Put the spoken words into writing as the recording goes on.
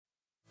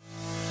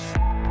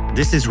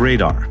This is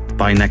Radar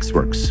by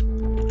Nexxworks.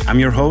 I'm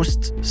your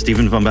host,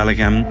 Steven van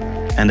Bellegem,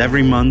 and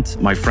every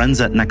month, my friends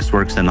at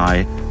nexxworks and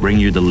I bring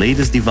you the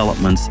latest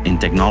developments in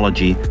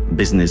technology,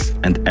 business,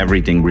 and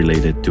everything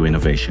related to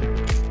innovation.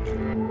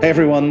 Hey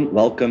everyone,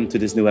 welcome to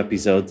this new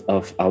episode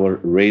of our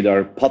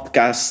Radar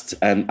podcast.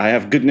 And I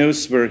have good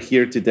news. We're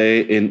here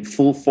today in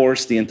full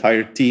force. The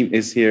entire team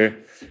is here.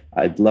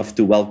 I'd love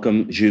to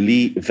welcome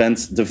Julie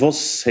Vence de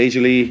Vos. Hey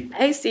Julie.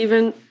 Hey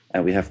Steven.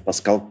 And we have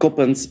Pascal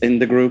Koppens in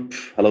the group.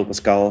 Hello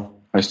Pascal.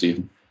 Hi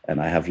Steven. And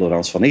I have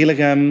Laurence van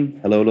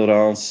Elegem. Hello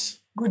Laurence.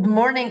 Good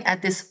morning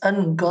at this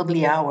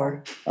ungodly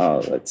hour. Oh,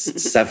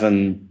 it's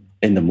 7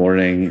 a.m,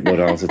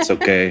 Laurence. It's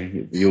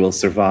okay. You will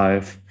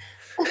survive.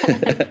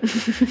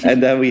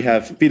 And then we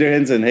have Peter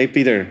Hinsen. Hey,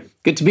 Peter.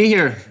 Good to be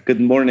here.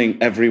 Good morning,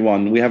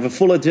 everyone. We have a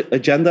full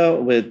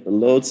agenda with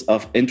loads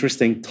of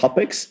interesting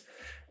topics.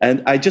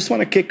 And I just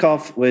want to kick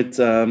off with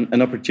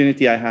an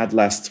opportunity I had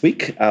last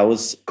week. I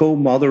was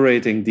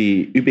co-moderating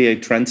the UBA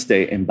Trends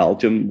Day in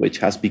Belgium, which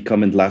has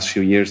become in the last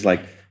few years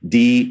like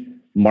the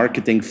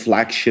marketing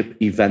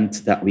flagship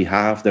event that we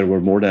have. There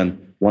were more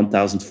than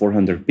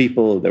 1,400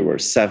 people. There were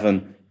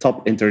 7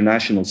 top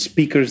international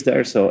speakers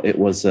there. So it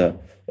was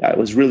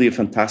really a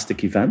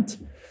fantastic event.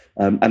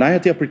 And I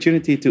had the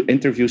opportunity to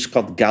interview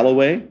Scott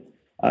Galloway,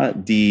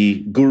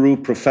 the guru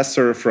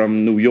professor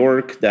from New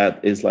York that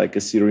is like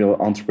a serial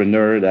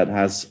entrepreneur that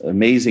has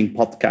amazing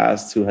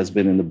podcasts, who has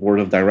been in the board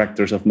of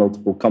directors of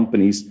multiple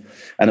companies,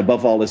 and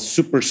above all is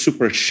super,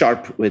 super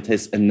sharp with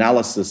his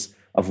analysis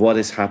of what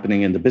is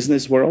happening in the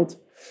business world.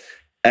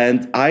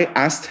 And I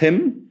asked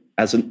him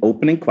as an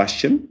opening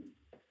question,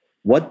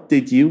 what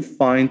did you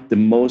find the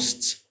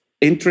most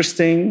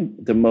interesting,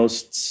 the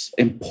most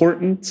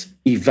important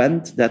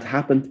event that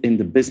happened in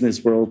the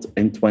business world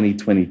in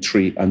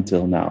 2023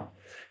 until now?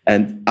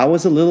 And I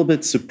was a little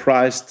bit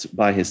surprised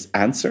by his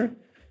answer.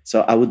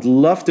 So I would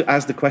love to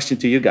ask the question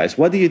to you guys.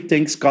 What do you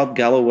think Scott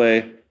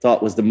Galloway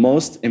thought was the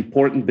most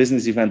important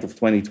business event of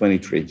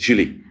 2023?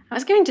 Julie? I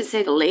was going to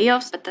say the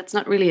layoffs, but that's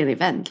not really an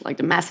event, like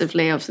the massive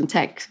layoffs in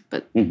tech.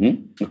 But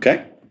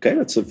Okay,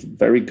 that's a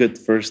very good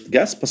first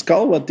guess.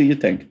 Pascal, what do you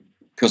think?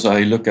 Because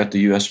I look at the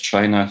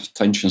US-China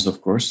tensions,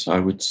 of course, I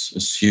would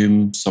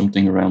assume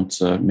something around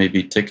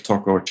maybe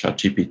TikTok or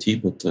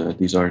ChatGPT, but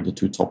these are the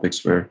 2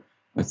 topics where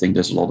I think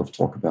there's a lot of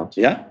talk about.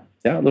 Yeah.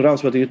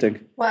 Laurence, what do you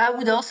think? Well, I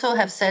would also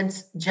have said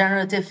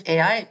generative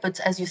AI,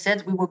 but as you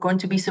said, we were going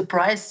to be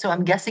surprised. So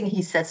I'm guessing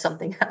he said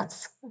something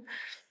else.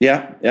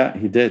 Yeah,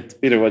 he did.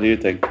 Peter, what do you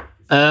think?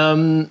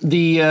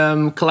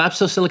 The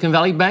collapse of Silicon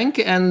Valley Bank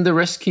and the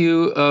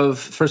rescue of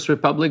First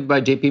Republic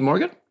by JP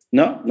Morgan?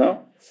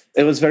 No.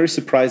 It was very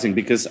surprising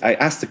because I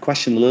asked the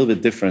question a little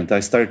bit different. I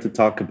started to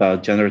talk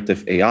about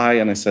generative AI,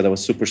 and I said I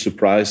was super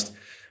surprised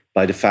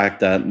by the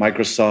fact that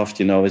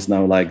Microsoft, is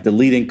now like the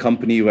leading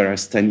company,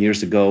 whereas 10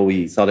 years ago,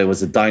 we thought it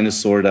was a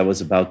dinosaur that was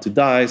about to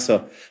die.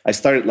 So I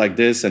started like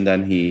this, and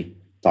then he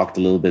talked a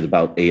little bit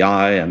about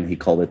AI, and he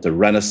called it the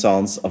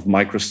renaissance of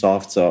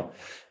Microsoft. So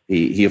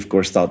he of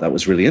course, thought that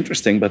was really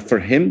interesting. But for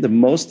him, the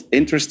most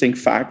interesting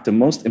fact, the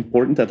most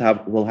important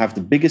that will have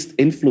the biggest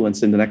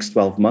influence in the next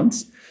 12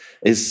 months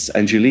is,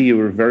 and Julie, you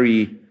were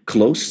very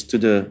close to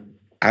the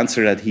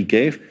answer that he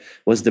gave,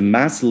 was the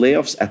mass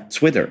layoffs at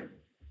Twitter.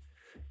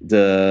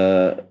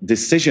 The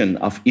decision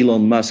of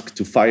Elon Musk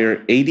to fire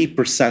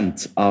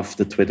 80% of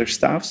the Twitter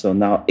staff. So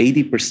now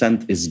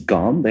 80% is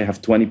gone. They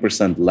have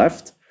 20%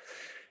 left.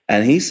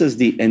 And he says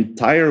the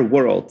entire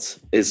world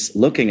is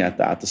looking at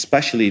that,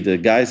 especially the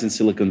guys in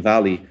Silicon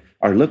Valley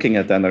are looking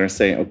at that and are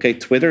saying, okay,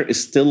 Twitter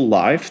is still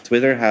live.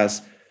 Twitter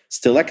has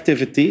still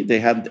activity. They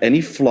haven't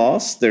any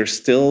flaws. They're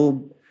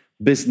still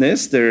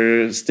business.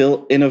 They're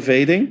still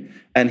innovating.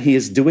 And he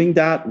is doing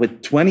that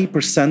with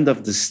 20%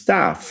 of the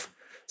staff.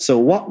 So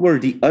what were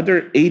the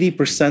other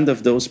 80%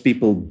 of those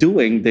people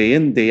doing day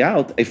in, day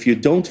out, if you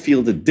don't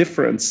feel the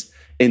difference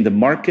in the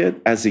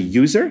market as a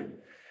user?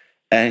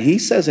 And he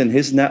says in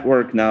his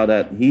network now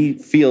that he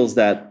feels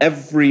that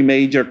every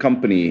major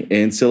company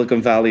in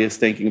Silicon Valley is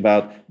thinking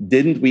about,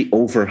 didn't we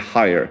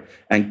overhire?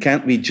 And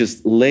can't we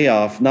just lay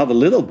off, not a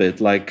little bit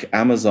like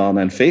Amazon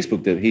and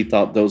Facebook did? He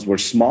thought those were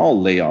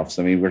small layoffs.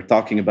 I mean, we're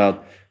talking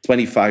about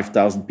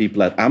 25,000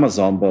 people at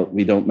Amazon, but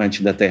we don't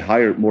mention that they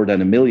hired more than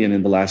 1 million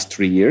in the last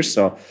 3 years.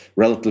 So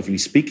relatively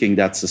speaking,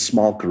 that's a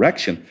small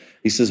correction.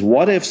 He says,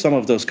 what if some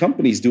of those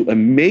companies do a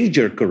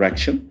major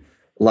correction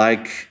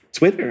like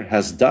Twitter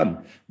has done?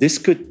 This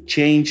could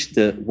change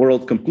the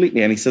world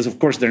completely. And he says, of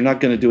course, they're not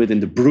going to do it in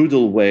the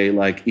brutal way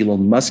like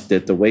Elon Musk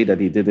did. The way that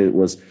he did it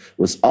was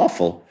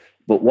awful.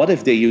 But what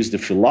if they use the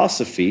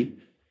philosophy,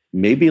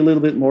 maybe a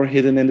little bit more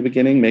hidden in the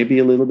beginning, maybe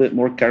a little bit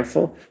more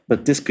careful,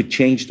 but this could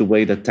change the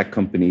way that tech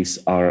companies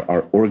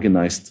are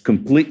organized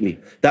completely.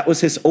 That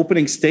was his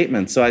opening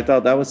statement. So I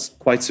thought that was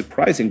quite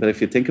surprising. But if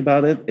you think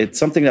about it, it's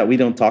something that we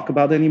don't talk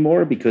about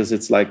anymore because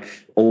it's like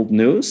old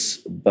news.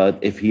 But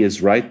if he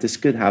is right, this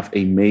could have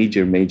a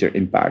major, major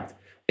impact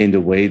in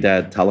the way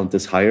that talent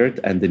is hired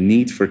and the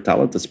need for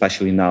talent,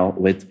 especially now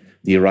with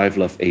the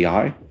arrival of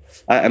AI.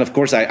 And of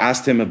course, I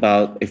asked him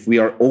about if we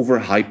are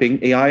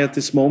overhyping AI at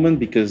this moment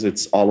because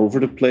it's all over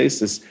the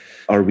place.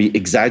 Are we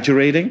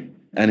exaggerating?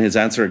 And his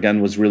answer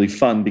again was really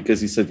fun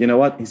because he said, you know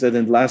what? He said,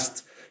 in the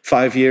last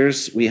 5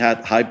 years, we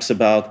had hypes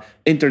about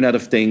Internet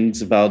of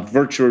Things, about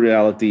virtual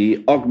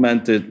reality,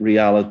 augmented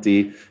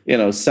reality,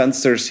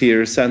 sensors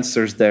here,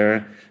 sensors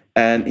there.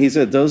 And he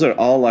said, those are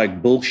all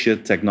like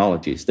bullshit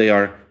technologies. They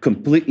are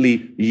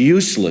completely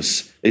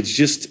useless. It's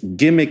just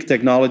gimmick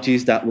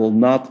technologies that will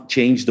not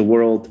change the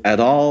world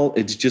at all.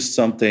 It's just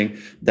something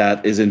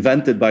that is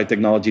invented by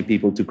technology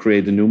people to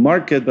create a new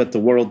market, but the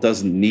world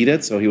doesn't need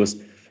it. So he was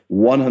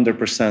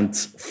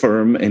 100%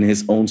 firm in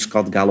his own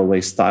Scott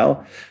Galloway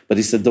style. But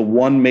he said the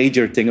one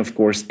major thing, of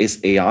course, is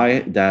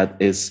AI that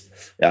is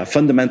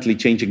fundamentally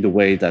changing the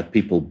way that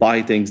people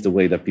buy things, the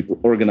way that people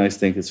organize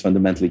things. It's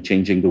fundamentally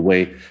changing the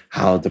way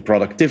how the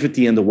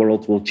productivity in the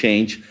world will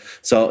change.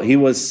 So he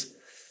was,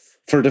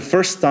 for the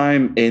first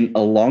time in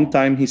a long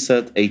time, he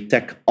said, a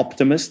tech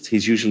optimist.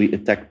 He's usually a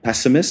tech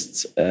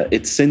pessimist.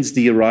 It's since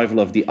the arrival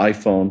of the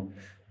iPhone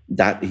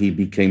that he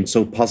became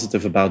so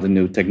positive about the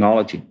new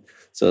technology.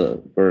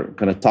 So we're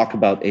going to talk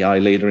about AI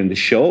later in the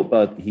show,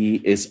 but he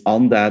is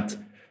on that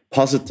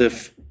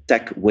positive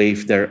tech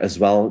wave there as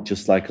well,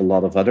 just like a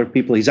lot of other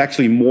people. He's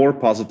actually more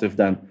positive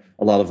than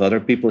a lot of other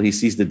people. He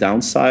sees the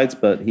downsides,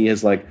 but he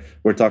is like,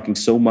 we're talking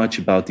so much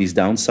about these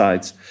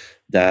downsides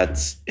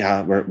that,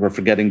 we're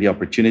forgetting the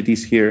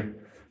opportunities here.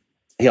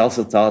 He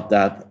also thought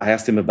that, I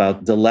asked him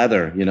about the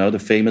letter, the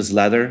famous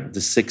letter, the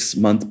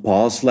 6-month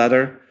pause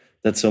letter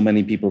that so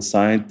many people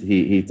signed.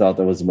 He thought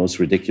that was the most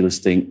ridiculous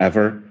thing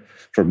ever,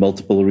 for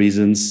multiple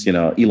reasons.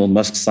 Elon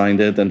Musk signed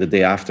it, and the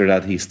day after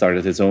that, he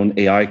started his own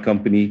AI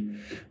company.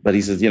 But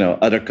he says,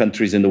 other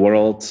countries in the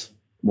world,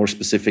 more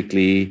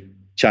specifically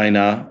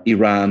China,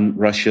 Iran,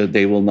 Russia,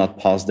 they will not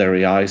pause their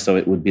AI. So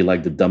it would be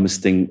like the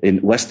dumbest thing in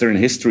Western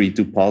history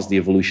to pause the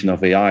evolution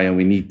of AI. And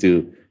we need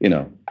to,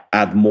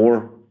 add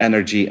more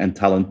energy and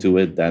talent to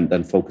it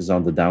than focus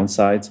on the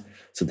downsides.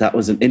 So that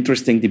was an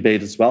interesting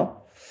debate as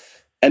well.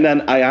 And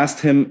then I asked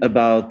him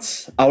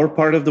about our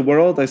part of the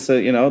world. I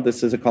said,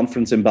 this is a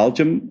conference in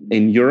Belgium,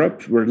 in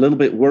Europe. We're a little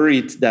bit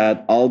worried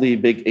that all the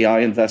big AI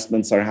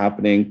investments are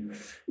happening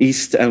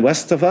east and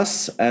west of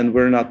us, and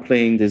we're not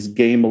playing this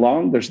game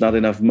along. There's not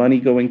enough money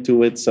going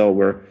to it, so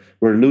we're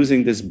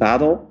losing this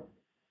battle.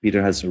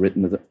 Peter has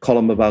written a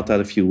column about that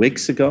a few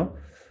weeks ago,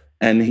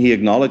 and he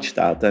acknowledged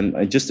that. And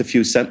in just a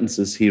few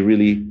sentences, he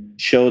really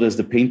showed us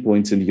the pain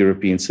points in the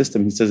European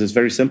system. He says it's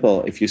very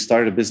simple. If you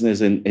start a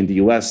business in the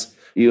US,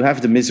 you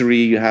have the misery,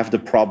 you have the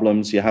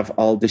problems, you have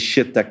all the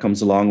shit that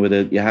comes along with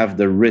it, you have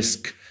the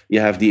risk, you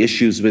have the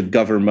issues with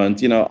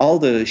government, all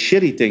the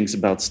shitty things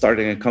about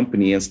starting a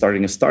company and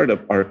starting a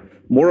startup are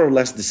more or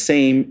less the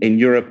same in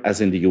Europe as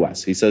in the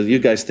US. He says, you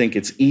guys think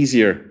it's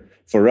easier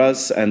for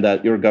us and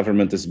that your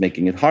government is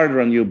making it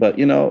harder on you, but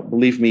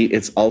believe me,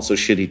 it's also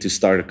shitty to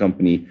start a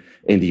company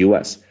in the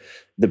US.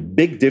 The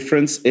big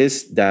difference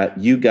is that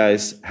you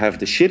guys have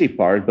the shitty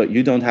part, but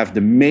you don't have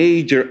the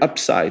major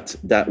upside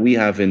that we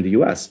have in the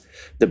US.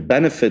 The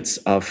benefits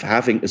of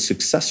having a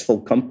successful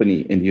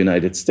company in the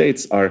United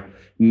States are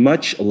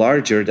much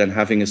larger than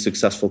having a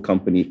successful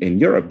company in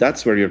Europe.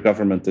 That's where your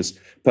government is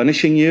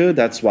punishing you.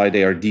 That's why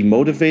they are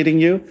demotivating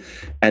you.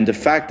 And the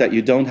fact that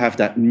you don't have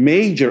that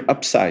major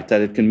upside,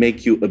 that it can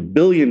make you a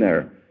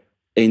billionaire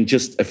in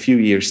just a few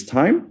years'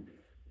 time,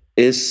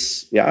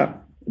 is,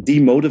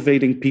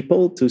 demotivating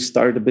people to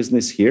start a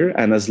business here.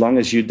 And as long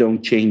as you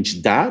don't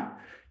change that,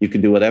 you can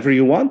do whatever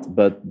you want,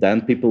 but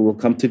then people will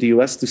come to the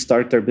US to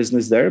start their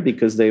business there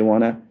because they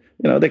want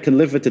to, they can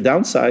live with the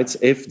downsides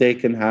if they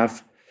can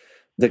have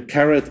the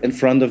carrot in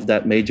front of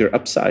that major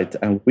upside.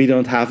 And we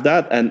don't have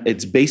that. And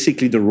it's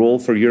basically the role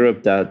for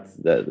Europe that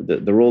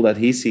the role that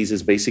he sees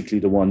is basically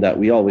the one that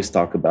we always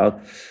talk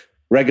about,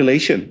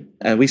 regulation.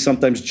 And we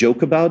sometimes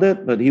joke about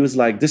it, but he was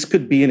like, this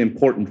could be an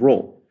important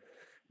role.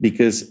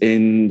 Because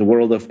in the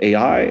world of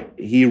AI,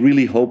 he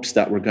really hopes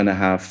that we're going to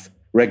have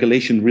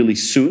regulation really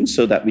soon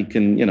so that we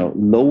can,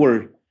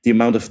 lower the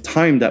amount of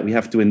time that we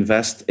have to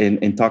invest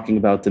in talking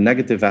about the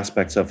negative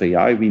aspects of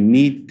AI. We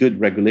need good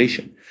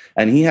regulation.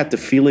 And he had the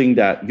feeling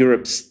that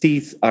Europe's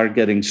teeth are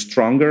getting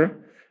stronger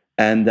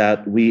and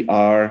that we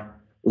are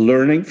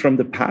learning from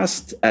the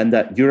past and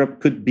that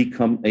Europe could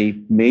become a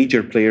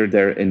major player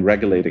there in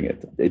regulating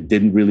it. It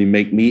didn't really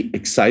make me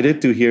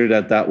excited to hear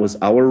that was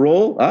our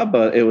role,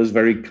 but it was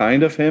very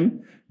kind of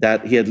him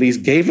that he at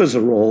least gave us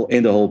a role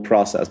in the whole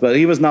process. But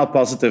he was not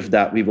positive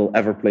that we will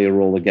ever play a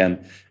role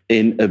again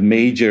in a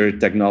major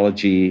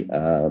technology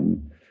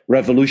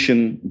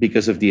revolution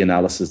because of the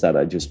analysis that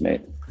I just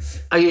made.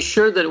 Are you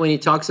sure that when he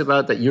talks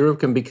about that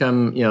Europe can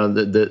become,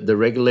 the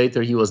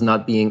regulator, he was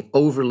not being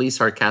overly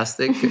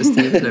sarcastic,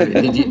 Steve?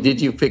 Did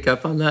you pick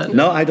up on that?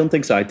 No, I don't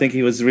think so. I think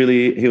he was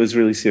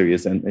really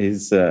serious, and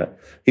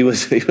he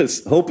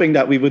was hoping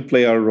that we would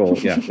play our role.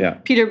 Yeah.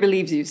 Peter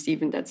believes you,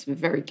 Stephen. That's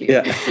very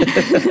clear.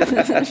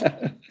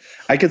 Yeah.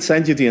 I could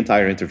send you the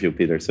entire interview,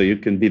 Peter, so you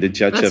can be the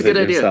judge of it yourself. That's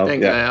a good idea.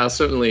 Thank you. I'll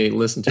certainly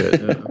listen to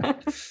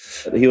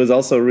it. He was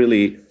also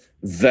really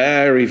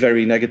very,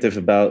 very negative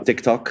about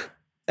TikTok.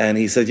 And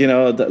he said,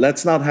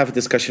 let's not have a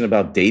discussion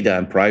about data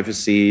and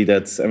privacy.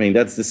 That's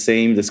the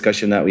same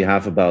discussion that we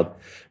have about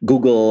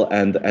Google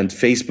and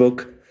Facebook.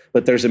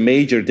 But there's a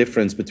major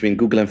difference between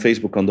Google and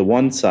Facebook on the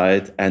one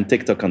side and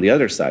TikTok on the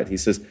other side. He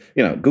says,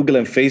 Google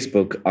and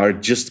Facebook are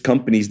just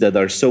companies that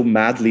are so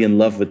madly in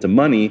love with the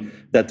money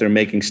that they're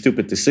making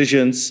stupid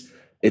decisions.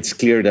 It's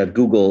clear that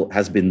Google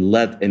has been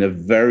led in a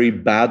very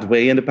bad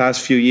way in the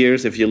past few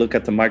years. If you look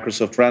at the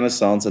Microsoft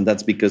Renaissance, and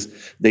that's because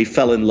they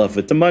fell in love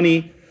with the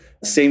money.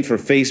 Same for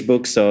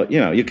Facebook. So,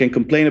 you can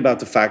complain about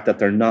the fact that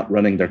they're not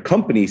running their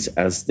companies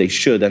as they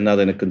should and not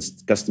in a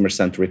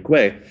customer-centric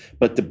way.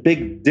 But the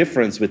big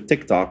difference with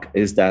TikTok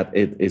is that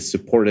it is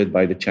supported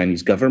by the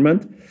Chinese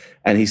government.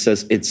 And he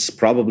says it's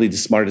probably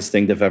the smartest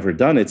thing they've ever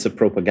done. It's a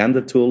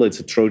propaganda tool. It's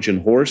a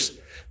Trojan horse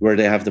where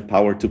they have the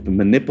power to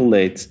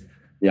manipulate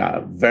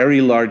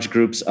very large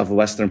groups of a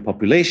Western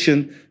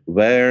population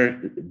where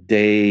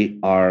they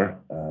are,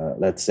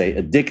 let's say,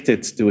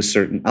 addicted to a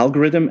certain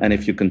algorithm. And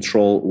if you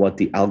control what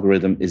the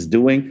algorithm is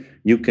doing,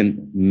 you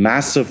can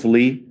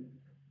massively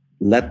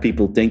let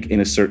people think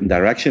in a certain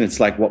direction. It's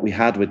like what we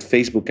had with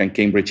Facebook and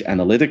Cambridge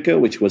Analytica,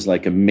 which was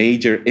like a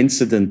major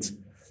incident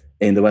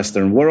in the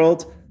Western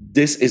world.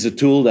 This is a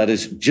tool that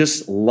is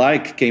just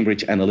like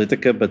Cambridge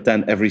Analytica, but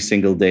then every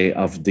single day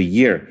of the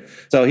year.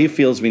 So he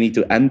feels we need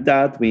to end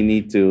that. We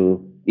need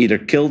to either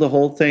kill the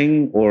whole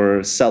thing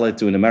or sell it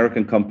to an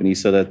American company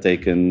so that they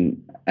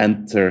can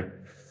enter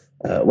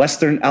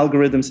Western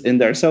algorithms in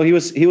there. So he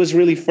was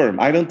really firm.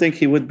 I don't think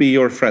he would be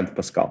your friend,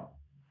 Pascal.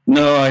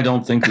 No, I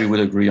don't think we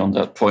would agree on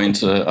that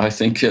point. I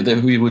think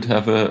that we would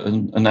have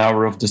an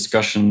hour of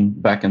discussion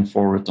back and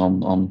forth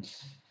on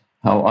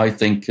how I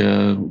think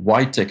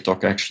why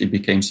TikTok actually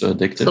became so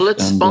addictive. So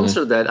let's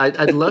sponsor that.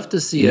 I'd love to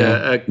see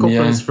a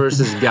Coppens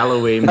versus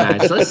Galloway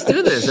match. Let's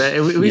do this.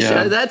 We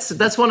should,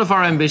 that's one of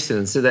our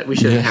ambitions, so that we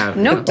should have.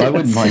 No, I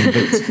wouldn't mind.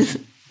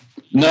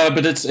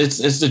 But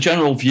it's the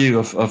general view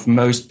of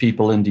most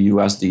people in the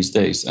US these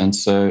days. And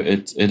so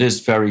it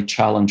is very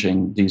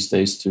challenging these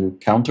days to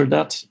counter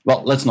that.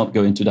 Well, let's not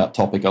go into that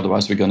topic.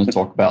 Otherwise, we're going to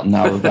talk about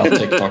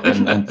TikTok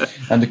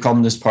and the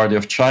Communist Party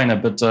of China.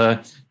 But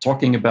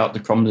talking about the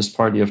Communist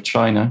Party of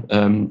China,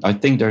 I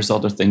think there's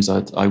other things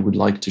that I would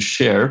like to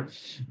share,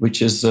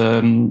 which is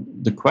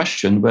the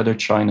question whether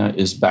China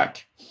is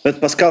back. But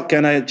Pascal,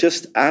 can I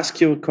just ask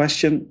you a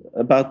question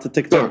about the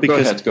TikTok?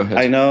 Go ahead.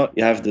 I know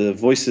you have the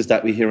voices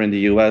that we hear in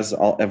the US.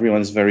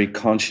 Everyone is very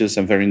conscious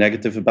and very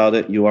negative about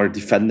it. You are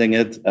defending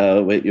it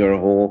with your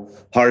whole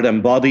heart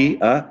and body.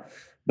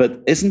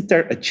 But isn't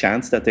there a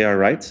chance that they are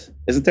right?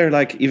 Isn't there,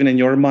 like, even in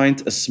your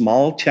mind, a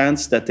small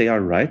chance that they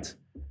are right?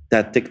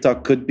 That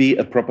TikTok could be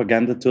a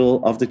propaganda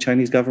tool of the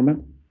Chinese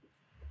government?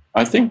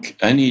 I think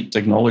any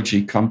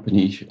technology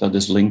company that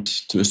is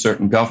linked to a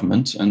certain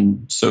government,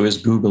 and so is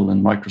Google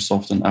and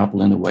Microsoft and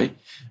Apple in a way,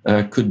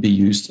 could be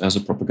used as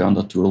a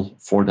propaganda tool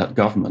for that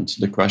government.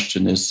 The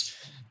question is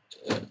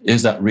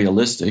that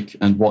realistic?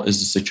 And what is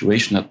the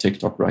situation at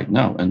TikTok right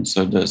now? And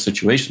so the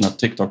situation at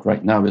TikTok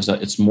right now is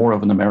that it's more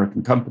of an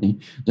American company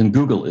than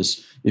Google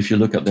is, if you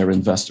look at their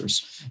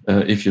investors,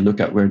 if you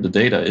look at where the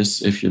data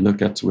is, if you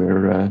look at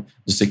where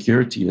the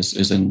security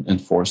is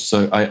enforced.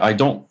 So I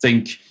don't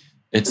think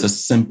it's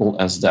as simple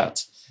as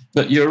that.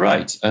 But you're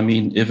right. I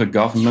mean, if a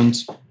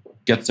government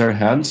gets their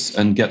hands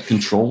and get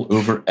control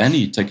over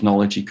any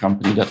technology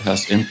company that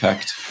has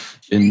impact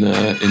in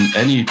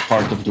any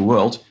part of the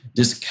world,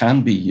 this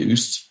can be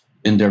used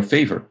in their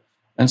favor.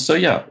 And so,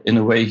 in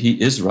a way, he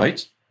is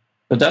right.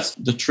 But that's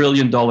the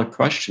trillion-dollar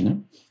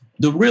question.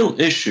 The real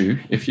issue,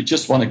 if you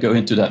just want to go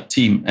into that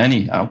team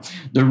anyhow,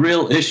 the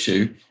real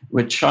issue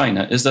with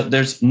China is that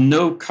there's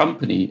no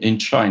company in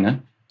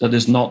China that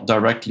is not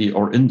directly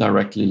or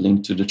indirectly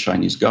linked to the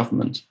Chinese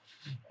government.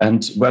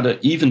 And whether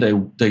even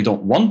they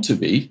don't want to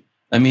be,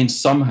 I mean,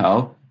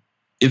 somehow,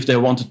 if they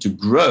wanted to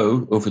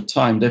grow over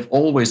time, they've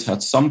always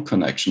had some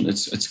connection.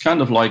 It's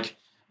kind of like,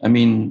 I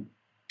mean,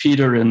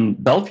 Peter in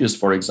Belfius,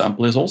 for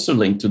example, is also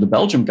linked to the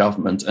Belgian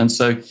government. And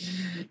so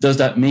does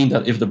that mean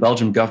that if the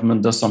Belgian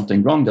government does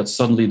something wrong, that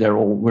suddenly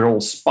we're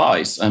all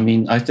spies? I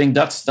mean, I think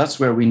that's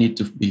where we need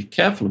to be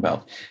careful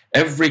about.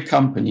 Every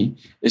company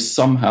is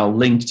somehow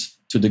linked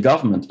to the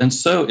government. And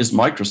so is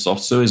Microsoft,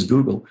 so is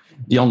Google.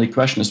 The only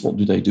question is, what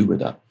do they do with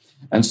that?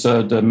 And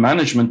so the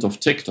management of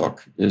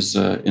TikTok is,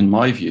 in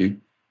my view,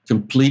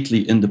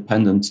 completely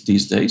independent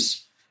these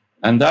days.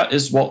 And that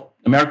is what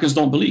Americans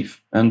don't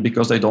believe. And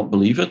because they don't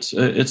believe it,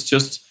 it's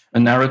just a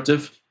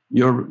narrative.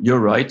 You're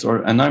right,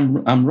 and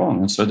I'm wrong.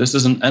 And so this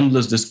is an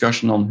endless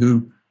discussion on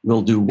who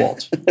will do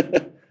what.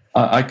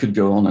 I could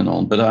go on and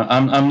on, but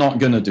I'm not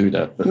going to do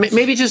that. But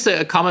maybe just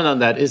a comment on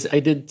that is I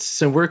did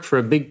some work for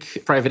a big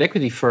private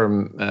equity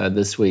firm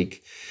this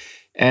week.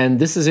 And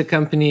this is a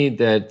company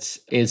that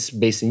is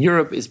based in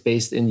Europe, is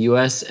based in the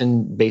US,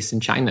 and based in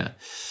China.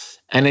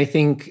 And I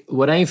think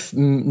what I've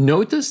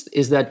noticed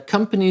is that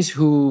companies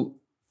who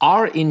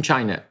are in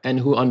China and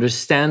who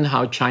understand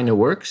how China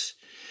works,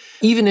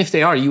 even if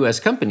they are US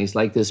companies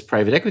like this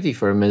private equity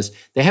firm is,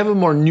 they have a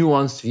more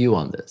nuanced view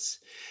on this.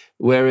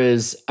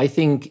 Whereas I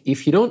think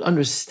if you don't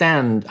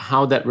understand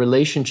how that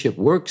relationship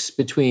works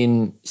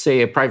between,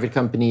 say, a private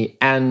company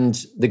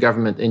and the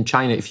government in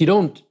China, if you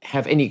don't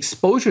have any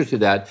exposure to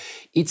that,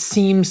 it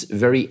seems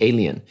very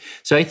alien.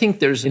 So I think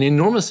there's an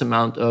enormous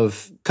amount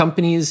of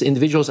companies,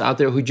 individuals out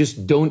there who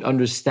just don't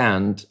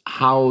understand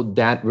how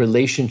that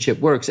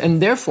relationship works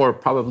and therefore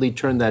probably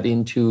turn that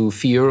into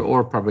fear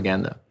or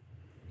propaganda.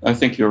 I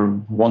think you're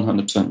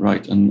 100%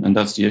 right. And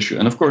that's the issue.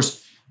 And of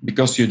course,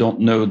 because you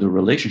don't know the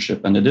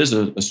relationship, and it is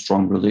a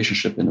strong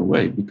relationship in a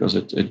way, because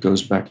it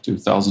goes back to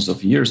thousands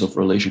of years of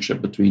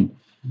relationship between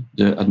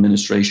the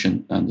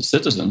administration and the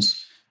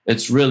citizens,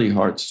 it's really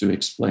hard to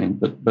explain.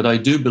 But I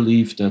do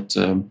believe that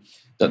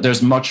that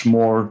there's much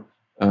more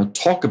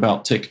talk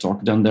about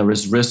TikTok than there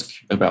is risk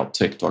about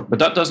TikTok. But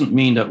that doesn't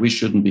mean that we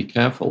shouldn't be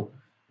careful.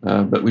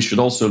 But we should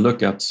also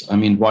look at,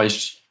 why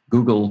is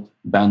Google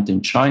banned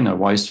in China?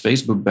 Why is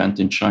Facebook banned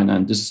in China?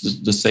 And this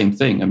is the same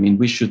thing.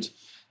 We should...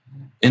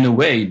 In a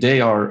way, they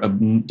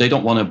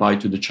don't want to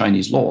abide to the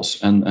Chinese laws.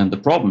 And the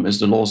problem is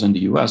the laws in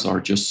the US are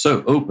just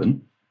so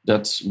open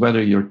that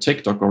whether you're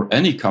TikTok or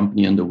any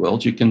company in the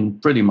world, you can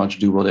pretty much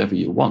do whatever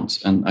you want.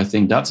 And I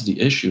think that's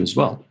the issue as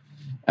well.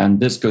 And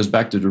this goes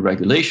back to the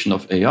regulation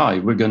of AI.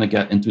 We're going to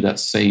get into that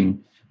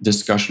same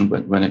discussion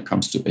when it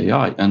comes to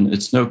AI. And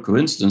it's no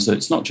coincidence that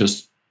it's not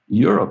just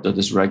Europe that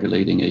is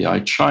regulating AI.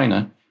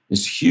 China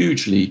is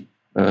hugely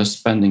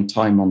spending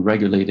time on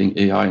regulating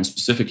AI and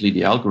specifically the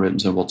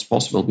algorithms and what's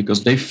possible,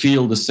 because they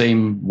feel the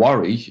same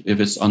worry. If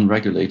it's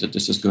unregulated,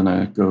 this is going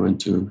to go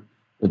into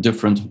a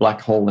different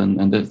black hole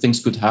and that things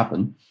could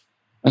happen.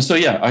 And so,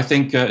 I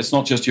think it's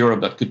not just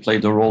Europe that could play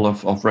the role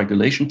of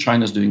regulation.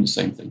 China's doing the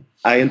same thing.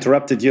 I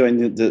interrupted you,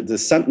 and the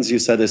sentence you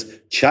said is,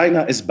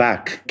 China is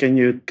back. Can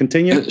you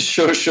continue?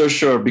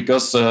 Sure,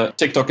 because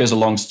TikTok is a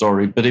long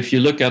story. But if you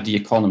look at the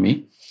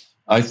economy,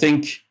 I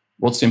think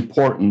what's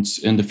important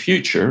in the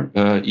future,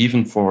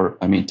 even for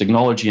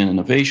technology and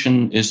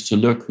innovation, is to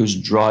look who's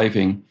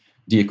driving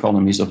the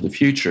economies of the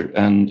future.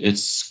 And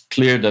it's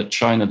clear that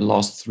China, the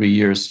last 3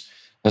 years,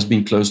 has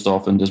been closed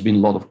off, and there's been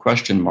a lot of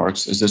question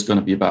marks. Is this going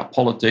to be about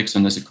politics,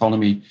 and is the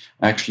economy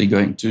actually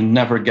going to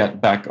never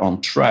get back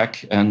on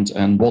track? And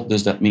what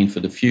does that mean for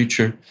the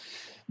future?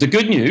 The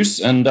good news,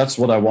 and that's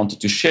what I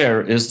wanted to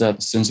share, is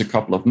that since a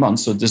couple of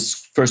months, so this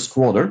first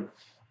quarter,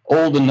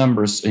 all the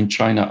numbers in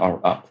China are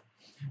up,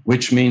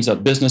 which means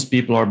that business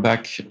people are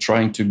back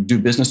trying to do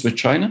business with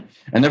China.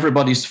 And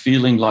everybody's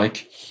feeling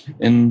like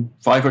in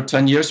 5 or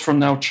 10 years from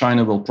now,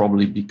 China will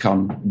probably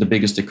become the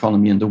biggest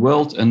economy in the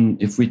world.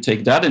 And if we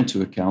take that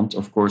into account,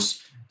 of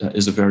course, that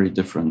is a very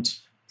different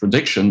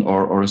prediction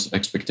or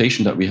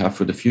expectation that we have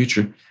for the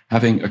future,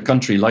 having a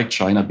country like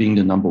China being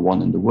the number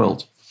one in the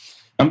world.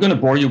 I'm going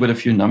to bore you with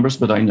a few numbers,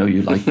 but I know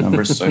you like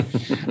numbers. So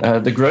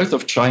the growth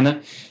of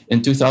China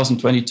in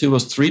 2022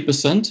 was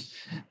 3%.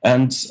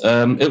 And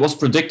it was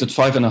predicted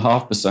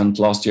 5.5%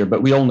 last year.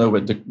 But we all know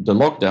with the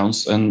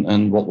lockdowns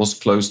and what was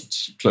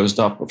closed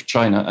up of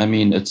China,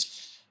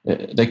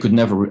 they could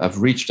never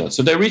have reached that.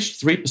 So they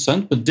reached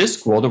 3%. But this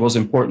quarter was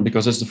important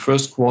because it's the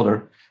first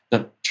quarter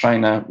that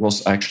China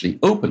was actually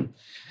open.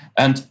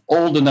 And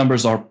all the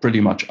numbers are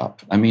pretty much up.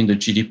 The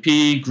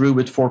GDP grew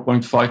with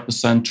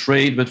 4.5%,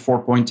 trade with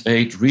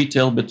 4.8%,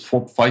 retail with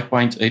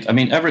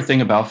 5.8%.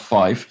 Everything about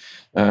 5%.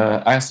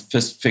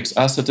 Fixed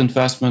asset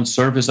investment,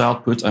 service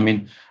output.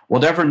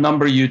 Whatever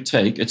number you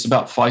take, it's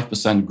about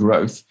 5%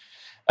 growth.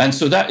 And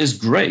so that is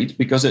great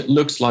because it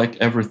looks like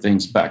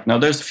everything's back. Now,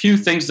 there's a few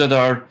things that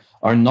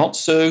are not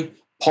so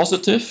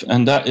positive,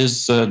 and that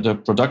is the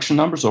production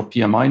numbers or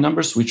PMI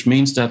numbers, which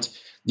means that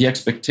the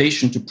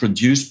expectation to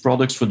produce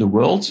products for the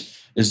world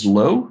is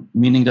low,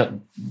 meaning that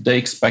they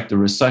expect a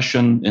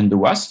recession in the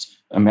West,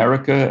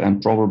 America,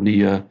 and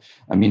probably a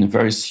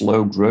very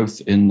slow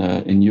growth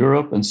in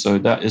Europe. And so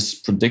that is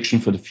prediction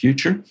for the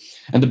future.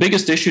 And the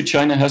biggest issue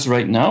China has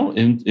right now,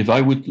 if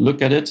I would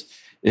look at it,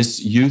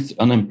 is youth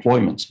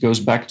unemployment. It goes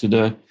back to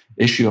the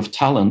issue of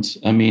talent.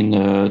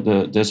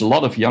 There's a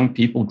lot of young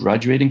people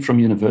graduating from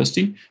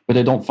university, but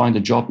they don't find a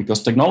job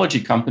because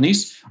technology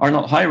companies are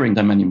not hiring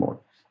them anymore.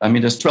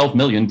 There's 12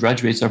 million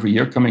graduates every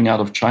year coming out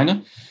of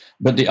China.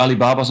 But the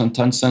Alibabas and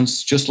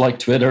Tencents, just like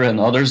Twitter and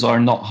others, are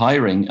not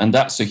hiring. And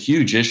that's a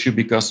huge issue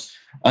because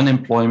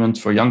unemployment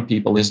for young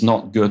people is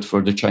not good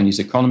for the Chinese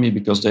economy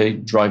because they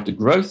drive the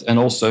growth. And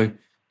also,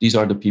 these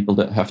are the people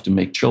that have to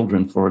make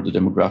children for the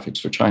demographics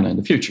for China in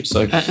the future.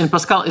 So, and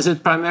Pascal, is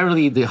it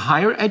primarily the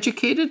higher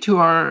educated who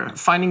are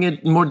finding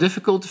it more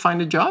difficult to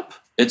find a job?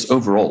 It's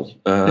overall.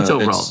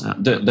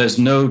 There's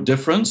no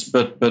difference,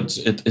 but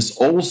it is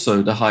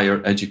also the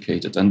higher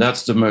educated. And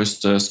that's the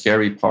most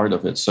scary part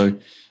of it. So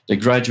they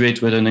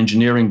graduate with an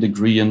engineering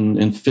degree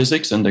in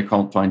physics and they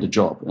can't find a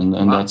job.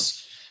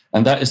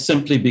 And that is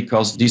simply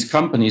because these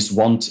companies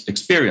want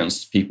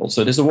experienced people.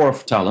 So there's a war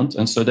of talent.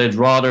 And so they'd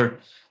rather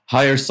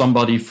hire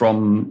somebody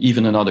from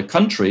even another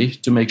country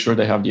to make sure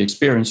they have the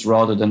experience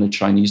rather than the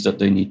Chinese that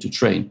they need to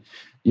train.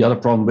 The other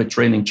problem with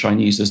training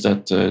Chinese is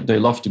that they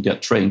love to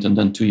get trained, and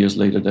then 2 years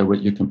later they're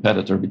with your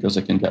competitor because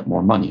they can get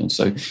more money. And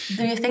so,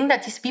 do you think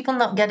that these people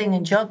not getting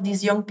a job,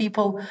 these young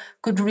people,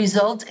 could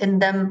result in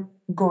them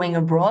going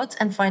abroad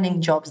and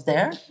finding jobs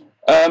there?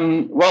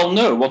 Well,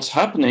 no. What's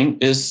happening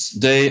is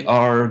they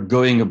are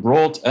going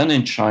abroad and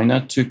in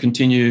China to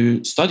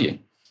continue studying.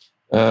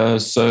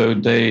 So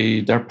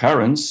their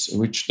parents,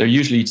 which they're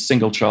usually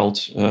single child,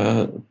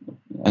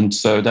 and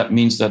so that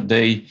means that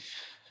they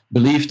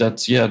believe that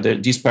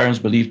these parents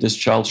believe this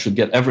child should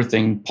get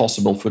everything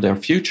possible for their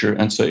future,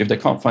 and so if they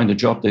can't find a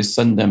job, they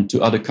send them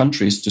to other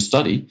countries to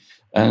study,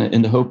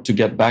 in the hope to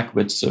get back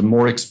with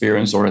more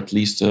experience or at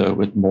least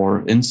with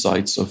more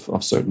insights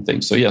of certain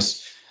things. So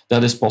yes,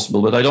 that is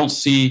possible, but I don't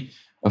see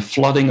a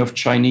flooding of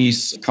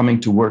Chinese coming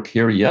to work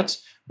here yet.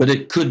 But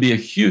it could be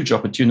a huge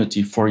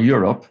opportunity for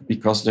Europe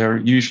because they're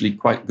usually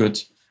quite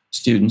good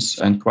students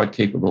and quite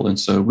capable. And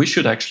so we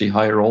should actually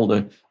hire all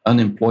the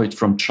unemployed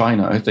from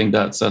China. I think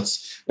that's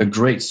a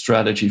great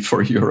strategy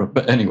for Europe.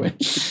 But anyway,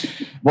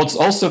 what's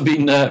also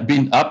been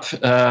up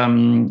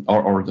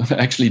or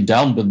actually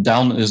down, but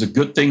down is a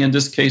good thing in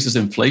this case, is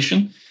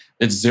inflation.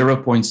 It's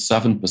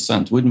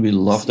 0.7%. Wouldn't we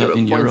love that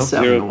in Europe?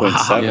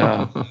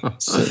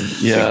 0.7.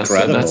 Yeah,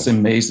 so that's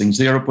amazing.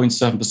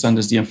 0.7%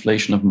 is the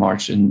inflation of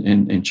March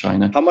in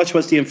China. How much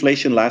was the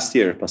inflation last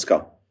year,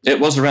 Pascal? It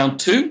was around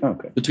 2,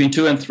 between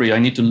 2 and 3. I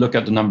need to look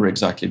at the number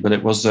exactly, but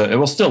it was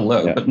still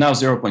low. Yeah. But now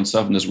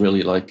 0.7 is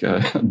really like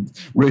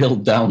real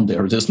down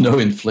there. There's no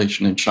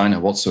inflation in China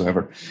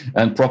whatsoever,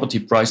 and property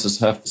prices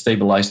have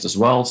stabilized as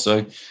well.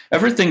 So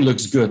everything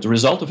looks good. The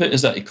result of it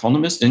is that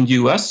economists in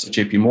U.S.,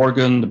 J.P.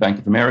 Morgan, the Bank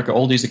of America,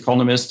 all these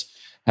economists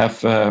have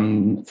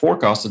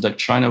forecasted that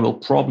China will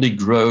probably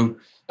grow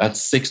at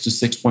 6 to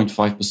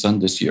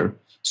 6.5% this year.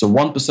 So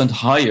 1%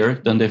 higher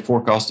than they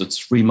forecasted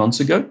 3 months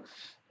ago.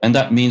 And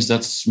that means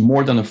that's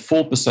more than a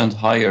full percent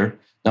higher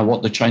than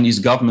what the Chinese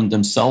government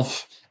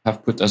themselves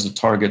have put as a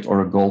target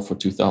or a goal for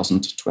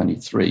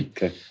 2023.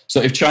 Okay.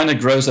 So if China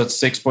grows at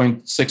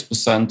 6.6%,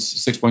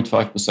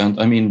 6.5%,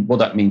 I mean, what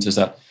that means is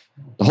that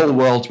the whole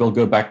world will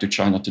go back to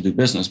China to do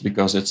business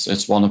because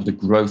it's one of the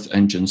growth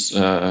engines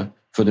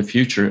for the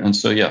future. And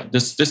so,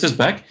 this is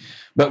back.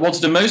 But what's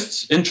the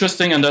most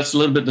interesting, and that's a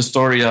little bit the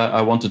story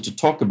I wanted to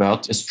talk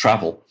about, is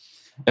travel.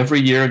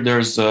 Every year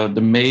there's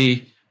the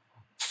May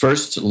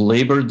 1st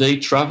Labor Day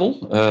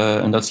travel,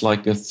 and that's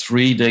like a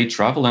 3-day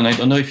travel. And I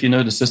don't know if you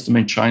know the system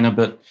in China,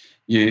 but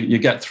you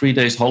get 3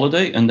 days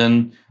holiday, and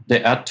then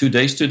they add 2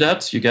 days to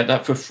that. You get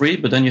that for free,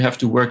 but then you have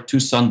to work 2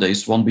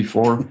 Sundays, one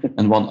before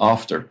and one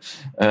after.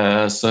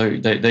 So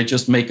they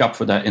just make up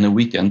for that in a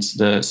weekend.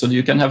 So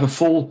you can have a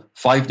full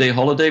 5-day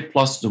holiday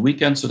plus the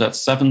weekend, so that's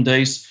 7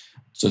 days.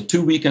 So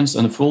 2 weekends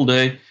and a full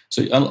day.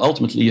 So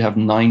ultimately you have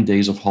 9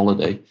 days of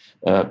holiday,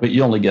 but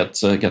you only get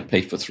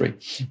paid for 3.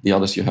 The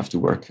others you have to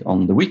work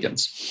on the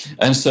weekends.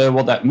 And so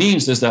what that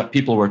means is that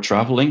people were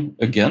traveling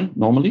again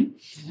normally.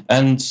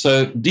 And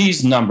so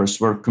these numbers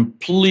were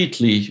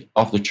completely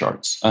off the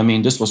charts. I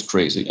mean, this was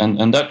crazy.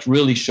 And that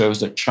really shows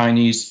that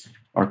Chinese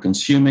are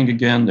consuming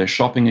again, they're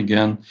shopping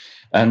again.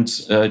 And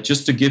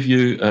just to give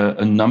you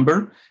a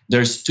number,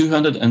 there's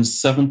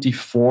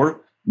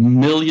 274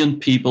 million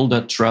people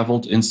that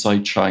traveled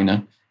inside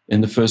China in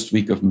the first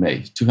week of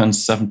May.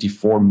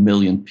 274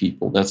 million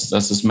people. That's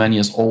as many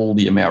as all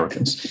the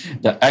Americans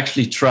that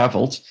actually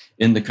traveled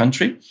in the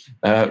country.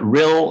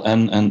 Rail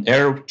and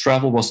air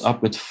travel was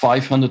up with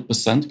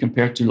 500%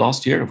 compared to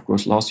last year. Of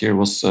course, last year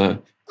was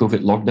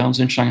COVID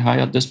lockdowns in Shanghai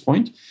at this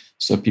point,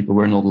 so people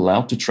were not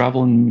allowed to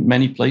travel in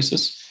many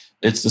places.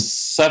 It's a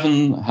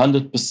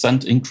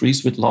 700%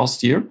 increase with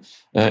last year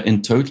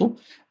in total,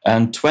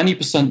 and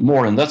 20%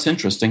 more, and that's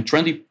interesting,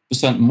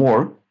 20%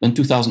 more than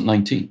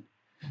 2019.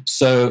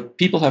 So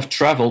people have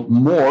traveled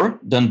more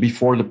than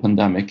before the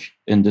pandemic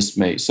in this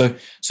May. So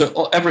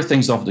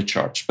everything's off the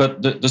charts.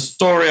 But the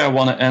story I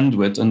want to end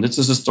with, and this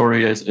is a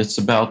story, it's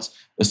about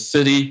a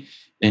city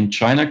in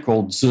China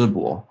called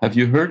Zibo. Have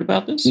you heard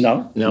about this?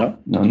 No,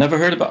 never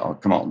heard about. Oh,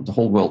 come on, the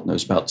whole world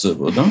knows about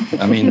Zibo,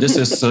 no? I mean, this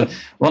is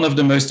one of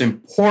the most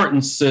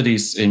important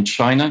cities in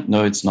China.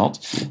 No, it's not.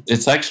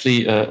 It's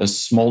actually a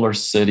smaller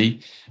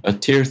city, a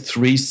tier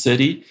 3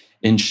 city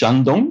in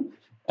Shandong.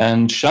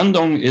 And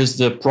Shandong is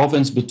the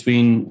province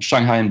between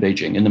Shanghai and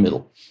Beijing, in the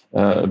middle.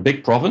 A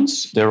big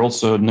province. They're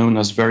also known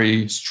as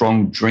very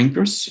strong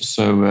drinkers.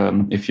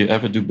 So if you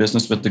ever do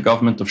business with the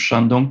government of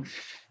Shandong,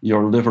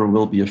 your liver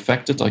will be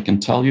affected, I can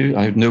tell you.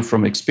 I know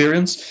from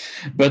experience.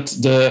 But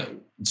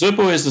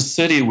Zibo is a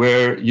city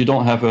where you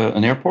don't have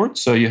an airport,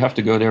 so you have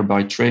to go there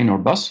by train or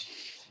bus.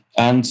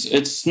 And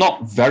it's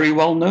not very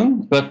well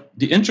known. But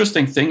the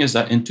interesting thing is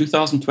that in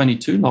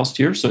 2022, last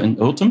year, so in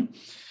autumn,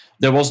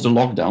 there was the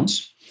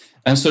lockdowns.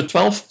 And so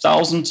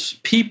 12,000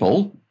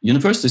 people,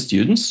 university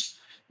students,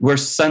 were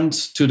sent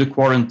to the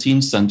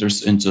quarantine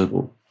centers in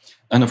Zibo.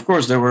 And of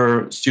course, there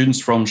were students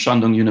from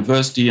Shandong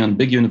University and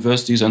big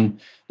universities, and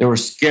they were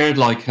scared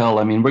like hell.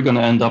 I mean, we're going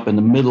to end up in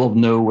the middle of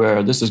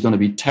nowhere. This is going to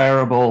be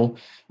terrible.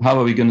 How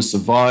are we going to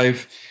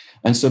survive?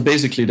 And so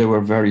basically, they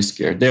were very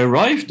scared. They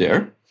arrived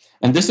there,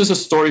 And this is a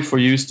story for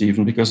you,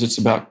 Stephen, because it's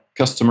about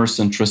customer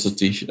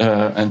centricity.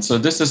 And so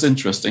this is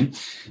interesting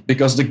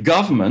because the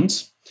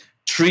government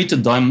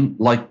treated them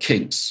like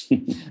kings.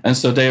 And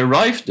so they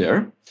arrived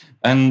there,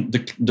 and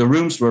the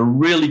rooms were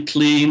really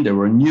clean. There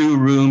were new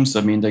rooms.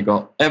 I mean, they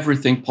got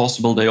everything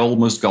possible. They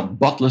almost got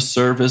butler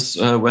service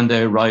when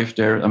they arrived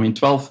there. I mean,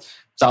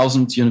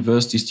 12,000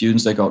 university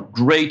students. They got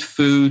great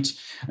food.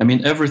 I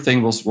mean,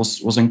 everything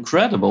was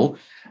incredible.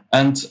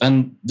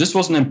 And this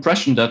was an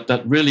impression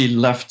that really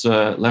left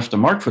a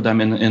mark for them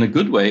in a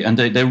good way. And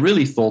they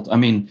really thought, I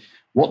mean,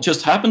 what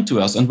just happened to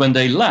us? And when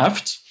they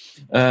left,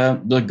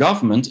 the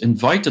government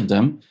invited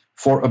them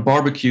for a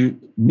barbecue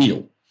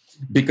meal,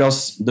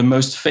 because the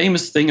most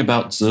famous thing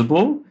about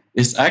Zibo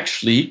is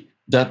actually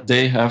that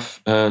they have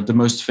the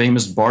most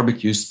famous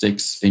barbecue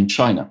sticks in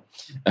China.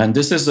 And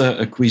this is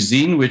a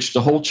cuisine which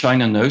the whole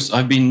China knows.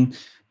 I've been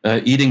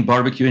eating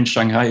barbecue in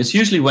Shanghai. It's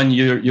usually when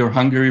you're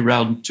hungry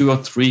around 2 or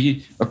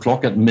 3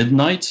 o'clock at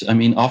midnight. I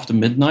mean, after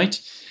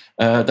midnight.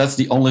 That's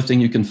the only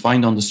thing you can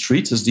find on the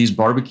streets is these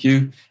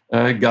barbecue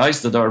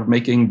guys that are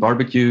making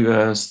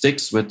barbecue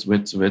sticks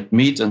with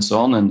meat and so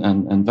on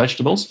and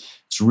vegetables.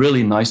 It's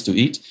really nice to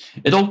eat.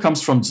 It all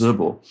comes from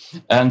Zibo.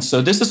 And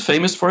so this is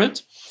famous for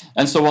it.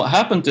 And so what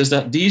happened is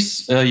that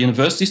these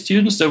university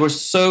students, they were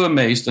so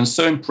amazed and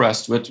so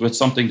impressed with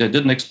something they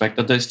didn't expect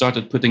that they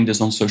started putting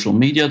this on social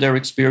media, their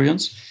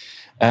experience.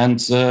 And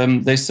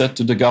they said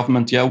to the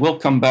government, yeah, we'll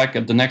come back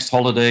at the next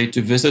holiday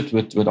to visit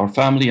with our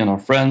family and our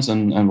friends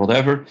and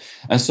whatever.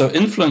 And so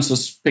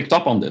influencers picked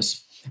up on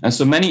this. And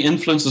so many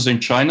influencers in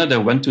China, they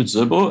went to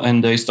Zibo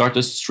and they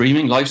started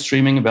live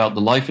streaming about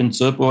the life in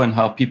Zibo and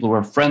how people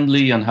were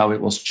friendly and how it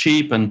was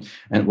cheap and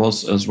it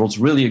was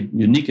really a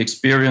unique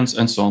experience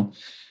and so on.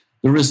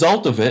 The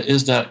result of it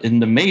is that in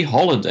the May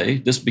holiday,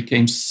 this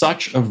became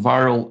such a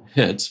viral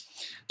hit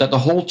that the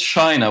whole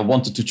China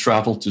wanted to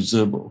travel to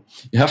Zibo.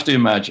 You have to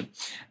imagine.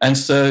 And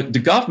so the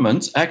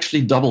government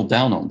actually doubled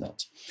down on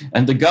that.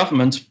 And the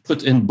government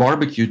put in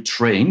barbecue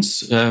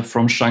trains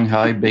from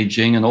Shanghai,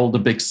 Beijing, and all the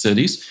big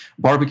cities,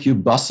 barbecue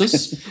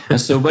buses.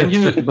 And so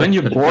when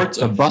you board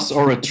a bus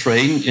or a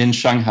train in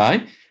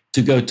Shanghai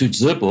to go to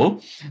Zibo,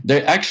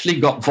 they actually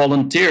got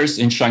volunteers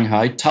in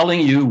Shanghai telling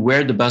you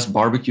where the best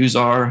barbecues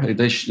are.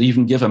 They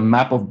even give a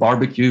map of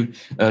barbecue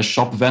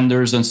shop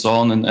vendors and so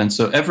on. And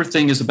so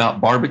everything is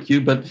about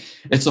barbecue, but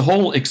it's a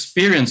whole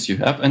experience you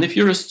have. And if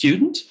you're a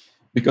student,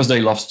 because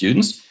they love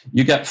students,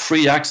 you get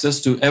free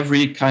access to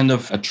every kind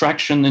of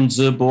attraction in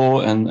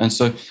Zibo. And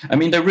so, I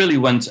mean, they really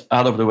went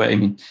out of the way. I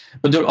mean,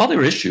 but there are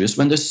other issues.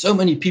 When there's so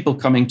many people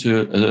coming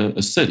to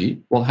a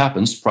city, what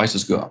happens?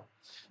 Prices go up.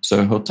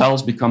 So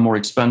hotels become more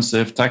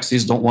expensive.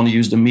 Taxis don't want to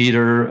use the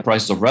meter.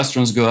 Prices of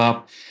restaurants go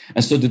up.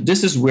 And so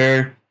this is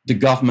where the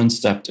government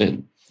stepped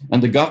in.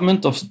 And the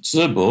government of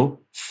Zibo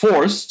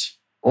forced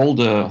all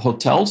the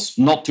hotels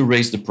not to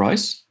raise the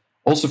price.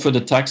 Also for the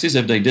taxis,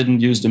 if they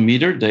didn't use the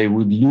meter, they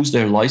would lose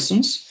their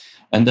license.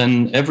 And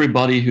then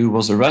everybody who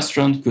was a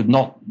restaurant could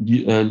not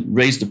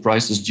raise the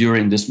prices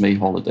during this May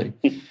holiday.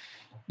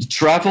 The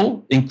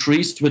travel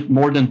increased with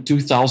more than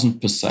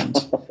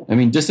 2,000%. I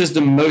mean, this is the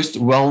most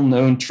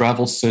well-known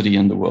travel city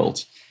in the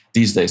world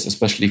these days,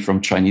 especially from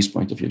Chinese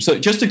point of view. So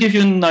just to give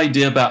you an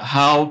idea about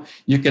how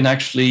you can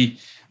actually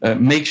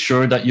make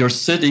sure that your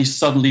city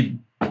suddenly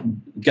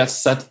gets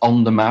set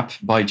on the map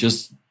by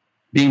just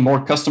being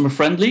more customer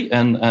friendly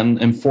and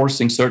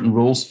enforcing certain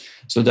rules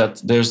so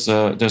that there's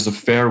a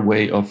fair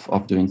way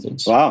of doing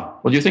things. Wow.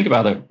 What do you think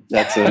about it?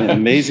 That's an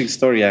amazing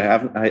story.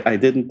 I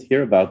didn't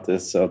hear about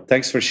this. So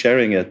thanks for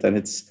sharing it. And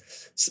it's,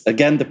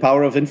 again, the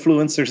power of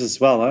influencers as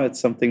well. Huh? It's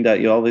something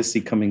that you always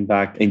see coming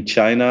back in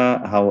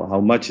China,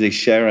 how much they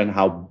share and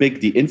how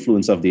big the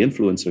influence of the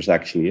influencers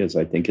actually is.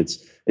 I think it's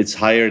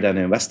higher than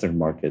in Western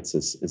markets,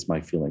 is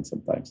my feeling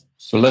sometimes.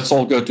 So let's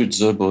all go to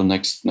Zibo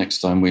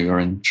next time we are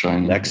in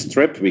China. Next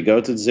trip, we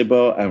go to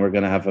Zibo and we're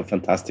going to have a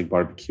fantastic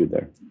barbecue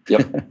there.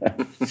 Yep.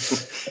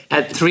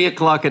 At 3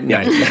 o'clock at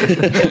night.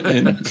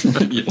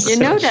 Yes. You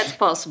know that's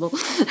possible.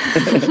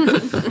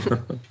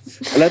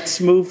 Let's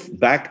move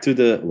back to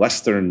the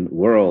Western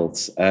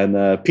world. And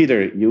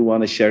Peter, you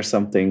want to share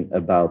something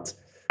about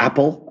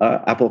Apple.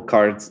 Apple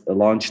Card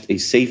launched a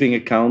saving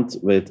account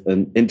with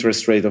an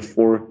interest rate of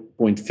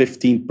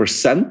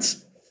 4.15%.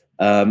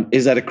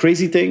 Is that a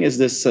crazy thing? Is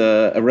this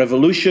a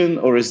revolution,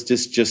 or is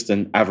this just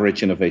an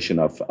average innovation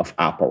of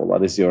Apple?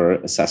 What is your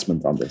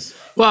assessment on this?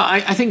 Well,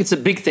 I think it's a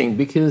big thing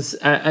because,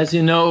 as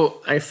you know,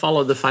 I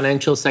follow the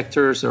financial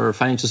sectors or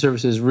financial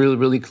services really,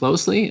 really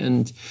closely.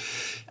 And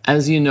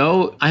as you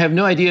know, I have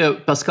no idea,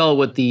 Pascal,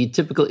 what the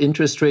typical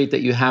interest rate that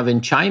you have in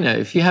China.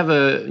 If you have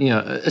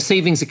a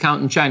savings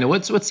account in China,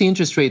 what's the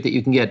interest rate that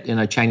you can get in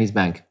a Chinese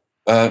bank?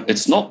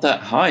 It's not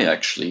that high,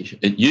 actually.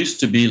 It used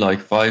to be like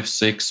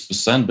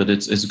 5-6%, but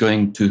it's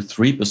going to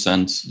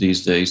 3%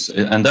 these days.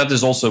 And that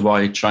is also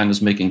why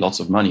China's making lots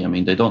of money. I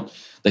mean,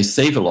 they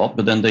save a lot,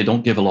 but then they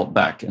don't give a lot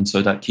back. And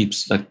so they keep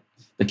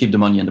the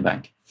money in the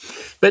bank.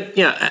 But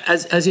yeah,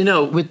 as you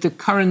know, with the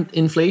current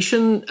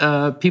inflation,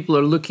 people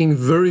are looking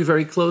very,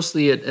 very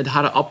closely at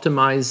how to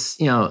optimize,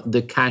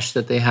 the cash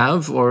that they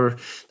have or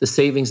the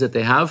savings that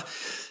they have.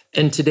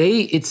 And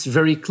today, it's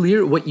very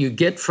clear what you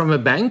get from a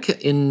bank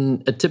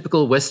in a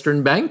typical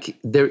Western bank.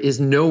 There is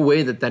no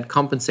way that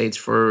compensates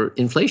for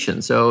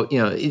inflation. So,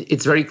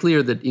 it's very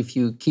clear that if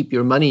you keep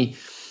your money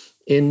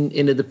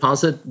in a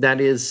deposit,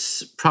 that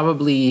is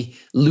probably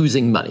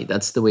losing money.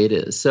 That's the way it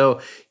is. So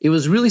it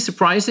was really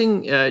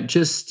surprising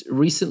just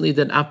recently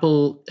that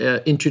Apple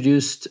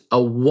introduced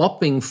a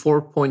whopping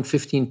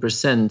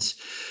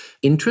 4.15%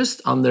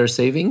 interest on their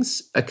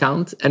savings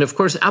account. And of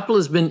course, Apple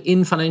has been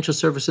in financial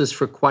services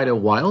for quite a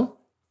while.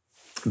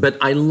 But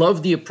I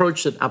love the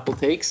approach that Apple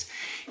takes.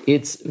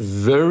 It's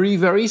very,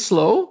 very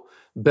slow,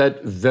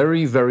 but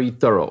very, very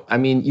thorough. I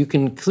mean, you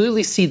can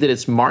clearly see that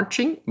it's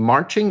marching.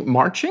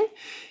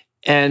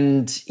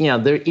 And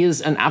there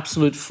is an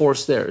absolute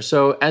force there.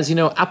 So as you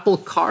know, Apple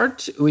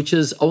Card, which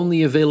is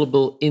only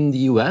available in the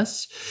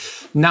US,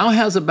 now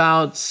has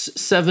about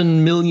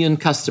 7 million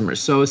customers.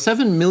 So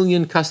 7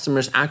 million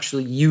customers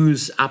actually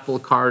use Apple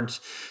Card,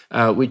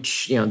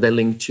 which they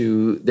link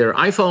to their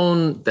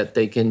iPhone that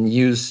they can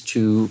use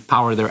to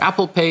power their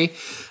Apple Pay.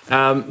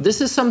 This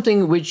is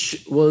something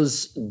which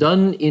was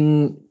done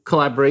in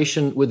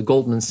collaboration with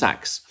Goldman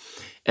Sachs.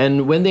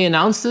 And when they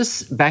announced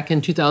this back in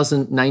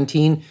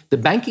 2019, the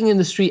banking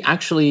industry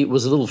actually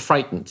was a little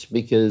frightened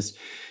because,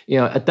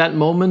 at that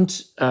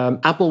moment,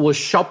 Apple was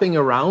shopping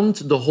around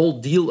the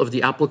whole deal of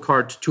the Apple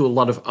Card to a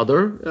lot of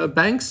other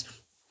banks.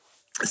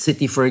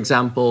 Citi, for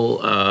example,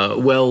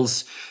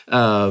 Wells,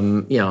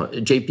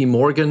 JP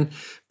Morgan.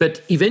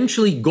 But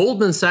eventually,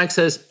 Goldman Sachs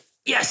says,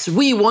 yes,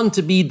 we want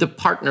to be the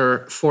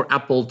partner for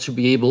Apple to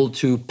be able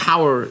to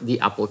power the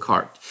Apple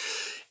Card.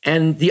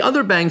 And the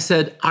other bank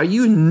said, are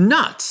you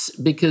nuts?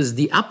 Because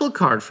the Apple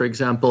Card, for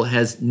example,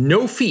 has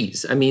no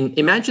fees. I mean,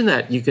 imagine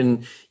that. You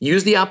can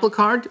use the Apple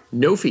Card,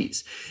 no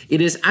fees. It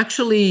is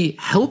actually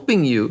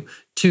helping you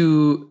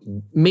to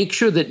make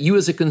sure that you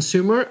as a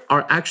consumer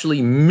are actually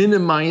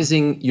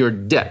minimizing your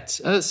debt.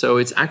 So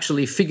it's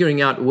actually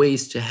figuring out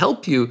ways to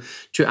help you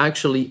to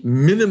actually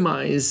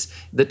minimize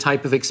the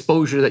type of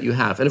exposure that you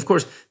have. And of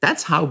course,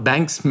 that's how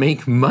banks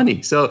make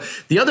money. So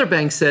the other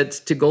bank said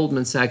to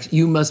Goldman Sachs,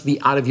 you must be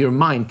out of your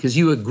mind because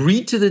you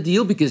agreed to the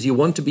deal because you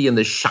want to be in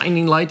the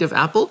shining light of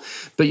Apple,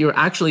 but you're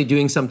actually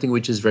doing something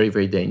which is very,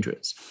 very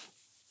dangerous.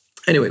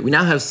 Anyway, we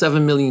now have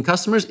 7 million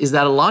customers. Is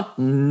that a lot?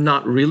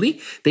 Not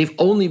really. They've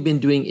only been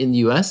doing in the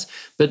US.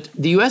 But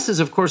the US is,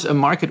 of course, a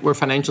market where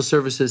financial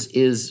services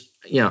is,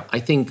 I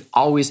think,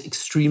 always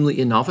extremely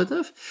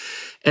innovative.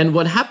 And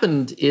what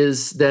happened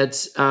is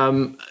that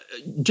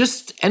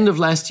just end of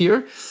last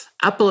year,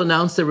 Apple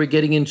announced that we're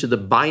getting into the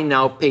buy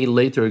now, pay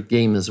later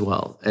game as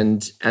well.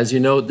 And as you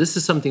know, this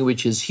is something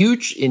which is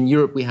huge. In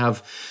Europe, we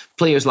have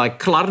players like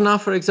Klarna,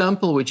 for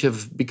example, which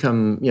have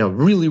become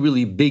really,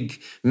 really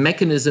big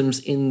mechanisms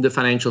in the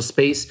financial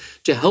space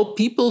to help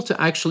people to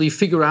actually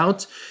figure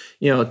out,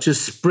 to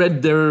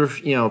spread their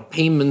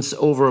payments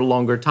over a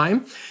longer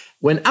time.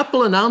 When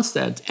Apple announced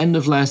that end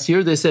of last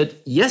year, they said,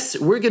 yes,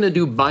 we're going to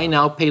do buy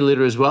now, pay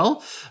later as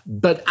well.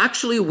 But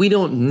actually, we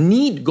don't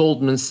need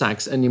Goldman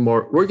Sachs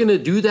anymore. We're going to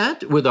do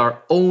that with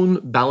our own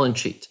balance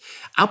sheet.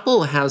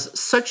 Apple has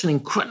such an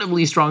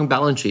incredibly strong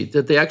balance sheet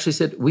that they actually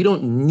said, we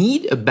don't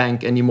need a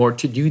bank anymore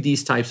to do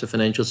these types of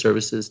financial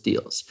services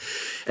deals.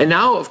 And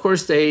now, of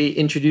course, they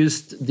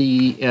introduced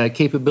the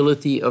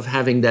capability of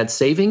having that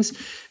savings.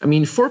 I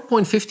mean,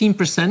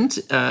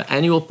 4.15%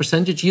 annual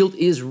percentage yield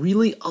is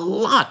really a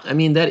lot. I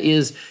mean, that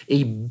is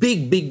a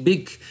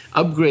big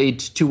upgrade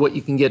to what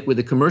you can get with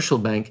a commercial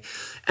bank.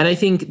 And I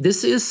think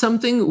this is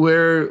something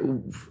where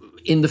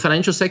in the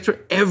financial sector,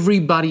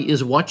 everybody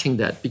is watching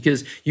that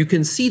because you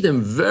can see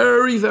them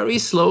very, very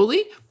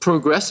slowly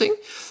progressing.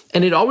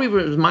 And it always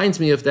reminds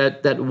me of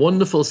that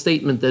wonderful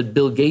statement that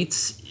Bill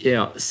Gates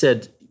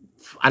said,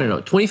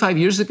 25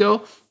 years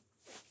ago,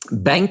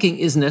 banking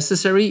is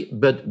necessary,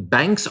 but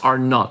banks are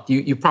not.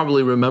 You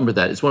probably remember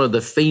that. It's one of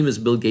the famous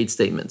Bill Gates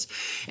statements.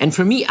 And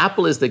for me,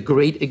 Apple is the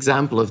great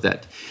example of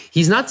that.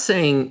 He's not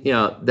saying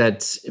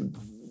that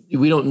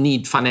we don't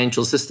need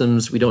financial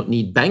systems, we don't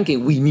need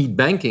banking, we need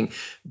banking.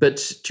 But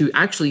to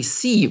actually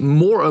see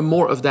more and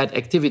more of that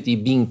activity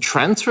being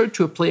transferred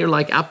to a player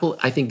like Apple,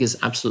 I think is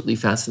absolutely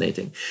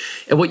fascinating.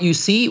 And what you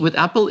see with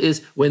Apple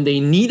is when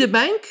they need a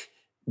bank,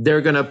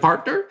 they're going to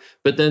partner,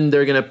 but then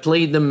they're going to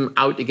play them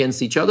out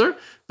against each other.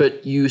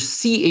 But you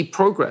see a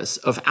progress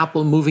of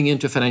Apple moving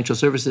into financial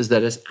services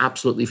that is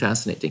absolutely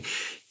fascinating.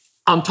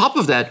 On top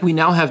of that, we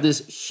now have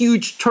this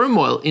huge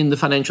turmoil in the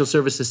financial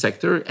services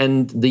sector,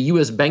 and the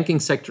US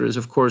banking sector is,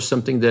 of course,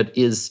 something that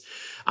is,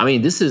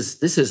 this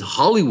is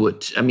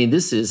Hollywood.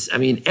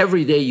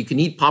 Every day you can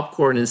eat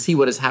popcorn and see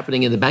what is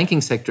happening in the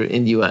banking sector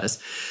in the US.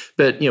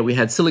 But, we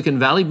had Silicon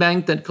Valley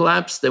Bank that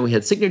collapsed, then we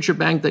had Signature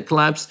Bank that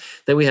collapsed,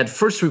 then we had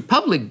First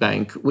Republic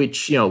Bank,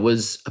 which,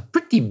 was a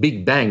pretty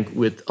big bank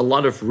with a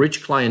lot of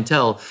rich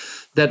clientele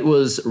that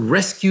was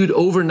rescued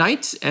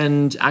overnight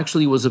and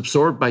actually was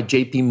absorbed by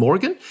JP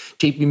Morgan.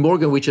 JP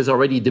Morgan, which is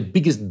already the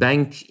biggest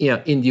bank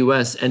in the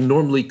US and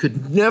normally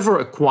could never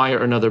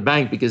acquire another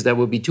bank because that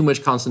would be too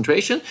much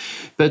concentration.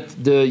 But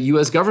the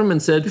US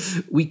government said,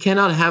 we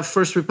cannot have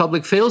First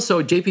Republic fail,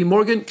 so JP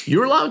Morgan,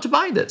 you're allowed to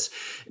buy this.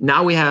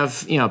 Now we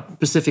have,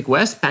 Pacific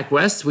West,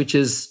 PacWest, which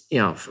is,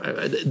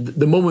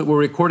 the moment we're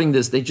recording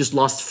this, they just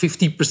lost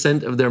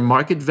 50% of their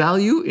market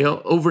value,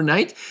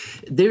 overnight.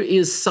 There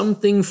is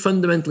something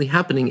fundamentally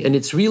happening, and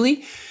it's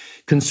really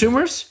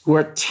consumers who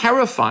are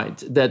terrified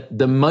that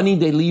the money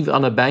they leave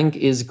on a bank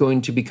is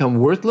going to become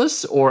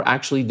worthless or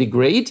actually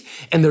degrade,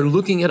 and they're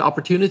looking at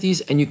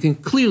opportunities, and you can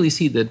clearly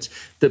see that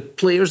the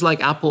players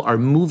like Apple are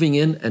moving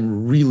in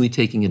and really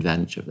taking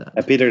advantage of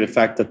that. Peter, the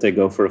fact that they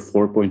go for a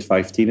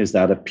 4.15, is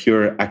that a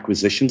pure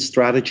acquisition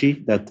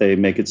strategy, that they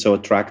make it so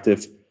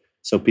attractive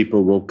so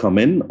people will come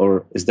in,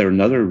 or is there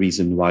another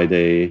reason why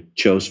they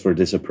chose for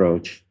this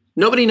approach?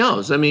 Nobody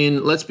knows. I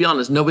mean, let's be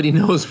honest. Nobody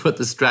knows what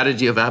the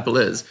strategy of Apple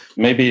is.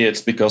 Maybe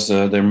it's because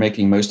they're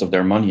making most of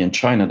their money in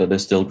China that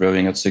is still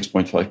growing at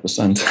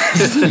 6.5%.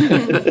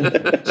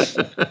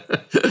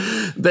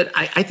 But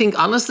I think,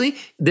 honestly,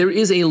 there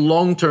is a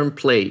long-term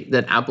play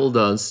that Apple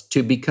does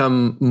to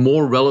become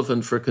more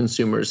relevant for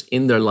consumers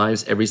in their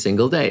lives every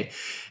single day.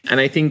 And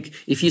I think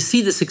if you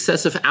see the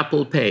success of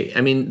Apple Pay,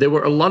 I mean, there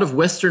were a lot of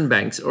Western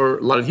banks or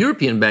a lot of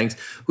European banks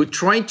who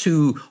tried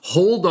to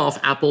hold off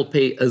Apple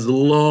Pay as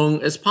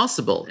long as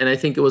possible. And I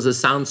think it was a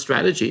sound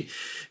strategy,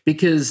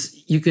 because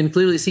you can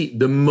clearly see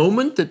the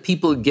moment that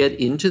people get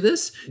into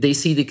this, they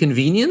see the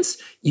convenience.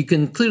 You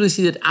can clearly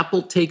see that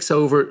Apple takes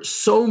over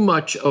so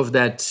much of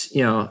that,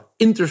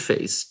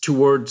 interface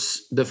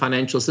towards the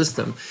financial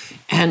system.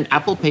 And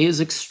Apple Pay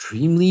is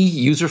extremely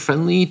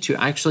user-friendly to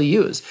actually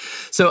use.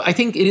 So I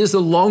think it is a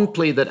long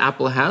play that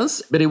Apple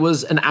has, but it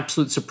was an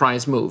absolute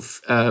surprise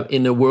move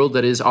in a world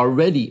that is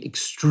already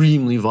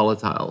extremely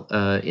volatile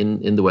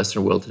in the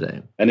Western world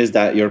today. And is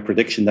that your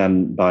prediction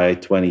then by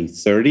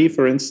 2030,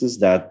 for instance,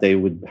 that they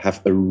would have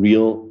a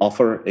real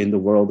offer in the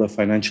world of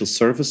financial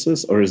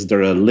services? Or is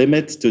there a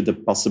limit to the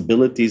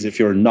possibilities if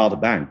you're not a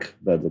bank,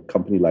 but a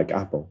company like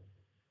Apple?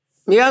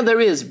 Yeah, there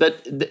is.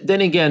 But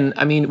then again,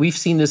 I mean, we've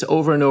seen this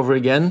over and over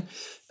again.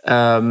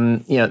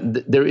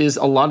 There is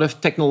a lot of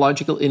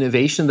technological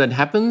innovation that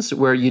happens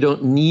where you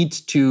don't need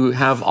to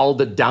have all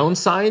the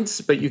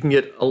downsides, but you can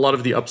get a lot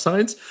of the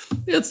upsides.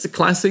 It's the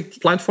classic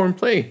platform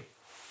play.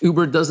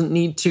 Uber doesn't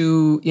need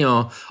to,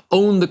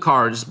 own the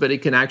cars, but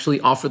it can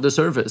actually offer the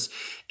service.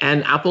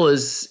 And Apple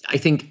is, I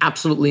think,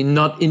 absolutely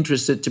not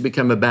interested to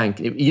become a bank.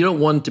 You don't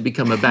want to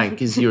become a bank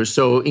because you're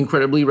so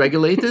incredibly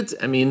regulated.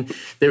 I mean,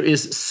 there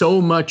is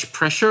so much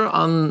pressure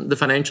on the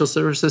financial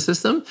services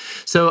system.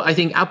 So I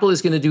think Apple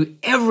is going to do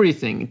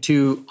everything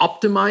to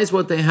optimize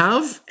what they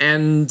have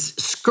and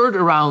skirt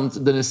around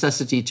the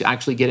necessity to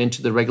actually get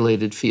into the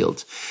regulated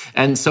field.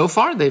 And so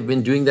far, they've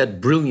been doing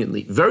that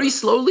brilliantly, very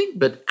slowly,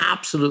 but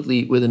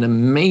absolutely with an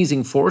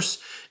amazing force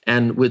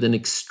and with an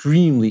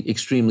extremely,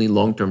 extremely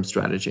long-term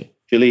strategy.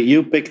 Julie,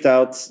 you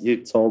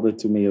told it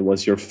to me, it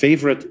was your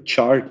favorite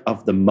chart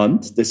of the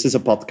month. This is a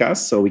podcast,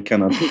 so we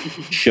cannot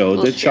show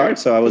the chart.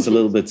 So I was a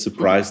little bit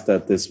surprised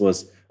that this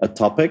was a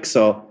topic.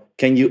 So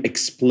can you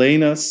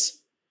explain us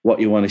what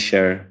you want to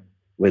share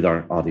with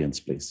our audience,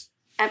 please?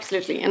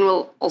 Absolutely. And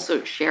we'll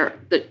also share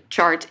the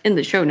chart in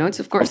the show notes,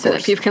 of course, so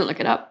that people can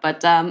look it up.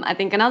 But I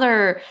think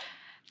another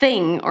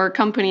thing or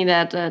company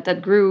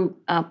that grew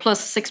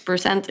plus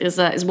 6%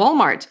 is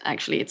Walmart,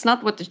 actually. It's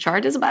not what the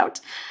chart is about.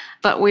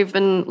 But we've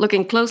been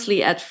looking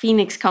closely at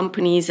Phoenix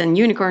companies and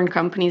unicorn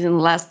companies in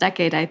the last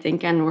decade, I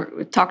think. And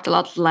we talked a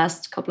lot the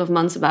last couple of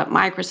months about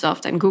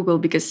Microsoft and Google,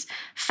 because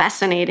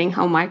fascinating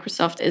how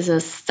Microsoft is a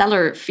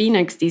stellar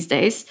Phoenix these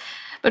days.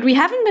 But we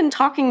haven't been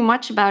talking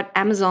much about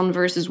Amazon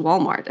versus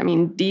Walmart. I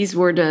mean, these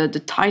were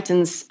the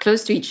titans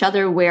close to each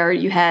other where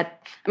you had,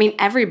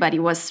 everybody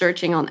was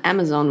searching on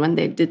Amazon when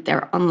they did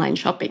their online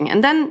shopping.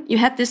 And then you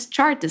had this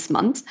chart this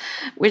month,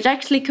 which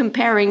actually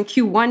comparing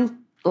Q1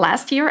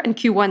 last year and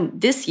Q1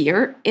 this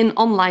year in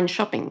online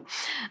shopping.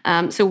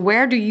 So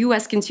where do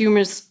US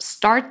consumers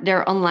start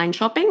their online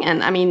shopping?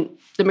 And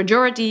the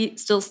majority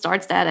still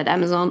starts that at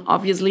Amazon,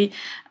 obviously,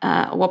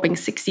 a whopping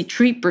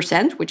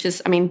 63%, which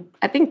is,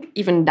 I think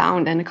even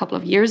down than a couple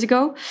of years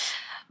ago.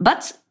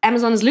 But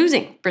Amazon is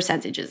losing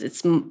percentages.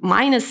 It's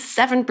minus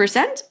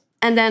 7%.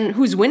 And then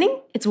who's winning?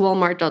 It's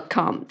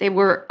Walmart.com. They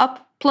were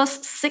up plus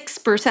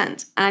 6%.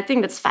 And I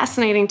think that's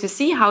fascinating to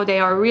see how they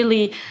are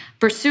really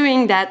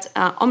pursuing that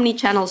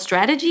omni-channel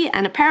strategy,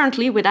 and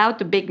apparently without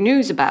the big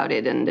news about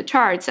it and the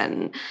charts,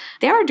 and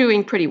they are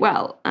doing pretty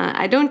well.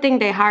 I don't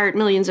think they hired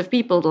millions of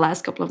people the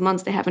last couple of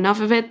months. They have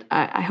enough of it.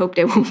 I hope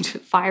they won't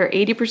fire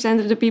 80%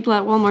 of the people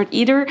at Walmart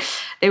either.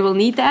 They will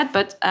need that.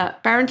 But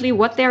apparently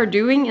what they're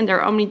doing in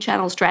their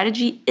omni-channel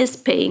strategy is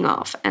paying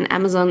off, and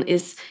Amazon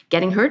is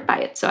getting hurt by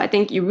it. So I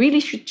think you really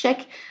should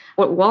check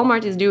what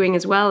Walmart is doing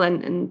as well.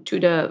 And to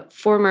the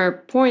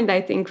former point,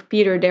 I think,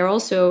 Peter, they're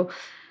also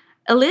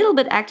a little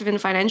bit active in the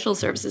financial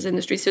services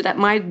industry. So that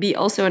might be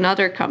also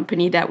another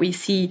company that we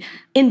see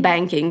in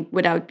banking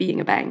without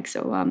being a bank. So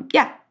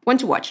one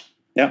to watch.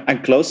 Yeah,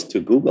 and close to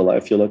Google.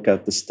 If you look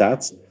at the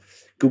stats,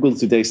 Google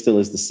today still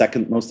is the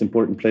second most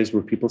important place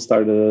where people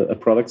start a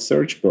product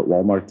search, but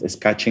Walmart is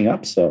catching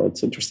up. So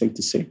it's interesting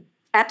to see.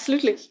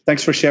 Absolutely.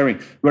 Thanks for sharing.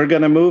 We're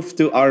going to move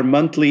to our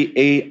monthly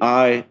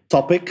AI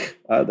topic.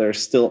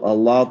 There's still a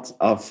lot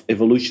of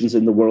evolutions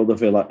in the world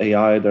of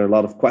AI. There are a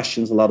lot of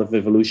questions, a lot of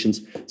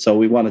evolutions. So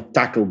we want to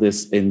tackle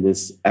this in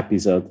this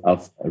episode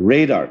of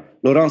Radar.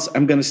 Laurence,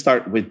 I'm going to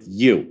start with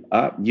you.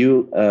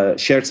 You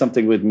shared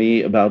something with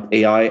me about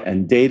AI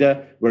and data,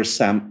 where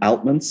Sam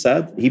Altman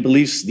said he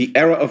believes the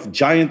era of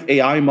giant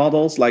AI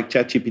models like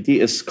ChatGPT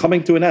is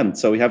coming to an end.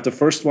 So we have the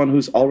first one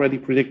who's already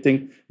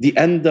predicting the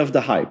end of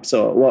the hype.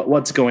 So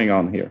what's going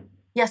on here?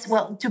 Yes,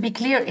 well, to be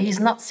clear, he's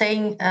not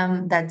saying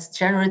that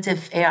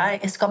generative AI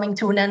is coming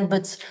to an end,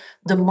 but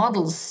the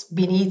models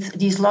beneath,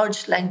 these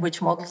large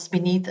language models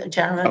beneath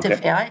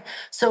generative AI.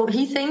 So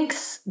he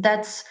thinks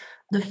that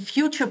the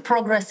future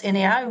progress in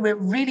AI will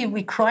really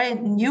require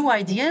new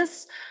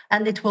ideas,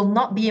 and it will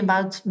not be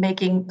about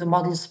making the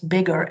models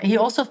bigger. He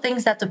also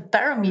thinks that the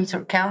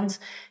parameter count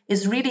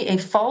is really a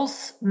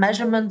false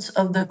measurement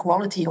of the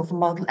quality of a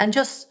model. And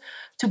just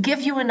to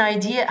give you an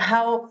idea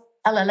how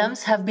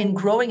LLMs have been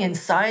growing in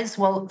size.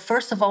 Well,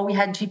 first of all, we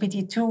had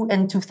GPT-2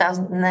 in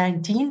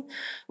 2019,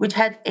 which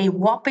had a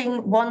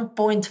whopping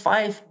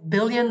 1.5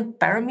 billion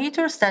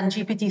parameters. Then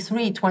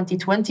GPT-3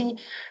 2020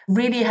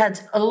 really had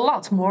a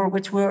lot more,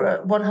 which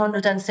were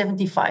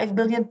 175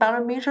 billion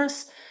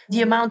parameters.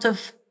 The amount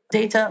of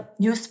data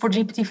used for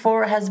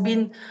GPT-4 has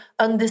been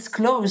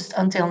undisclosed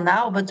until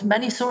now, but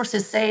many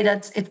sources say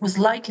that it was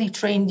likely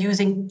trained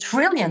using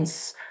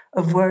trillions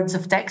of words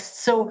of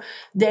text. So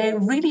they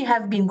really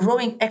have been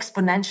growing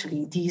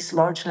exponentially, these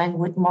large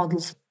language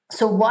models.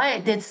 So why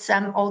did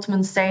Sam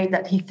Altman say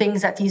that he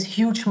thinks that these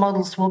huge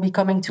models will be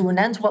coming to an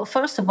end? Well,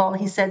 first of all,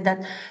 he said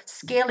that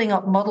scaling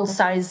up model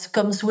size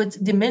comes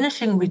with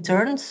diminishing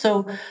returns.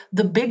 So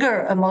the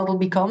bigger a model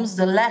becomes,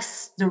 the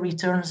less the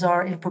returns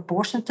are in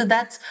proportion to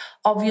that.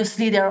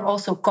 Obviously, there are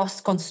also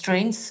cost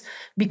constraints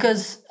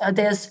because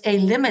there's a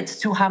limit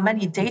to how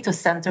many data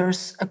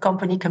centers a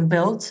company can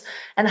build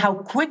and how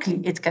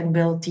quickly it can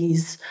build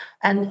these.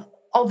 And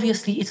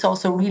obviously, it's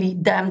also really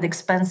damned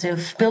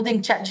expensive.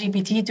 Building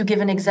ChatGPT, to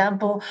give an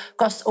example,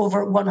 costs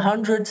over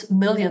 $100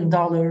 million.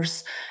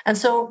 And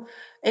so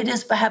it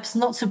is perhaps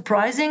not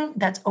surprising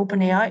that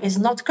OpenAI is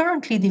not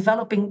currently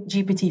developing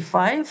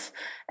GPT-5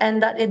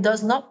 and that it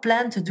does not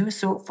plan to do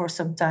so for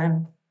some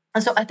time.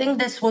 And so I think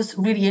this was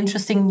really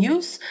interesting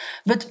news.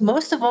 But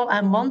most of all,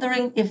 I'm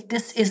wondering if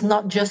this is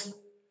not just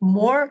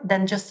more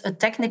than just a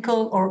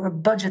technical or a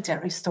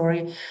budgetary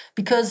story.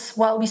 Because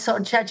while we saw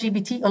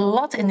ChatGPT a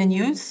lot in the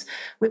news,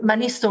 with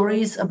many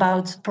stories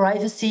about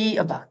privacy,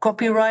 about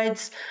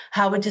copyrights,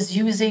 how it is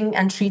using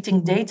and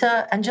treating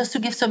data. And just to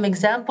give some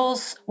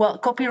examples, well,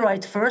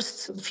 copyright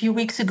first. A few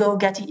weeks ago,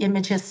 Getty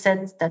Images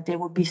said that they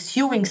would be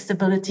suing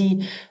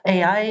Stability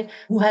AI,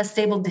 who has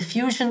Stable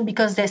Diffusion,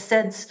 because they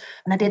said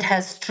that it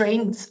has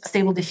trained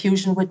Stable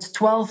Diffusion with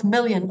 12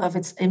 million of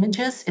its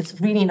images. It's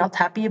really not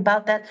happy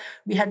about that.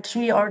 We had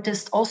 3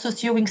 artists also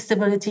suing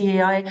Stability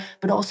AI,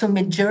 but also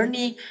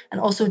Midjourney and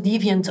also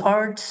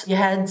DeviantArt. You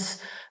had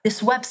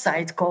this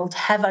website called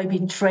Have I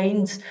Been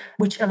Trained,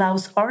 which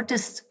allows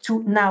artists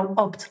to now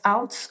opt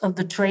out of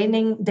the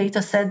training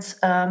data sets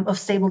of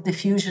Stable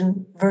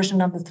Diffusion version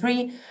number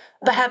 3.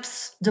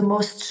 Perhaps the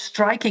most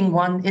striking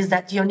one is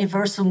that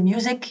Universal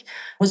Music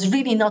was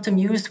really not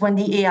amused when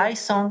the AI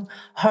song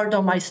Hard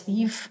on My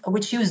Sleeve,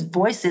 which used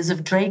voices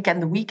of Drake and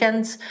The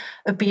Weeknd,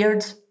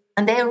 appeared.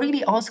 And they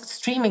really asked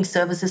streaming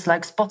services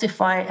like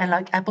Spotify and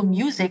like Apple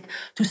Music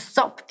to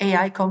stop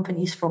AI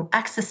companies from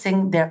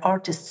accessing their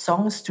artists'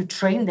 songs to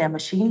train their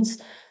machines.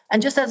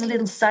 And just as a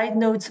little side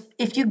note,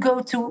 if you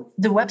go to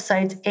the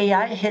website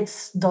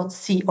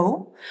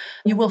aihits.co,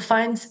 you will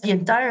find the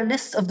entire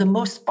list of the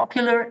most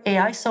popular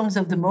AI songs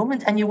of the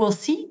moment. And you will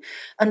see,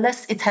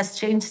 unless it has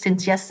changed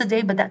since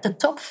yesterday, but that the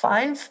top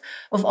 5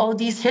 of all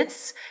these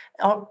hits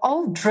are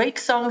all Drake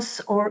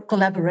songs or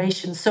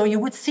collaborations. So you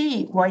would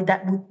see why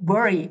that would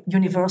worry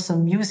Universal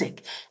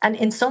Music. And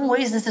in some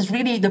ways, this is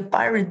really the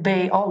Pirate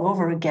Bay all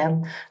over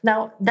again.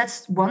 Now,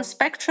 that's one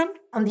spectrum.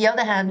 On the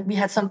other hand, we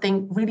had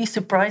something really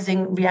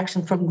surprising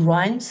reaction from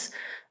Grimes,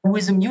 who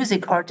is a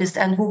music artist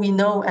and who we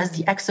know as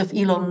the ex of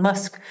Elon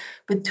Musk,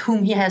 with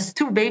whom he has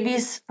 2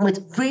 babies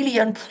with really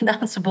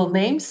unpronounceable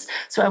names.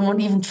 So I won't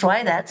even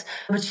try that.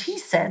 But she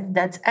said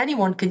that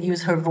anyone can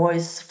use her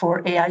voice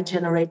for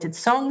AI-generated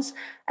songs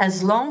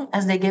as long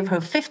as they give her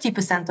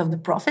 50% of the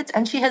profit.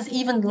 And she has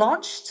even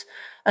launched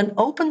an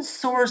open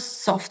source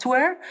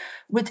software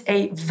with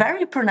a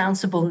very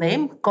pronounceable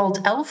name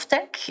called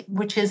ElfTech,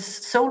 which is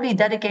solely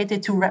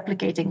dedicated to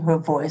replicating her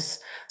voice.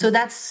 So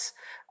that's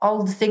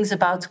all the things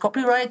about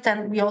copyright.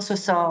 And we also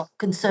saw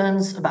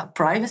concerns about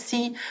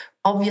privacy.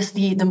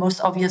 Obviously, the most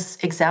obvious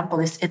example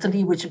is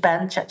Italy, which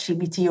banned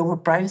ChatGPT over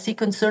privacy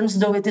concerns,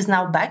 though it is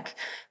now back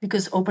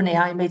because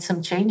OpenAI made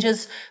some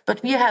changes.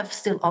 But we have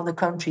still other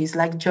countries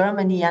like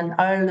Germany and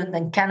Ireland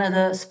and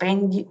Canada,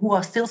 Spain, who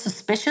are still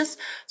suspicious.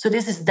 So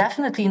this is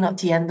definitely not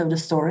the end of the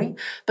story.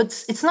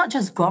 But it's not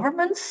just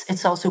governments,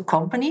 it's also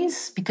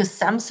companies, because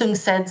Samsung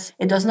said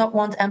it does not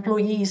want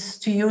employees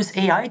to use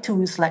AI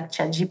tools like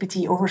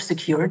ChatGPT over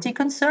security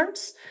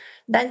concerns.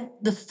 Then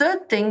the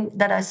third thing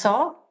that I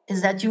saw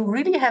is that you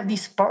really have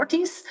these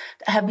parties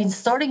that have been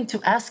starting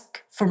to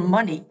ask for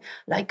money.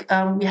 Like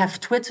we have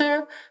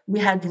Twitter, we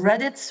had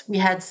Reddit, we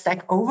had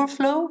Stack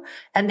Overflow,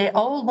 and they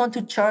all want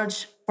to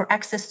charge for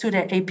access to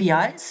their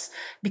APIs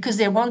because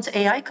they want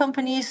AI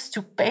companies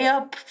to pay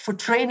up for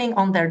training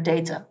on their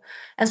data.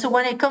 And so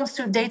when it comes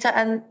to data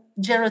and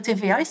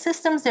generative AI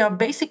systems, there are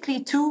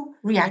basically two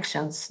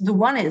reactions. The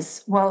one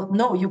is, well,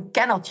 no, you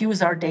cannot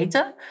use our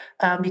data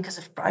because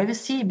of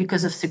privacy,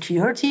 because of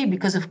security,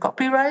 because of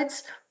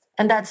copyrights.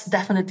 And that's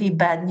definitely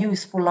bad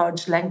news for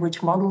large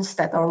language models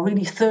that are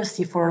really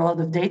thirsty for a lot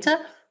of data.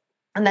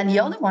 And then the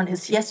other one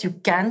is, yes, you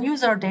can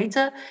use our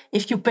data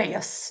if you pay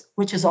us,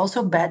 which is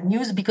also bad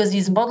news because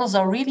these models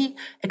are really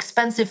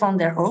expensive on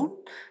their own.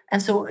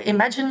 And so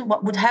imagine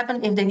what would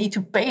happen if they need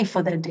to pay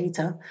for their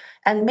data.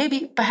 And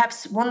maybe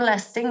perhaps one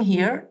last thing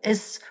here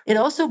is it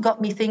also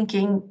got me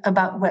thinking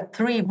about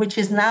Web3, which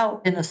is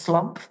now in a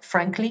slump,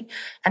 frankly,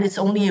 and it's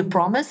only a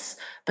promise.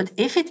 But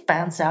if it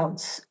pans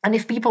out, and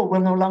if people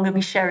will no longer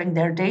be sharing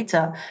their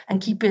data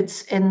and keep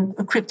it in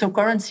a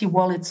cryptocurrency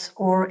wallet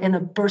or in a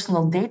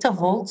personal data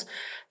vault,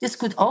 this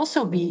could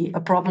also be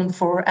a problem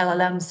for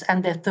LLMs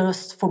and their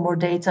thirst for more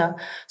data.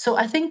 So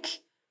I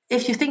think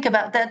if you think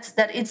about that,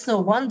 that it's no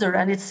wonder,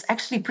 and it's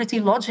actually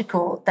pretty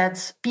logical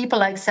that people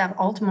like Sam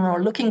Altman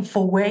are looking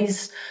for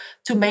ways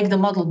to make the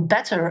model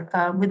better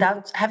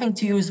without having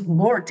to use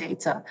more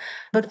data.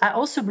 But I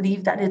also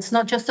believe that it's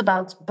not just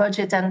about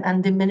budget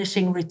and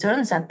diminishing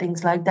returns and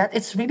things like that.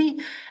 It's really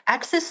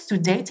access to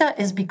data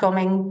is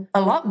becoming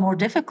a lot more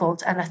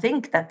difficult. And I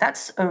think that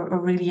that's a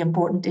really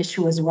important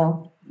issue as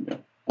well. Yeah.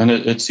 And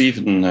it's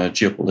even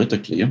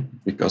geopolitically,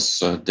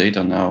 because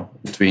data now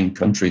between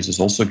countries is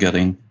also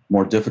getting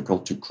more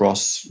difficult to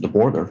cross the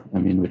border. I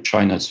mean, with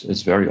China,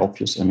 it's very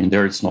obvious. I mean,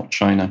 there it's not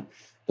China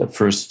that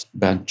first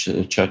banned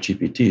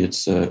ChatGPT,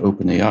 it's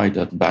OpenAI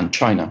that banned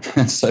China.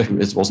 So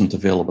it wasn't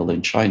available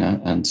in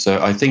China. And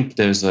so I think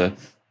there's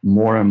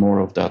more and more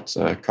of that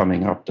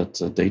coming up,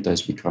 that data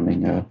is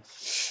becoming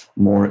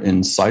more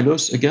in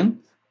silos again,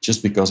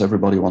 just because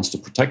everybody wants to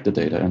protect the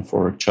data. And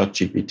for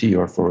ChatGPT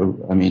or for,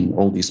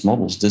 all these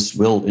models, this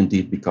will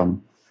indeed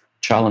become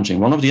challenging.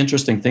 One of the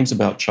interesting things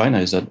about China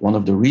is that one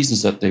of the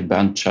reasons that they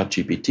banned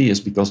ChatGPT is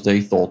because they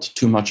thought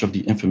too much of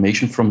the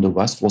information from the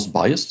West was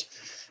biased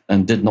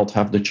and did not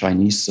have the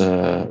Chinese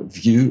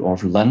view or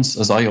lens,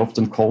 as I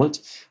often call it,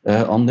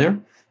 on there.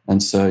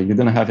 And so you're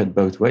going to have it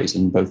both ways,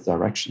 in both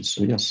directions.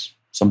 So yes,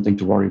 something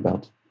to worry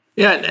about.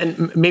 Yeah,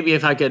 and maybe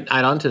if I could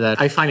add on to that,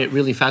 I find it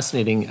really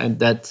fascinating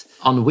that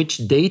on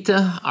which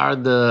data are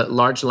the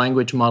large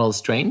language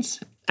models trained.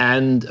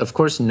 And of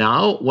course,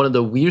 now one of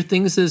the weird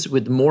things is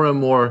with more and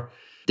more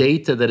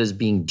data that is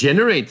being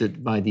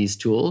generated by these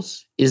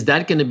tools, is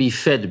that going to be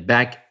fed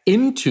back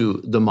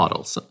into the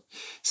models?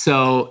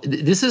 So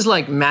this is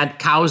like mad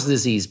cow's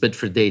disease, but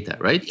for data,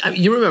 right?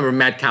 You remember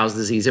mad cow's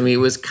disease. It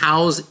was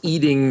cows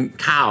eating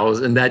cows,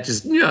 and that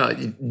just,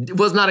 it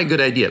was not a good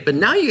idea. But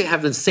now you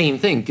have the same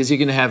thing, because you're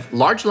going to have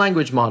large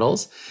language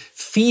models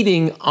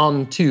feeding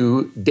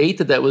onto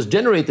data that was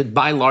generated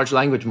by large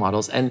language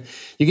models, and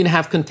you're going to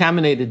have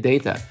contaminated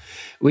data,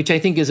 which I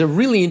think is a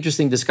really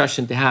interesting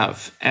discussion to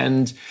have.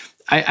 And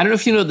I don't know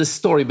if you know this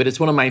story, but it's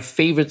one of my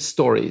favorite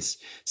stories.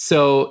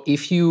 So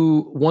if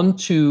you want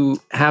to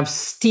have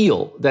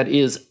steel that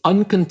is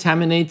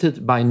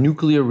uncontaminated by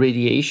nuclear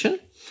radiation,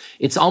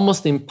 it's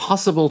almost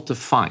impossible to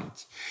find.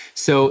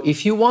 So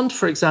if you want,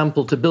 for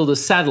example, to build a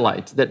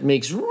satellite that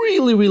makes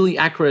really, really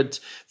accurate,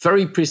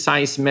 very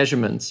precise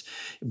measurements,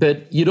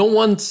 but you don't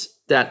want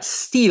that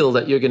steel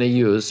that you're going to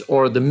use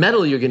or the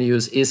metal you're going to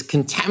use is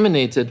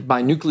contaminated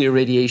by nuclear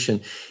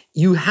radiation,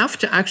 you have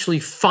to actually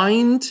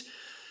find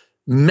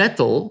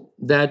metal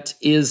that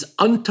is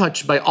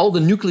untouched by all the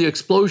nuclear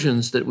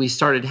explosions that we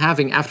started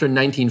having after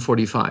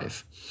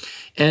 1945.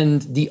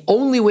 And the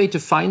only way to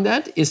find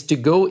that is to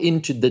go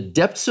into the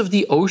depths of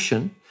the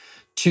ocean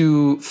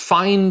to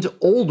find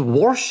old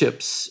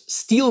warships,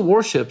 steel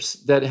warships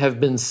that have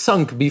been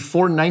sunk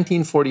before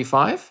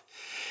 1945.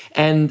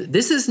 And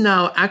this is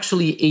now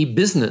actually a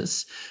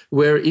business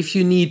where if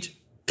you need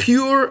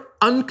pure,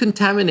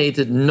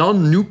 uncontaminated,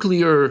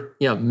 non-nuclear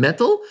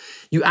metal,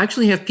 you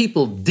actually have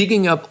people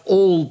digging up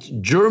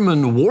old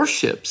German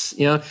warships,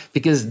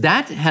 because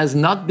that has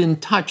not been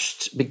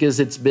touched because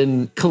it's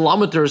been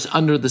kilometers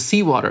under the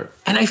seawater.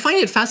 And I find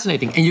it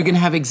fascinating. And you're going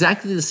to have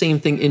exactly the same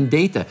thing in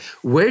data.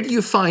 Where do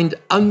you find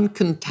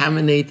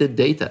uncontaminated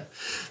data?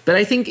 But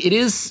I think it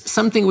is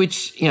something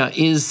which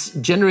is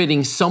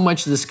generating so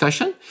much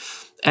discussion.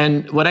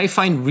 And what I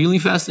find really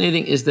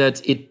fascinating is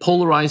that it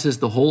polarizes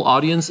the whole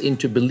audience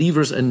into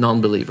believers and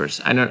non-believers.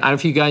 I don't know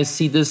if you guys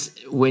see this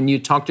when you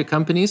talk to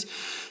companies,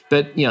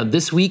 but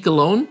this week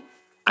alone,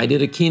 I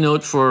did a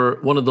keynote for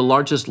one of the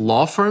largest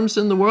law firms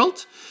in the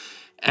world.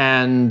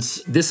 And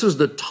this was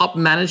the top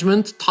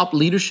management, top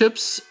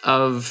leaderships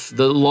of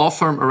the law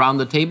firm around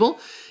the table.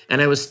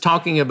 And I was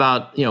talking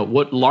about,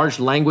 what large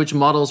language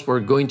models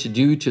were going to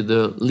do to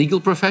the legal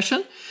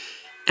profession.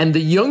 And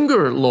the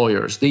younger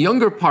lawyers, the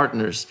younger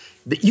partners,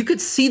 you could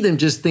see them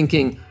just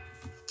thinking,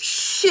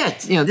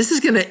 shit, this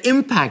is going to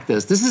impact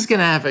us. This is going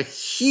to have a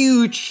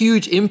huge,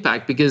 huge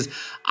impact because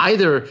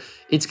either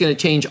it's going to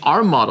change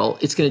our model,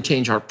 it's going to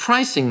change our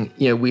pricing,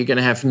 we're going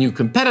to have new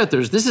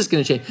competitors, this is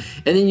going to change.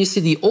 And then you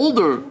see the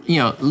older,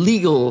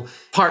 legal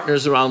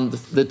partners around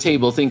the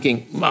table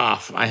thinking,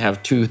 I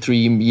have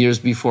 2-3 years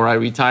before I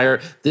retire,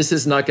 this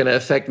is not going to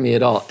affect me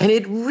at all. And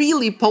it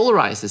really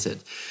polarizes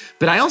it.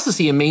 But I also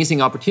see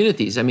amazing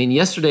opportunities. I mean,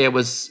 yesterday I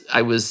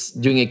was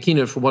doing a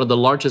keynote for one of the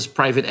largest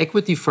private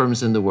equity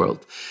firms in the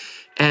world.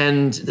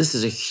 And this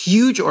is a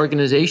huge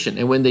organization.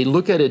 And when they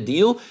look at a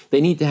deal,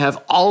 they need to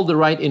have all the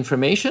right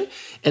information.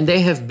 And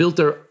they have built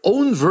their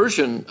own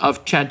version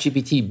of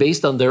ChatGPT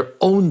based on their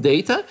own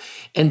data.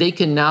 And they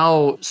can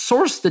now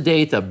source the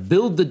data,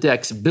 build the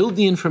decks, build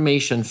the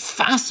information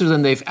faster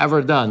than they've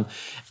ever done.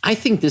 I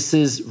think this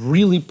is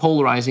really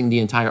polarizing the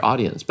entire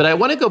audience. But I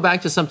want to go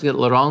back to something that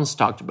Laurence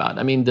talked about.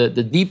 I mean, the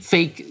deep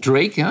fake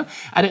Drake. Huh?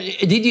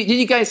 Did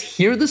you guys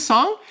hear the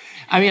song?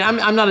 I mean,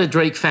 I'm not a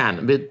Drake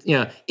fan, but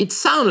it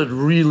sounded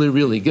really,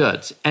 really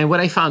good. And what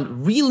I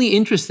found really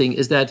interesting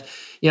is that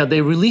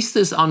they released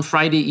this on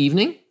Friday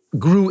evening,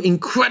 grew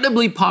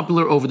incredibly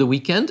popular over the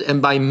weekend, and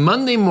by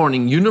Monday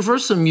morning,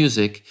 Universal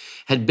Music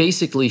had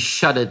basically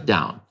shut it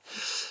down.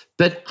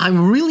 But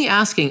I'm really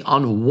asking,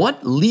 on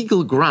what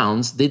legal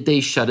grounds did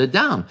they shut it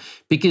down?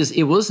 Because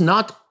it was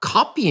not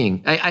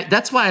copying.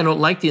 That's why I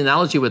don't like the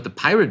analogy with the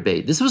Pirate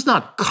Bay. This was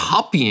not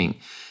copying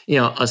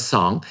a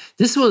song.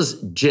 This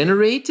was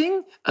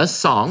generating a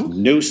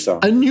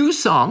new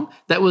song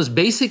that was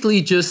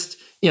basically just,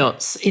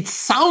 it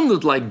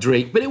sounded like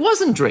Drake, but it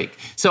wasn't Drake.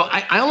 So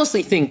I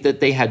honestly think that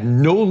they had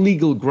no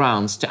legal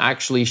grounds to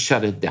actually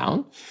shut it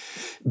down.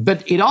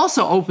 But it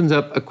also opens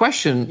up a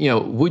question,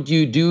 would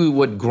you do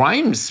what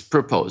Grimes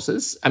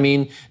proposes? I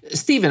mean,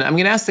 Stephen, I'm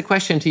going to ask the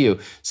question to you.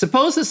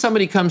 Suppose that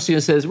somebody comes to you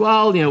and says,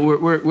 well,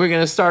 we're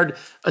going to start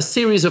a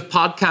series of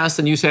podcasts,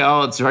 and you say,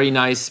 oh, it's very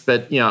nice,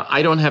 but,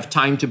 I don't have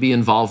time to be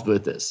involved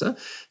with this.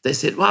 They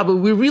said, wow, but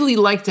we really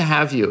like to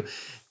have you.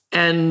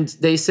 And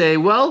they say,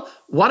 well,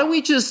 why don't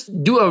we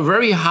just do a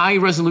very high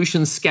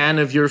resolution scan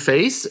of your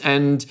face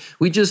and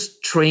we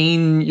just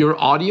train your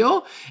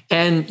audio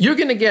and you're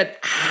going to get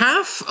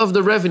half of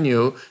the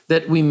revenue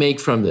that we make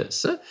from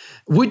this.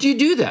 Would you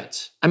do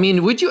that? I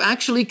mean, would you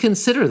actually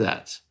consider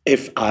that?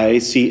 If I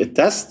see a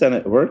test and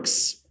it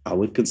works, I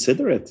would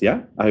consider it.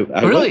 Yeah, I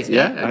really? Would.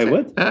 Yeah, okay. I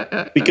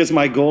would. Because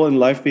my goal in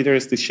life, Peter,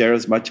 is to share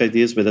as much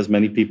ideas with as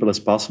many people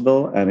as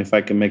possible. And if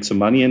I can make some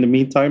money in the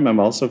meantime, I'm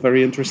also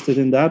very interested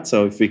in that.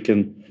 So if we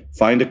can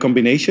find a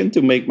combination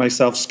to make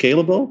myself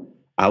scalable,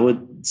 I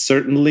would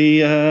certainly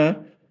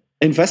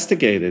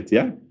investigate it.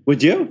 Yeah.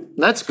 Would you?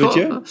 That's cool. Would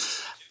you?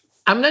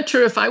 I'm not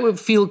sure if I would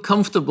feel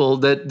comfortable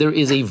that there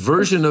is a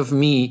version of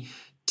me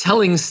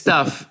telling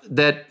stuff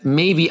that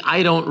maybe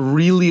I don't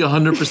really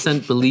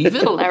 100% believe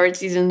in.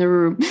 Polarities in the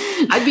room.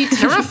 I'd be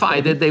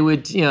terrified that they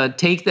would,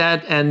 take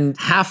that and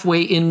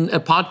halfway in a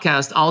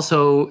podcast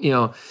also,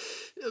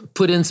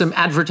 put in some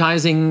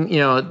advertising,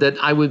 that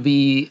I would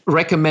be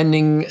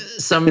recommending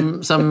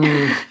some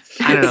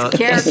I don't know,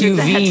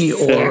 SUV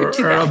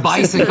or a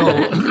bicycle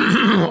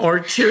or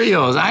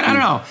Cheerios. I don't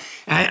know.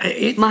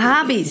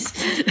 Mojaves.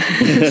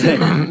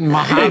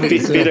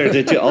 Peter,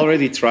 did you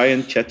already try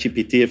in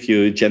ChatGPT if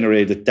you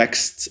generate a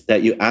text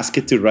that you ask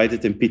it to write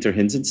it in Peter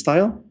Hinson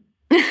style?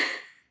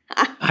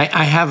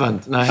 I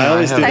haven't. No, I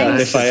always do that.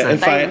 If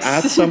I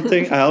add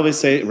something, I always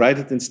say, write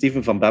it in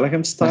Stephen van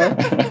Belleghem style.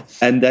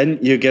 And then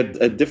you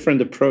get a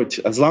different approach.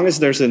 As long as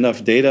there's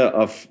enough data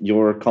of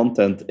your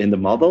content in the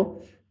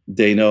model,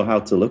 they know how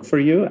to look for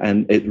you.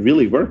 And it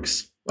really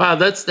works. Wow,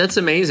 that's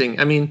amazing.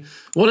 I mean,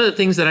 one of the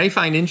things that I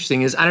find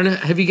interesting is, I don't know,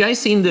 have you guys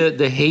seen the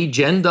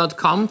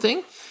heygen.com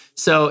thing?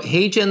 So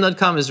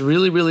heygen.com is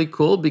really, really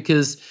cool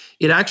because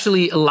it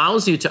actually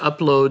allows you to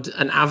upload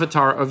an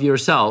avatar of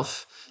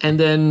yourself, and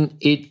then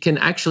it can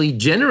actually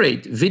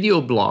generate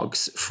video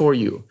blogs for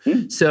you.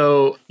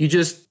 So you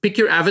just pick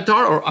your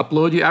avatar or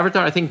upload your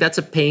avatar. I think that's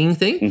a paying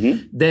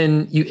thing.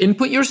 Then you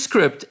input your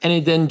script and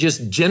it then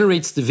just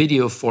generates the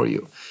video for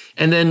you.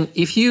 And then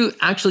if you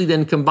actually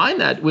then combine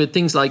that with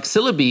things like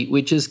Syllabi,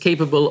 which is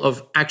capable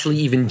of actually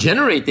even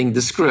generating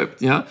the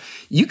script,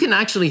 you can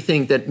actually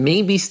think that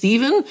maybe,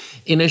 Stephen,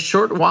 in a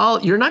short while,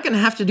 you're not going to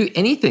have to do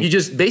anything. You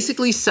just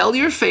basically sell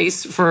your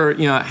face for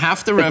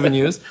half the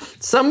revenues.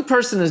 Some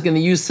person is going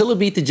to use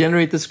Syllabi to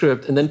generate the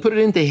script and then put it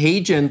into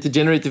HeyGen to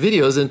generate the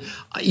videos. And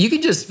you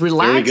can just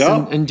relax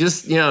and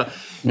just,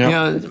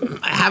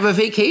 have a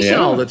vacation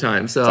all the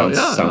time. So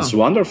sounds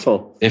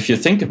wonderful. If you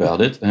think about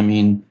it, I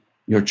mean,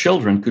 your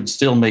children could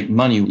still make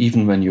money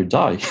even when you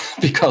die,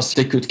 because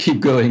they could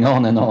keep going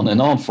on and on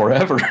and on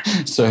forever.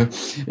 So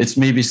it's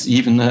maybe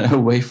even a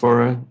way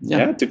for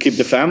to keep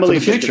the family,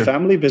 for the future, the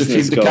family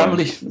business to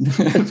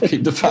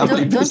keep the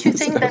family. Don't you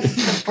think that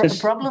the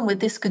problem with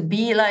this could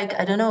be like,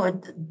 I don't know, a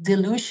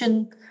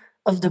dilution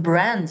of the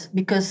brand?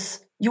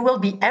 Because you will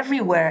be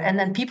everywhere, and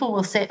then people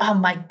will say, "Oh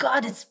my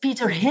God, it's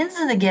Peter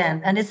Hinson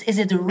again!" And is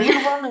it the real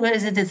one, or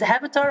is it his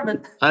avatar? But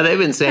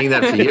they've been saying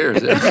that for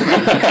years.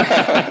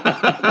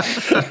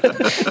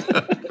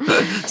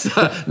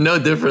 So, no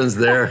difference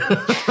there.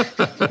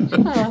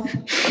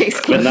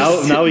 But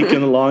now we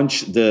can launch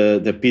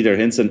the Peter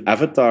Hinson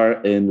avatar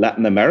in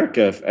Latin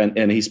America,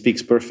 and he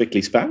speaks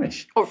perfectly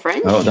Spanish or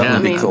French. Oh, that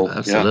would be cool.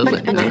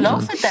 Absolutely. But you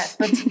laugh at that.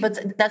 But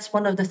that's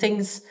one of the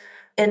things.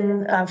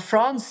 In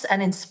France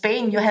and in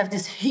Spain, you have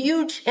this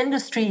huge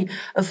industry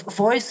of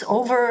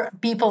voice-over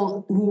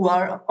people who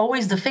are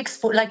always the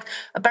fixed. Like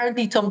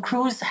apparently, Tom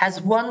Cruise has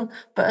one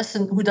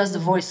person who does the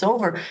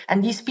voice-over,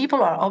 and these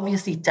people are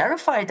obviously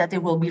terrified that they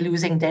will be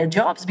losing their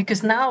jobs,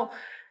 because now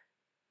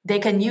they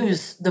can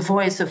use the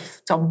voice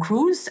of Tom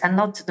Cruise and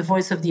not the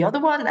voice of the other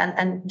one,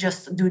 and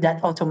just do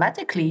that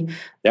automatically.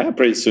 Yeah,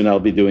 pretty soon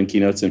I'll be doing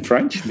keynotes in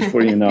French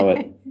before you know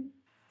it.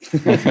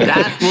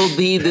 That will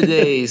be the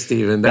day,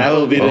 Stephen. That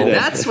will be the day.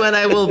 That's when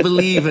I will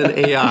believe in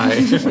AI.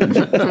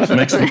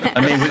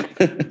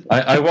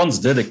 I once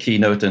did a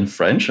keynote in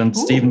French, and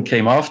Stephen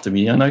came after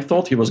me, and I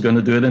thought he was going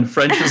to do it in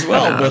French as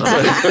well. But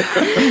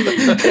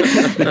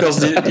because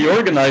the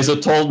organizer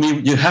told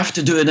me you have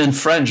to do it in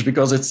French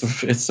because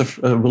it's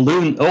a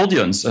balloon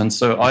audience, and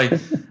so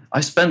I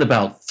spent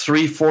about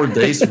 3-4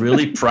 days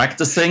really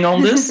practicing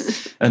on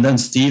this, and then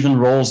Stephen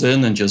rolls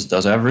in and just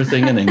does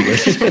everything in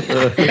English.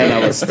 And I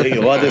was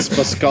thinking, what is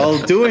Pascal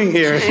doing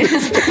here?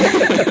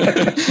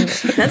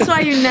 That's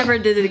why you never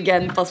did it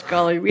again,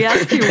 Pascal. We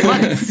asked you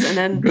once, and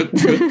then Good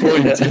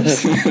point.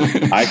 Yes.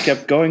 I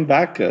kept going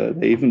back.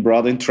 They even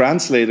brought in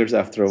translators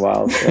after a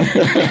while. So.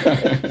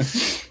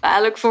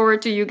 I look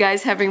forward to you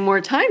guys having more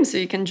time so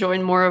you can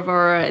join more of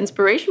our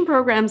inspiration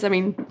programs. I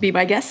mean, be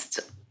my guest.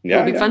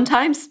 It'll be fun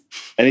times.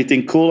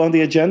 Anything cool on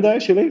the agenda,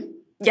 actually?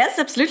 Yes,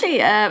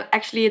 absolutely.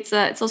 Actually, it's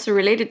also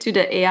related to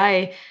the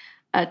AI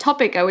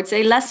topic. I would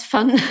say less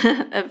fun,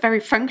 very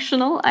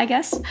functional, I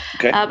guess.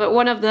 Okay. But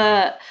one of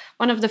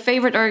the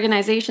favorite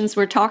organizations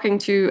we're talking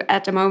to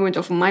at the moment,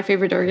 or my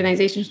favorite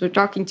organizations we're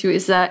talking to,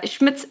 is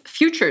Schmidt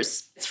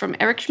Futures. It's from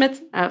Eric Schmidt,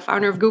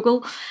 founder of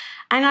Google,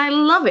 and I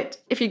love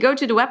it. If you go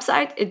to the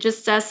website, it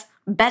just says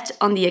bet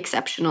on the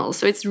exceptional.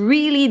 So it's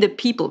really the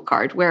people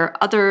card, where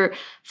other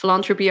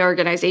philanthropy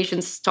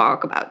organizations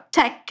talk about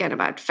tech and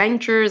about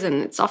ventures,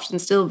 and it's often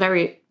still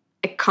very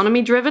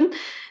economy driven.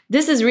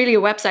 This is really a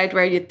website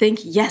where you think,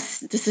 yes,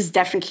 this is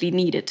definitely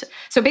needed.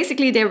 So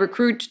basically, they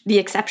recruit the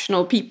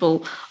exceptional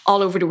people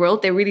all over the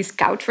world. They really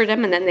scout for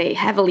them, and then they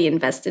heavily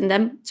invest in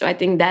them. So I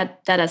think that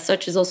as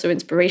such is also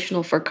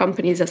inspirational for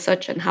companies as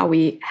such, and how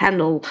we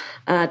handle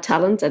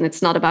talent. And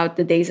it's not about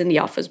the days in the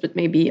office, but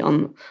maybe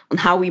on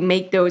how we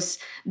make those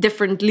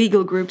different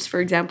legal groups, for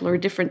example, or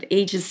different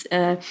ages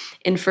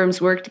in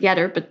firms work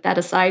together. But that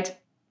aside,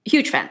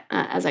 huge fan,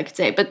 as I could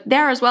say. But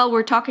there as well,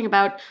 we're talking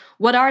about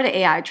what are the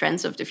AI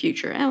trends of the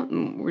future.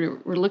 We're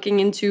looking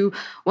into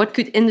what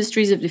could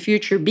industries of the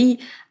future be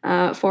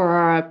for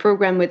our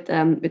program with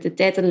the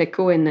Tijd en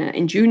L'Echo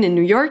in June in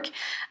New York.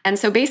 And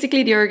so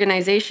basically the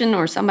organization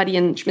or somebody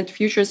in Schmidt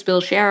Futures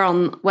will share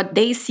on what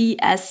they see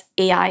as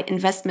AI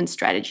investment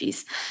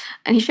strategies.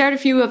 And he shared a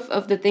few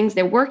of the things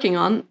they're working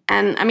on.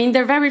 And I mean,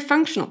 they're very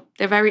functional.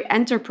 They're very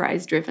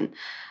enterprise driven.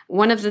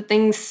 One of the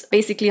things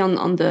basically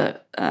on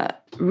the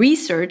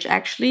research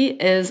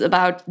actually is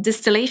about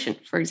distillation,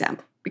 for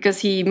example, because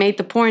he made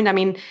the point, I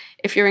mean,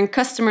 if you're in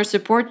customer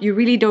support, you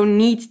really don't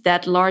need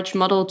that large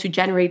model to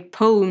generate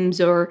poems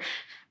or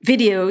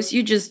videos.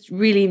 You just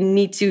really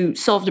need to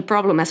solve the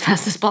problem as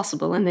fast as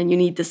possible. And then you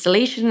need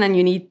distillation, and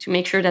you need to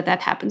make sure that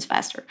that happens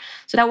faster.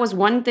 So that was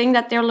one thing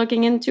that they're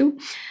looking into.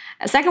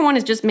 A second one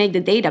is just make the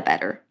data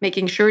better,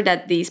 making sure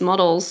that these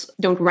models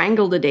don't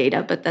wrangle the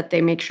data, but that they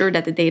make sure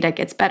that the data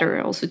gets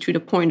better, also to the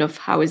point of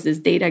how is this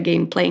data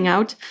game playing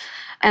out.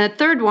 And a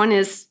third one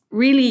is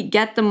really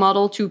get the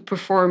model to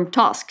perform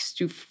tasks,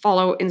 to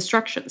follow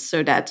instructions,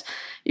 so that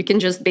you can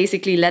just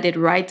basically let it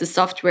write the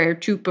software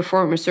to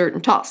perform a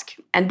certain task.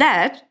 And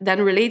that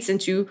then relates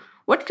into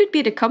what could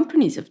be the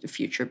companies of the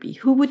future be?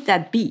 Who would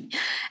that be?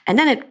 And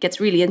then it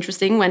gets really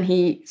interesting when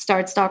he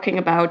starts talking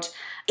about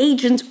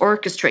agent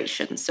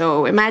orchestration.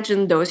 So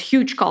imagine those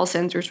huge call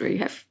centers where you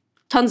have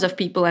tons of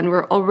people, and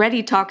we're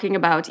already talking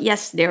about,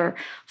 yes, they're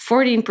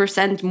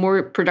 14%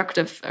 more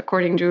productive,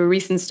 according to a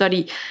recent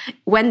study,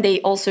 when they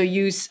also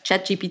use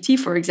ChatGPT,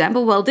 for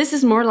example. Well, this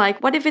is more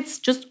like, what if it's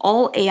just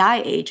all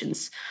AI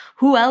agents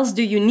who else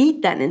do you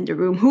need then in the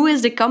room? Who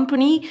is the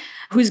company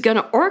who's going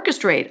to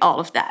orchestrate all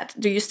of that?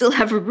 Do you still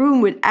have a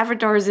room with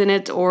avatars in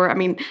it? Or, I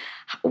mean,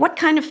 what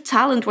kind of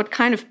talent, what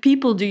kind of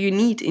people do you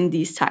need in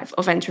these types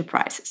of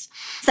enterprises?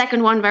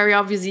 Second one, very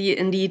obviously,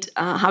 indeed,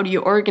 how do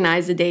you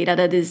organize the data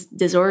that is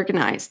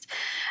disorganized?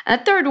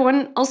 And a third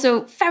one,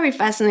 also very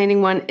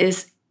fascinating one,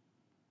 is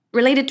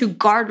related to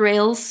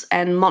guardrails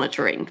and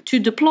monitoring. To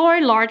deploy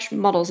large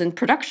models in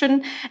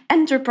production,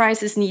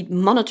 enterprises need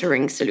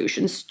monitoring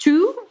solutions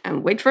to,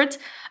 and wait for it,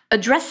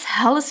 address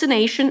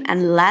hallucination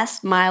and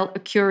last mile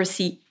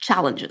accuracy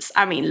challenges.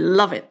 I mean,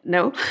 love it,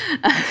 no?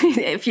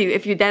 If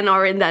you then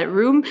are in that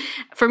room,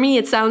 for me,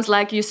 it sounds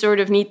like you sort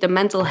of need the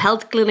mental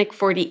health clinic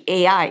for the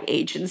AI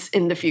agents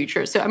in the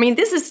future. So, I mean,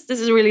 this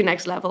is really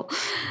next level.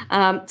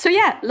 So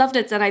yeah, loved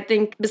it. And I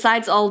think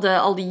besides all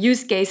the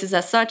use cases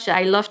as such,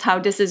 I loved how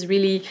this is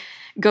really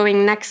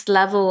going next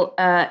level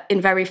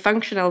in very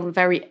functional,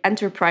 very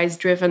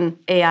enterprise-driven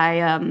AI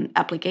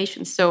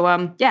applications.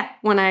 So yeah,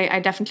 one I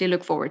definitely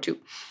look forward to.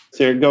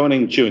 So you're going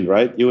in June,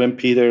 right? You and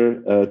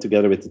Peter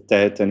together with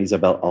Ted and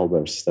Isabel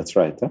Albers. That's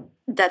right, huh?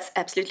 That's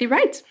absolutely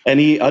right.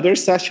 Any other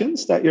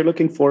sessions that you're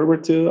looking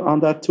forward to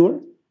on that tour?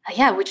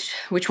 Yeah,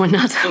 which one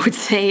not, I would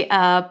say.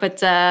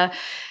 But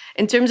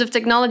in terms of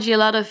technology, a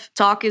lot of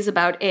talk is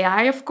about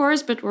AI, of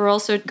course, but we're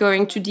also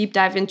going to deep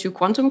dive into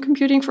quantum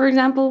computing, for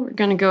example. We're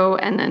going to go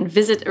and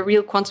visit a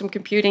real quantum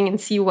computing and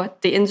see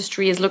what the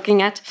industry is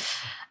looking at,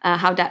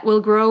 how that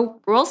will grow.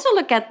 We'll also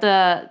look at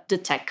the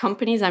tech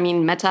companies, I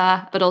mean,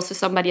 Meta, but also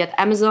somebody at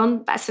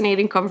Amazon.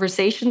 Fascinating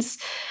conversations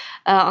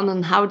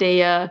on how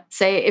they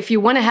say, if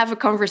you want to have a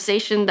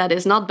conversation that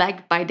is not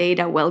backed by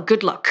data, well,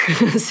 good luck.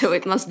 So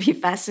it must be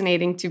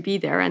fascinating to be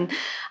there. And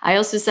I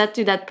also said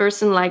to that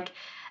person, like,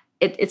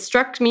 it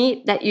struck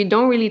me that you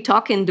don't really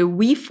talk in the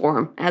we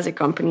form as a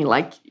company.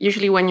 Like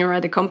usually when you're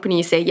at a company,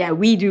 you say, yeah,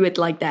 we do it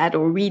like that,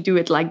 or we do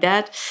it like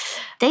that.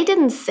 They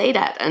didn't say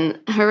that. And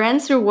her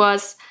answer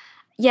was,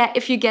 yeah,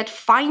 if you get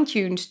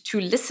fine-tuned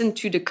to listen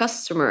to the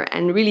customer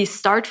and really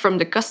start from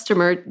the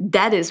customer,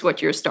 that is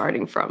what you're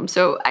starting from.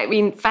 So, I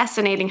mean,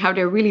 fascinating how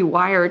they're really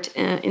wired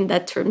in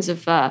that terms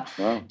of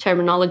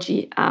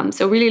terminology.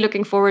 So really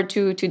looking forward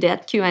to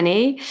that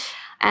Q&A.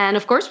 And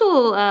of course,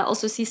 we'll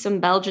also see some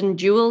Belgian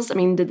jewels. I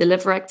mean, the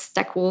Deliverect,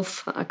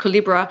 TechWolf,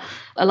 Collibra,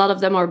 a lot of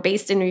them are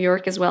based in New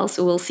York as well.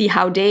 So we'll see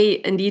how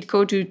they indeed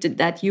go to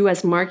that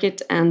US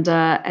market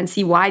and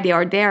see why they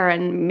are there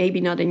and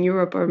maybe not in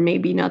Europe or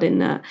maybe not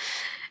in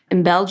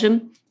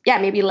Belgium. Yeah,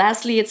 maybe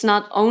lastly, it's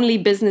not only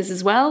business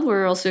as well.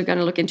 We're also going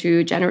to look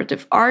into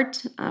generative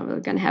art. We're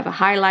going to have a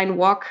Highline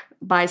walk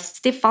by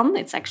Stefan.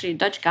 It's actually a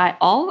Dutch guy,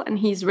 and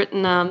he's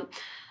written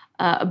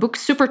a book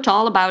super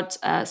tall about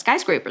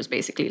skyscrapers,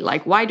 basically.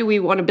 Like, why do we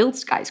want to build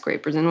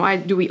skyscrapers and why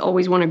do we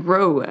always want to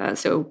grow?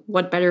 So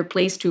what better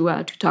place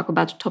to talk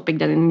about the topic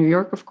than in New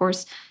York, of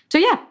course. So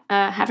yeah,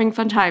 having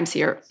fun times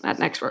here at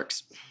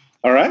nexxworks.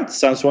 All right,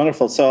 sounds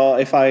wonderful. So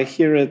if I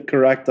hear it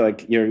correct,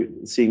 like you're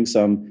seeing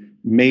some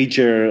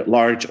major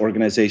large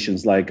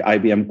organizations like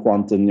IBM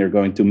Quantum, you're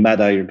going to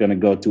Meta, you're going to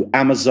go to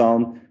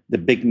Amazon, the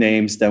big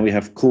names. Then we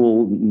have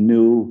cool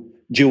new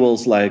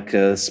jewels like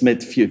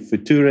Smith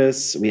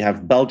Futuris. We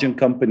have Belgian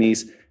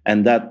companies,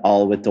 and that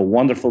all with the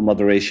wonderful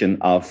moderation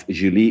of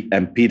Julie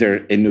and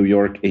Peter in New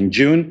York in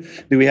June.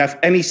 Do we have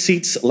any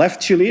seats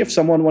left, Julie, if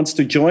someone wants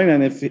to join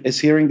and if is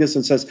hearing this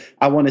and says,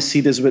 I want to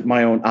see this with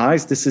my own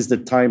eyes, this is the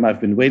time I've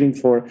been waiting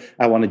for,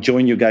 I want to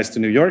join you guys to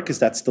New York. Is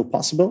that still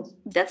possible?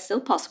 That's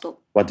still possible.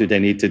 What do they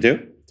need to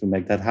do to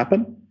make that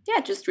happen? Yeah,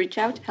 just reach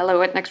out.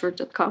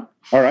 hello@nexxworks.com.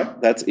 All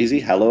right, that's easy.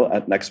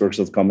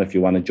 hello@nexxworks.com if you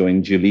want to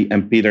join Julie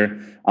and Peter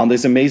on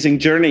this amazing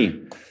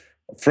journey.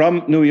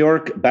 From New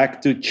York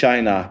back to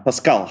China.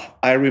 Pascal,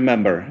 I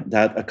remember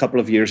that a couple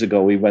of years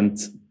ago we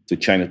went to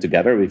China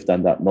together. We've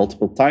done that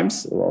multiple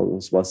times. Well,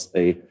 this was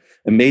an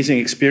amazing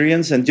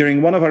experience. And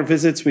during one of our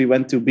visits, we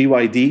went to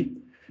BYD,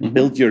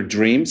 Build Your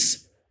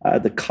Dreams,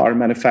 the car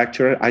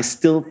manufacturer. I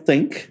still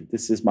think,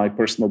 this is my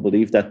personal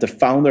belief, that the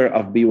founder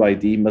of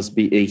BYD must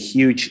be a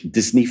huge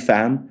Disney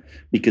fan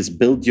because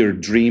Build Your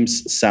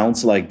Dreams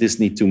sounds like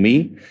Disney to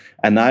me.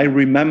 And I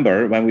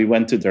remember when we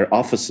went to their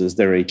offices,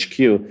 their HQ,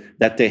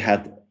 that they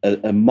had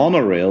a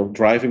monorail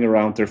driving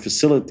around their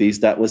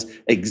facilities that was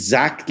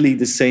exactly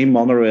the same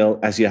monorail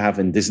as you have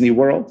in Disney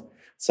World.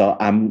 So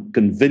I'm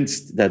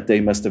convinced that they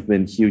must have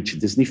been huge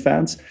Disney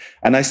fans.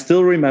 And I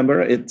still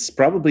remember, it's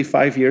probably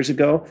 5 years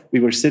ago, we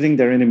were sitting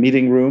there in a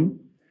meeting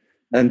room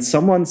and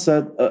someone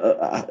said,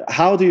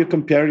 how do you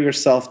compare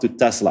yourself to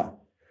Tesla?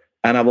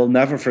 And I will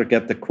never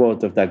forget the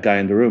quote of that guy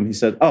in the room. He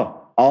said,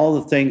 all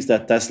the things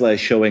that Tesla is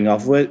showing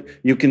off with,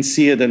 you can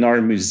see it in our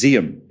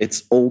museum.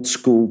 It's old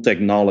school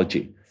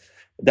technology.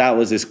 That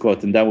was his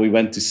quote. And then we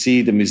went to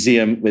see the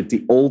museum with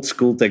the old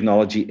school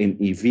technology in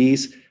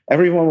EVs.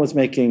 Everyone was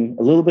making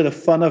a little bit of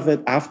fun of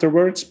it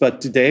afterwards.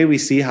 But today we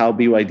see how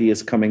BYD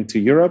is coming to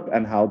Europe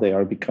and how they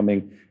are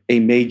becoming a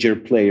major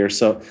player.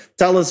 So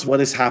tell us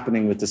what is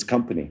happening with this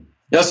company.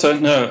 Yeah, so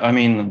no, I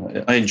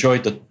mean, I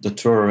enjoyed the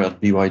tour at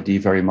BYD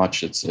very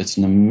much. It's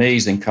an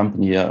amazing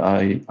company.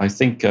 I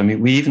think, I mean,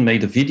 we even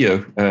made a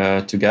video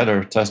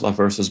together, Tesla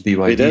versus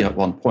BYD at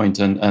one point,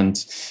 and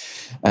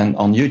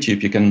on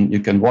YouTube you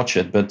can watch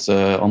it. But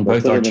on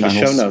both our channels, in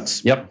the show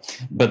notes. Yep.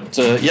 But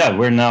yeah,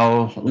 we're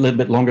now a little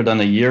bit longer than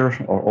a year,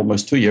 or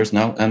almost 2 years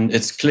now, and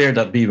it's clear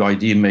that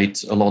BYD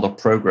made a lot of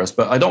progress.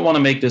 But I don't want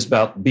to make this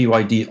about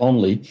BYD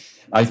only.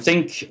 I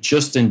think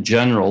just in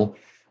general,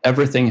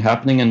 everything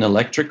happening in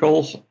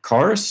electrical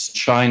cars,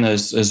 China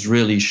is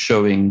really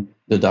showing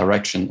the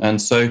direction.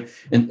 And so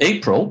in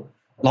April,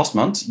 last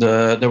month,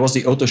 there was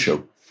the auto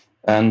show.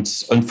 And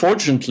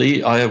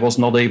unfortunately, I was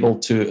not able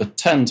to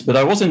attend, but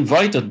I was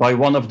invited by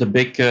one of the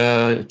big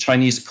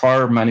Chinese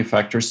car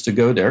manufacturers to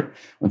go there.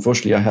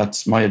 Unfortunately, I had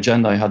my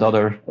agenda. I had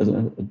other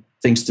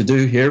things to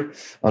do here,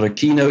 other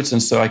keynotes,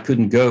 and so I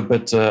couldn't go.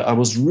 But I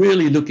was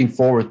really looking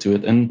forward to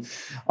it. And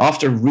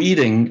after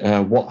reading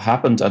what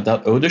happened at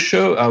that auto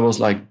show, I was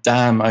like,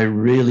 damn, I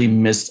really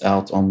missed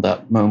out on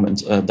that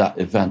moment, that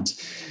event.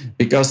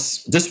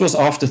 Because this was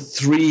after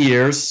 3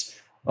 years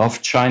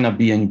of China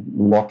being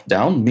locked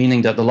down,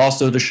 meaning that the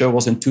last auto show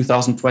was in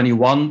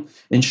 2021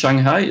 in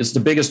Shanghai. It's the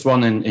biggest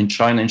one in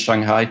China, in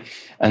Shanghai.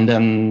 And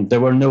then there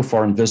were no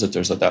foreign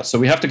visitors at that. So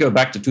we have to go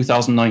back to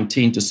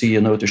 2019 to see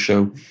an auto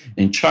show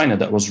in China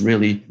that was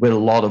really with a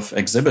lot of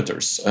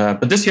exhibitors.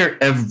 But this year,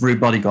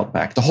 everybody got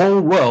back. The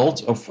whole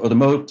world of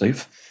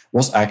automotive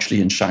was actually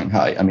in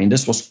Shanghai. I mean,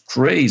 this was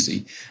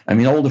crazy. I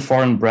mean, all the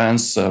foreign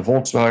brands,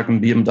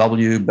 Volkswagen,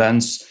 BMW,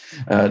 Benz,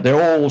 they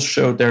all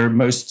showed their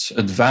most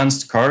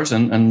advanced cars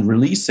and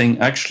releasing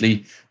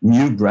actually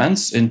new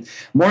brands. And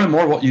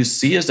more what you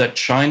see is that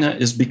China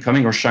is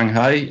becoming, or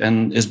Shanghai,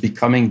 and is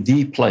becoming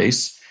the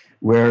place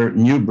where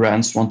new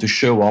brands want to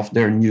show off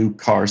their new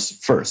cars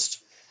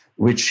first,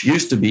 which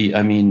used to be,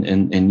 I mean,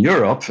 in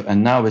Europe,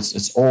 and now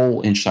it's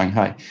all in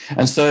Shanghai.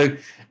 And so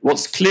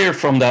what's clear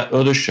from that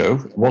auto show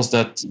was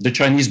that the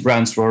Chinese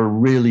brands were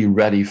really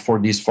ready for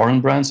these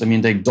foreign brands. I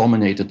mean, they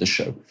dominated the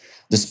show,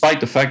 despite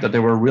the fact that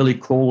there were really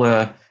cool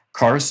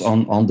cars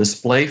on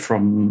display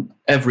from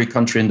every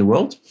country in the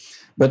world.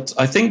 But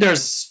I think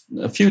there's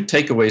a few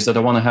takeaways that I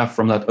want to have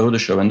from that auto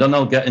show. And then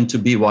I'll get into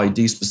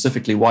BYD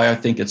specifically, why I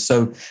think it's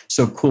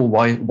so cool,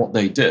 what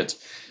they did.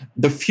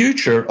 The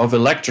future of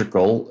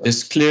electrical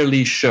is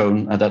clearly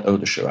shown at that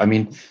auto show. I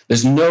mean,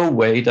 there's no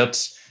way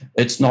that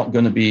it's not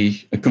going to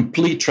be a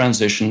complete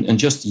transition in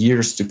just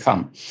years to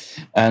come.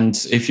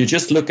 And if you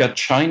just look at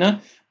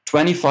China,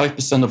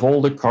 25% of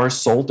all the cars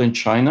sold in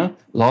China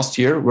last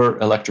year were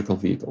electrical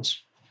vehicles.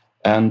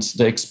 And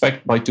they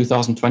expect by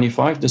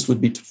 2025, this would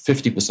be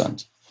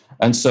 50%.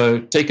 And so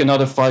take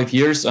another 5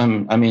 years, I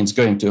mean, it's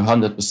going to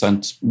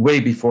 100% way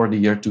before the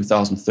year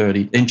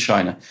 2030 in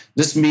China.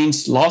 This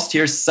means last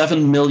year,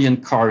 7 million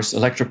cars,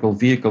 electrical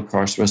vehicle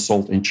cars, were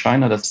sold in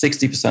China. That's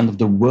 60% of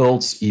the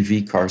world's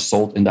EV cars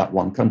sold in that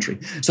one country.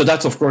 So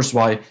that's, of course,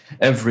 why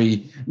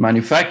every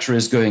manufacturer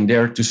is going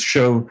there to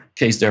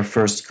showcase their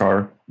first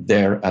car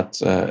there at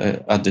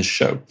this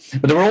show.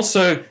 But there were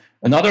also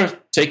another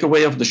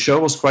takeaway of the show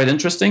was quite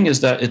interesting, is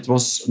that it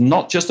was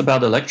not just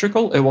about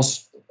electrical, it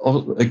was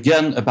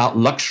again about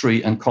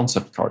luxury and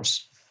concept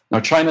cars. Now,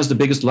 China is the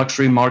biggest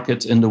luxury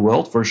market in the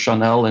world for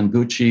Chanel and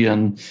Gucci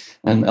and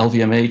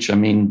LVMH. I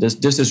mean,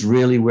 this is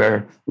really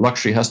where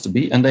luxury has to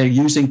be. And they're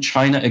using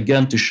China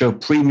again to show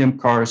premium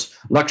cars,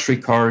 luxury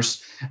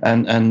cars,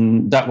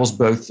 and that was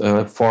both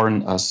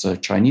foreign as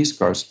Chinese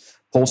cars.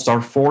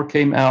 Polestar 4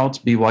 came out,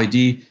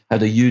 BYD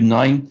had a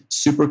U9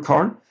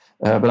 supercar,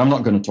 but I'm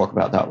not going to talk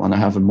about that one. I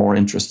have a more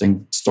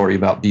interesting story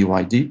about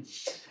BYD.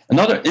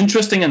 Another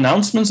interesting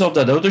announcement of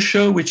that auto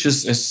show, which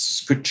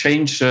could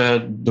change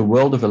the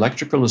world of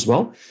electrical as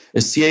well,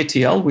 is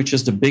CATL, which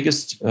is the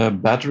biggest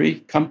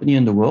battery company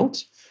in the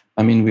world.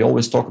 I mean, we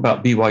always talk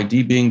about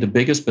BYD being the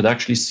biggest, but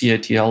actually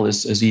CATL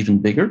is even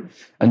bigger.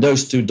 And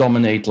those two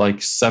dominate like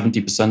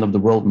 70% of the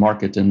world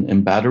market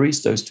in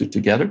batteries, those two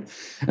together.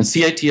 And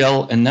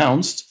CATL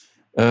announced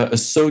a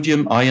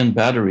sodium-ion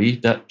battery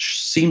that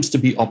seems to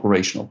be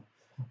operational,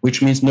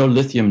 which means no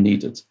lithium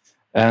needed.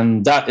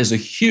 And that is a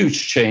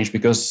huge change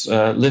because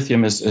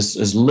lithium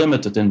is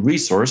limited in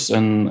resource,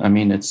 and I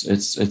mean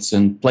it's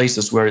in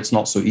places where it's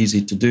not so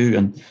easy to do,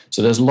 and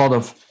so there's a lot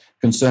of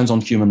concerns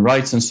on human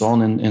rights and so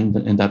on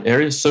in that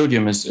area.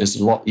 Sodium is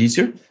a lot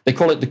easier. They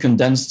call it the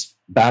condensed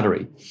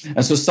battery,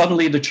 and so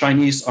suddenly the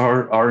Chinese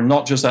are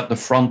not just at the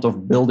front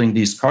of building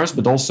these cars,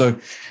 but also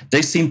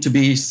they seem to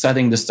be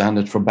setting the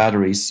standard for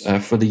batteries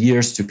for the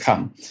years to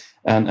come.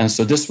 And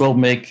so this will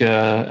make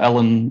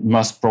Elon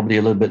Musk probably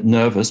a little bit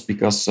nervous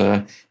because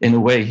in a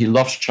way he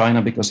loves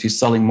China because he's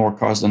selling more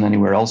cars than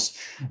anywhere else.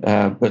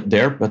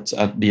 But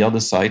at the other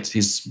side,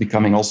 he's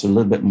becoming also a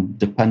little bit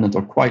dependent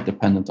or quite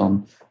dependent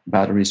on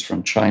batteries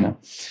from China.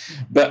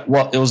 But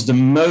what was the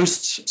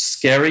most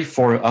scary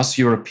for us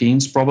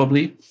Europeans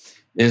probably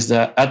is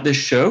that at this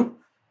show,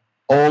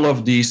 all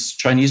of these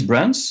Chinese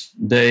brands,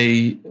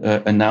 they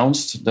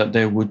announced that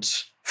they would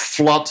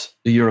flood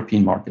the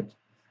European market.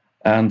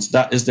 And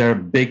that is their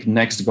big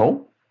next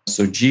goal.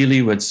 So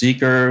Geely with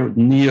Zeekr,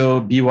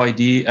 NIO,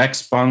 BYD,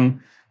 XPeng.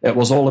 It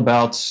was all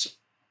about,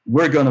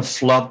 we're going to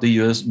flood the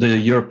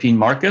European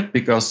market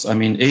because,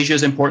 Asia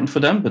is important for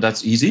them, but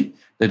that's easy.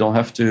 They don't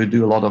have to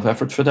do a lot of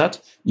effort for that.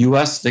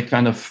 US, they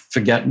kind of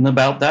forgetting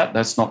about that.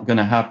 That's not going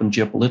to happen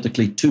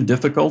geopolitically, too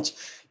difficult.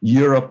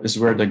 Europe is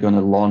where they're going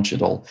to launch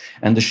it all.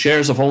 And the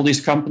shares of all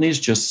these companies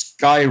just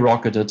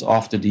skyrocketed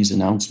after these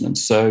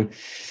announcements. So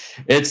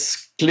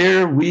it's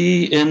clear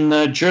we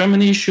in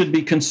Germany should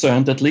be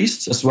concerned, at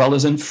least, as well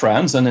as in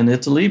France and in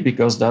Italy,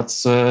 because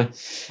that's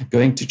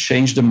going to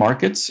change the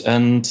markets.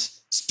 And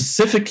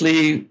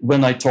specifically,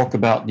 when I talk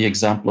about the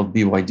example of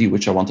BYD,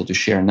 which I wanted to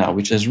share now,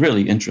 which is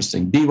really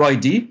interesting.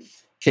 BYD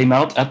came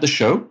out at the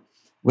show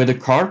with a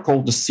car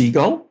called the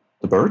Seagull,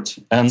 the bird,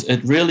 and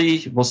it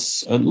really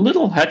was a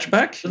little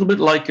hatchback, a little bit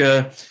like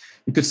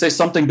you could say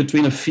something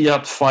between a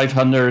Fiat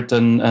 500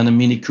 and a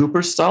Mini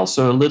Cooper style,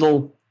 so a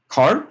little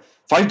car,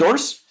 5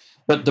 doors,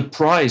 but the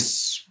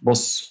price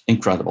was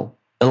incredible,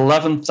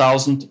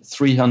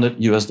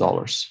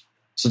 $11,300.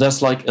 So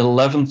that's like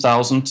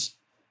 11,000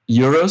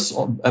 euros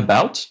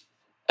about.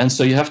 And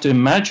so you have to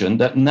imagine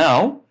that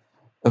now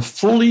a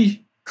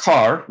fully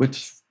car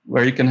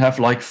where you can have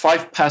like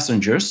 5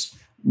 passengers,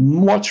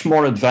 much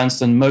more advanced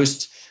than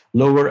most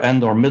lower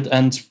end or mid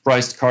end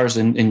priced cars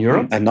in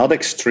Europe. And not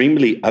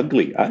extremely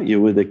ugly. You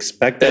would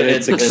expect that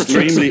it's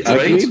extremely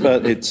ugly,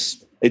 but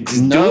it's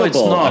doable. No, it's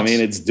not.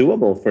 It's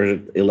doable for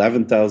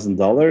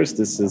 $11,000.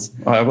 This is.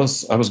 I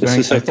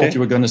thought you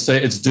were going to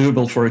say it's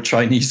doable for a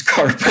Chinese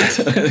car, but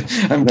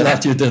I'm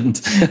glad you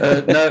didn't.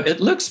 No, it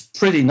looks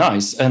pretty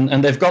nice,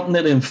 and they've gotten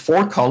it in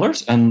 4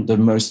 colors, and the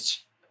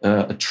most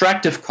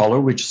attractive color,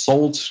 which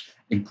sold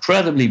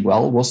incredibly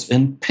well, was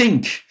in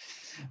pink.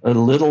 A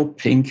little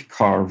pink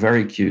car,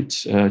 very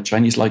cute.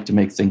 Chinese like to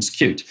make things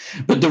cute.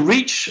 But the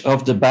reach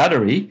of the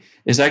battery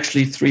is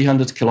actually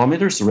 300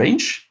 kilometers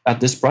range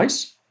at this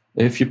price.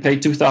 If you pay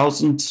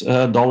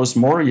 $2,000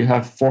 more, you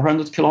have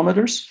 400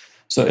 kilometers.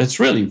 So it's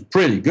really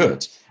pretty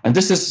good. And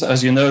this is,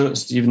 as you know,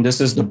 Stephen,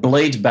 this is the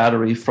Blade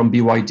battery from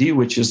BYD,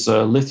 which is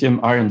lithium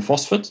iron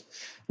phosphate,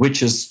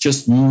 which is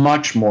just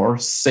much more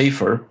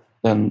safer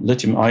than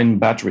lithium ion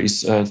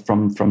batteries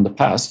from the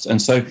past.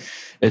 And so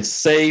it's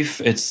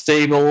safe, it's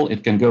stable,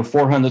 it can go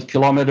 400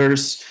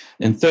 kilometers.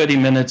 In 30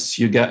 minutes,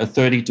 you get a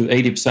 30 to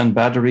 80%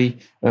 battery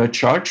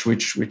charge,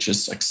 which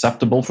is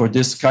acceptable for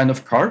this kind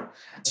of car.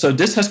 So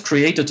this has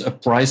created a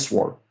price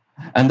war.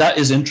 And that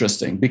is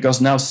interesting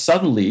because now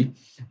suddenly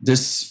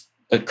this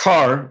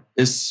car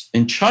is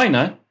in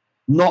China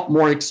not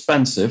more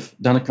expensive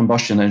than a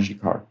combustion engine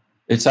car.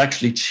 It's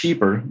actually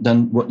cheaper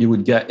than what you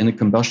would get in a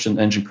combustion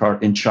engine car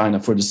in China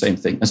for the same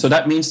thing. And so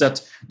that means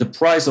that the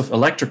price of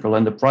electrical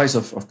and the price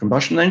of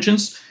combustion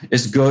engines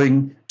is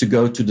going to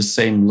go to the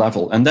same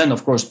level. And then,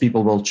 of course,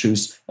 people will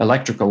choose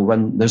electrical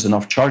when there's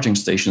enough charging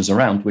stations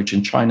around, which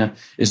in China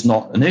is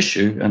not an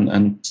issue,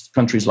 and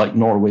countries like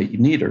Norway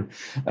neither.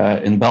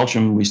 In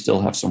Belgium, we still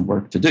have some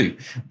work to do.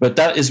 But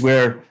that is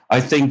where I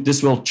think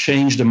this will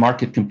change the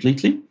market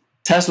completely.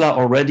 Tesla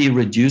already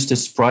reduced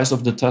its price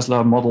of the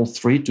Tesla Model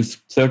 3 to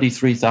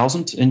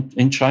 $33,000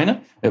 in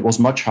China. It was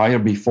much higher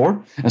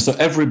before. And so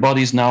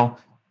everybody's now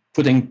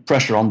putting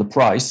pressure on the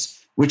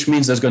price, which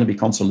means there's going to be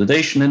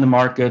consolidation in the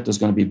market. There's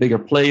going to be bigger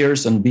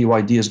players, and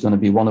BYD is going to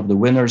be one of the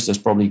winners. There's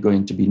probably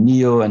going to be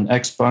NIO and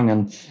XPeng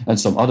and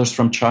some others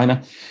from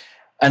China.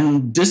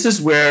 And this is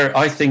where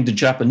I think the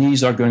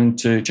Japanese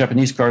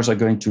cars are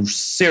going to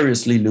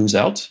seriously lose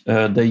out.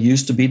 They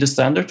used to be the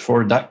standard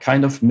for that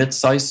kind of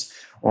mid-size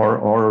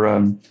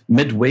or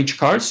mid-wage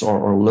cars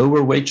or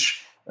lower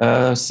wage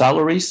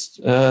salaries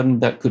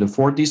that could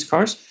afford these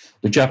cars.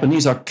 The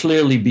Japanese are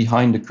clearly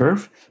behind the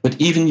curve, but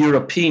even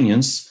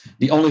Europeans,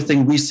 the only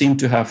thing we seem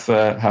to have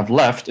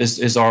left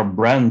is our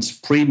brand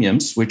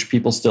premiums, which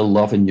people still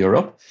love in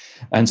Europe.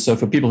 And so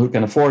for people who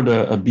can afford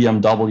a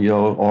BMW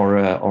or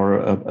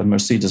a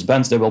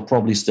Mercedes-Benz, they will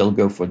probably still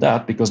go for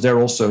that because they're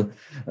also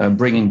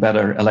bringing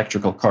better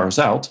electrical cars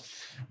out.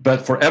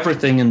 But for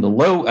everything in the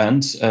low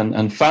end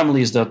and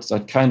families that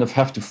kind of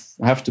have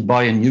to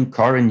buy a new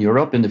car in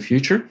Europe in the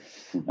future,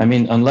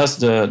 unless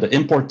the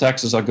import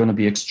taxes are going to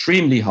be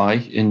extremely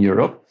high in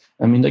Europe,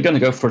 they're going to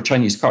go for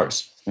Chinese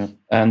cars. Yeah.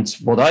 And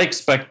what I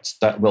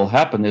expect that will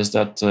happen is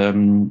that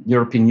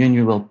European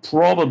Union will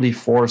probably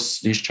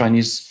force these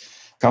Chinese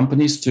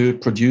companies to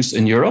produce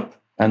in Europe.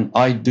 And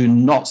I do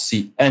not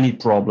see any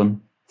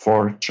problem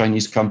for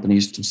Chinese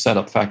companies to set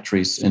up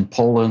factories in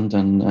Poland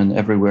and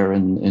everywhere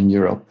in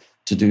Europe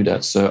to do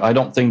that. So I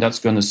don't think that's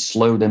going to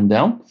slow them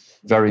down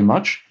very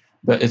much,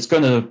 but it's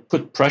going to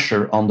put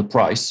pressure on the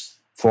price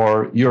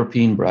for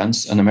European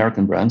brands and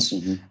American brands.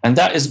 Mm-hmm. And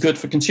that is good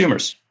for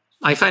consumers.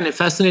 I find it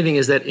fascinating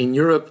is that in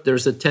Europe,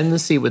 there's a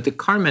tendency with the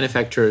car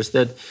manufacturers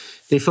that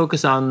they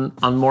focus on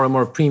more and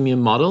more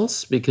premium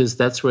models because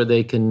that's where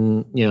they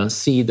can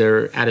see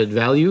their added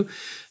value.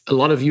 a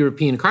lot of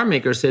European car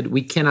makers said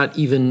we cannot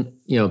even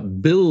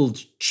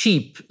build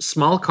cheap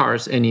small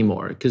cars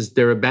anymore because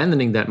they're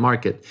abandoning that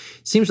market.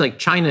 It seems like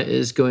China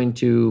is going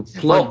to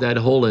plug that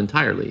hole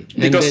entirely,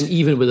 and then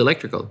even with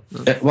electrical.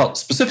 Well,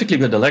 specifically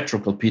with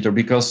electrical, Peter,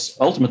 because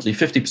ultimately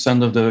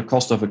 50% of the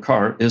cost of a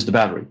car is the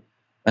battery.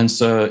 And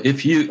so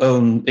if you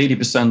own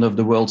 80% of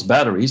the world's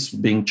batteries,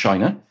 being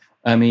China,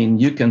 I mean,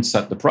 you can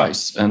set the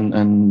price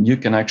and you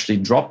can actually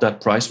drop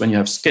that price when you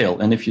have scale.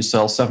 And if you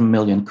sell 7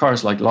 million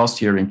cars like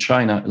last year in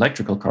China,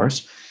 electrical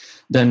cars,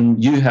 then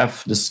you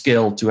have the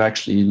scale to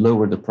actually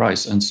lower the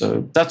price. And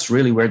so that's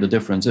really where the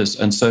difference is.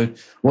 And so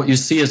what you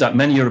see is that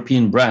many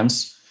European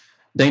brands,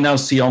 they now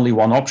see only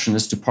one option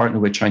is to partner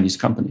with Chinese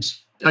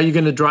companies. Are you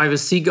going to drive a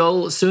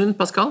Seagull soon,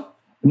 Pascal?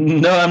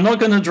 No, I'm not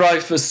going to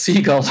drive a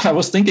Seagull. I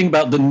was thinking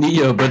about the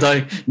Neo, but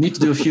I need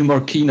to do a few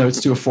more keynotes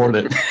to afford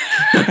it.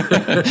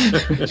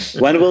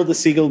 When will the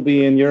Seagull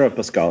be in Europe,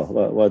 Pascal?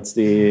 What's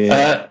the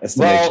estimation?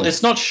 Well,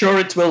 it's not sure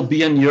it will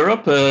be in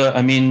Europe.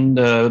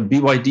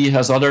 BYD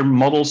has other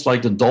models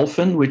like the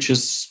Dolphin, which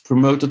is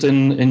promoted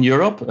in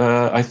Europe.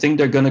 I think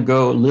they're going to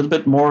go a little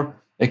bit more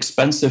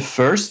expensive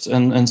first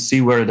and see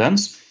where it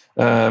ends.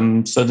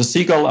 So the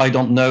Seagull, I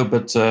don't know,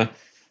 but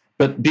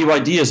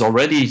BYD is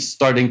already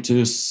starting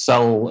to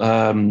sell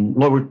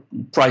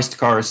lower-priced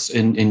cars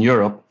in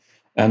Europe.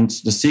 And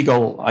the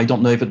Seagull, I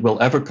don't know if it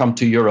will ever come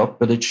to Europe,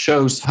 but it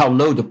shows how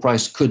low the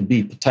price could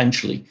be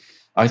potentially.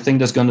 I think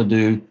there's going to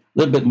do a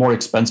little bit more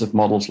expensive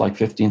models like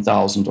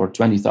 15,000 or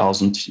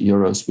 20,000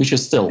 euros, which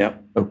is still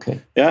okay.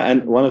 Yeah,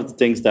 and one of the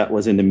things that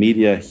was in the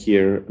media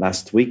here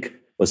last week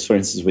was, for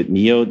instance, with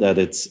Neo, that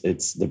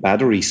it's the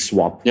battery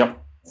swap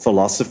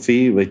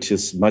philosophy, which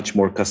is much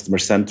more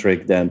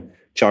customer-centric than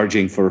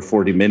charging for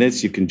 40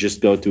 minutes. You can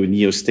just go to a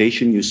Neo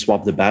station, you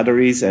swap the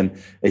batteries, and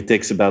it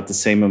takes about the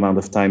same amount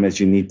of time as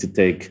you need to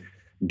take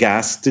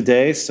gas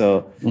today.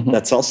 So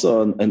that's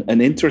also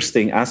an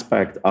interesting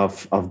aspect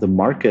of the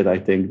market. I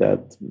think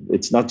that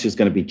it's not just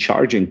going to be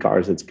charging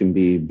cars, it's going to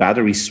be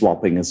battery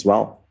swapping as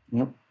well.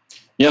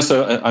 Yeah,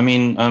 so I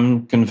mean,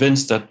 I'm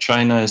convinced that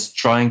China is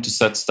trying to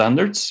set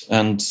standards,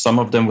 and some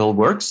of them will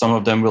work, some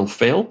of them will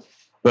fail.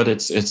 But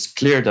it's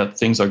clear that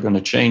things are going to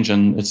change,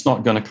 and it's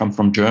not going to come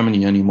from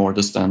Germany anymore,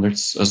 the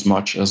standards, as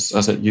much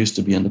as it used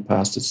to be in the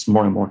past. It's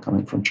more and more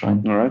coming from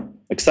China. All right.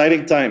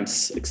 Exciting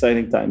times.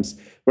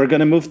 We're going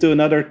to move to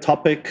another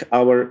topic,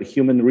 our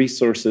human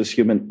resources,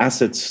 human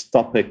assets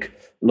topic.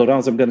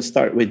 Laurence, I'm going to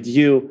start with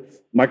you.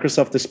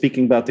 Microsoft is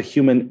speaking about the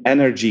human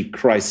energy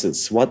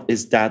crisis. What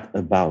is that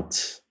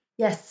about?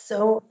 Yes,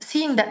 so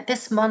seeing that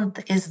this month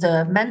is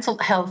the Mental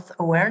Health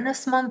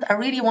Awareness Month, I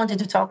really wanted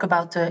to talk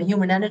about the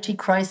human energy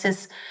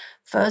crisis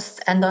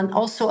first, and then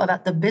also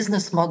about the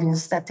business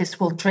models that this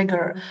will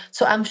trigger.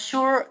 So I'm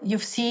sure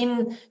you've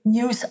seen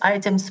news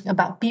items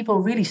about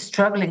people really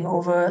struggling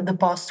over the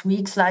past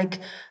weeks,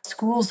 like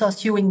schools are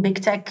suing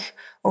big tech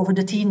over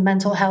the teen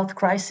mental health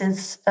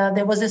crisis.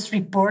 There was this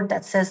report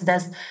that says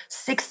that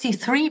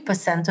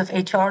 63% of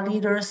HR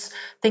leaders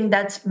think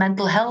that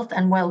mental health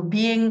and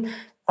well-being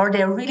are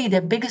they really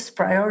the biggest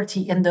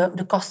priority in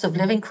the cost of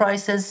living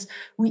crisis?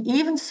 We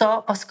even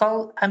saw,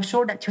 Pascal, I'm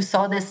sure that you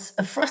saw this,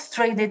 a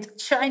frustrated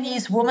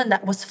Chinese woman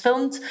that was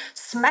filmed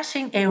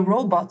smashing a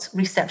robot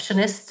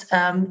receptionist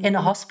in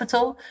a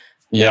hospital.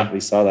 Yeah,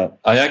 we saw that.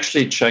 I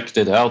actually checked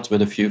it out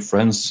with a few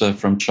friends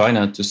from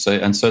China to say,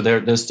 and so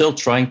they're still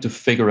trying to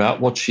figure out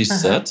what she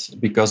said,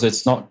 because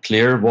it's not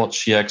clear what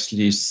she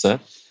actually said.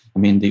 I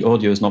mean, the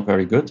audio is not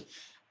very good.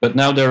 But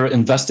now they're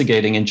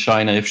investigating in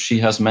China if she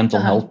has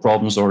mental health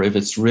problems or if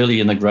it's really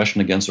an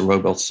aggression against a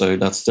robot. So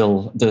that's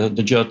still, the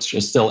judge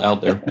is still out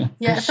there.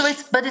 Yeah, so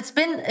it's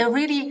been a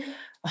really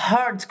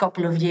hard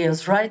couple of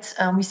years, right?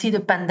 We see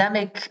the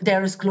pandemic,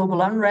 there is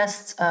global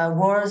unrest,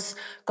 wars,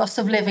 cost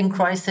of living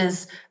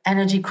crisis,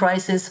 energy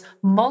crisis,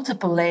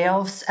 multiple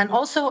layoffs. And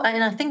also,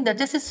 and I think that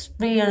this is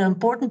really an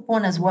important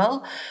one as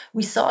well,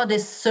 we saw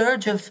this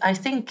surge of, I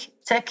think,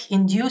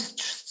 tech-induced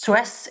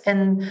stress,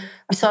 and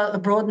we saw a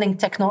broadening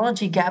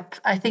technology gap.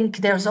 I think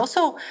there's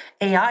also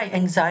AI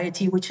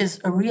anxiety, which is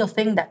a real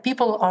thing that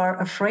people are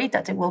afraid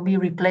that it will be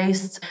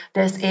replaced.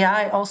 There's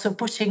AI also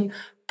pushing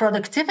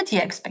productivity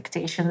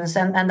expectations,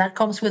 and that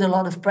comes with a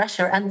lot of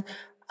pressure. And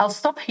I'll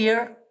stop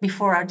here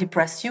before I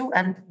depress you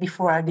and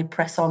before I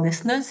depress our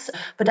listeners,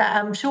 but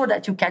I'm sure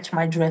that you catch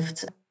my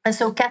drift. And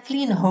so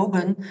Kathleen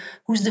Hogan,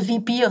 who's the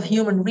VP of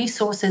Human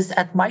Resources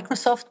at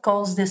Microsoft,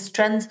 calls this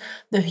trend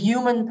the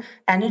human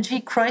energy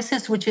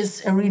crisis, which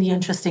is a really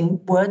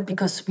interesting word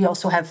because we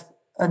also have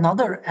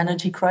another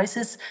energy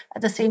crisis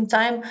at the same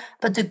time.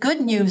 But the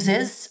good news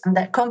is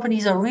that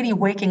companies are really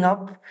waking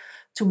up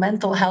to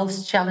mental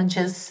health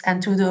challenges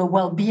and to the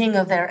well-being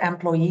of their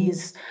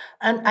employees.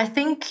 And I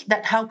think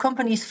that how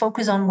companies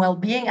focus on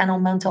well-being and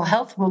on mental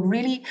health will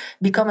really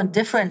become a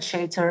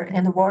differentiator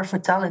in the war for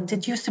talent.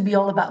 It used to be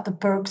all about the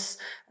perks,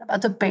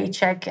 about the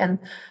paycheck, and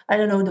I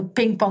don't know, the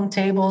ping pong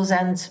tables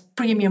and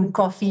premium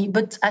coffee.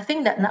 But I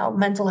think that now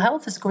mental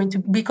health is going to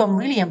become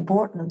really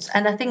important.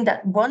 And I think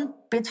that one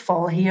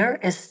pitfall here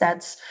is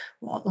that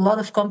a lot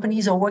of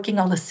companies are working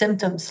on the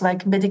symptoms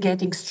like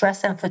mitigating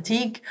stress and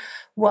fatigue,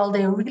 while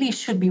they really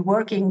should be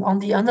working on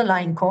the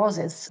underlying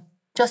causes.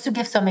 Just to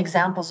give some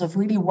examples of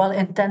really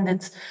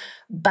well-intended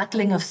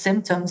battling of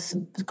symptoms,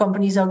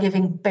 companies are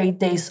giving paid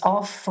days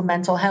off for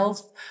mental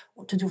health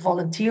or to do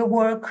volunteer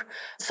work.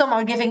 Some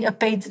are giving a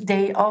paid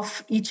day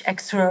off each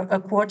extra a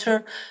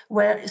quarter,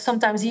 where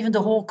sometimes even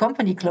the whole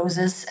company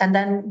closes. And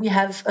then we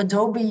have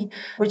Adobe,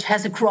 which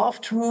has a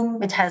craft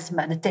room. It has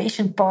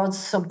meditation pods.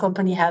 Some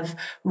company have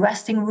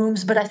resting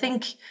rooms. But I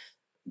think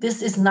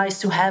this is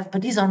nice to have,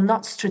 but these are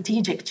not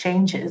strategic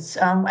changes.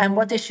 And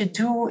what they should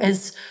do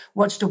is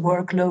watch the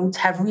workload,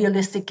 have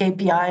realistic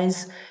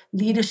KPIs,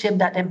 leadership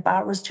that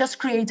empowers, just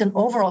create an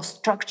overall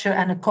structure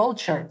and a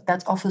culture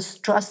that offers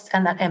trust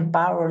and that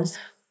empowers.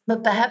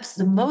 But perhaps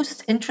the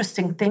most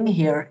interesting thing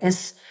here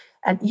is,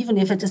 and even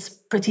if it is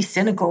pretty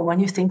cynical when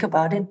you think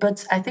about it,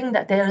 but I think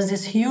that there is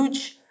this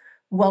huge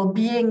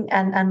well-being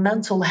and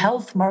mental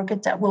health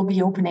market that will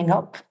be opening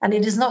up. And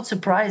it is not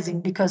surprising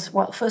because,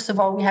 well, first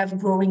of all, we have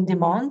growing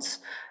demands.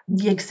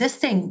 The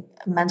existing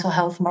mental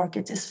health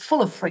market is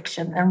full of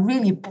friction and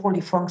really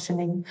poorly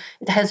functioning.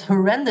 It has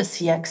horrendous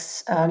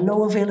CX,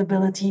 low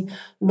availability,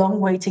 long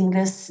waiting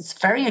lists. It's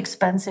very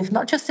expensive,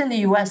 not just in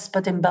the US,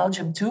 but in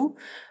Belgium too.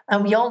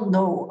 And we all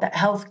know that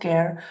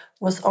healthcare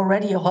was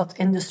already a hot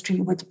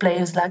industry with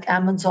players like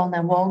Amazon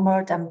and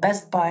Walmart and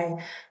Best Buy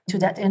to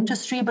that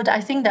industry. But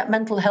I think that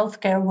mental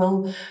health care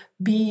will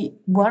be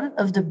one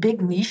of the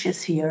big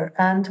niches here.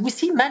 And we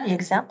see many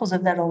examples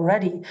of that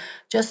already.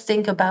 Just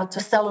think about the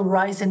stellar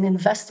rise in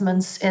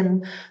investments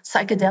in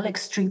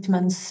psychedelics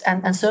treatments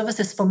and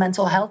services for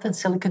mental health in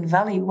Silicon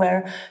Valley,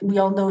 where we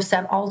all know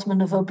Sam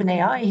Altman of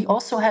OpenAI. He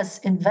also has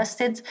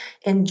invested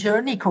in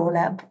Journey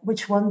Colab,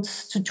 which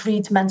wants to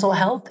treat mental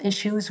health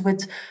issues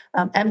with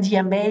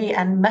MDMA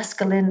and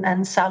mescaline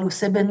and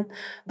psilocybin.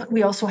 But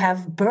we also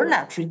have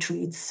burnout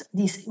retreats,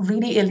 these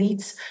really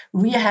elite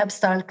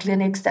rehab-style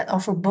clinics that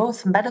offer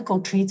both medical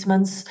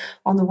treatments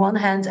on the one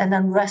hand and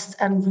then rest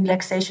and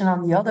relaxation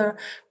on the other.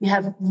 We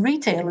have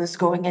retailers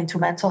going into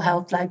mental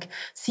health like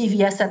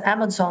CVS and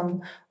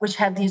Amazon, which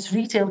have these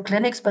retail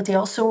clinics, but they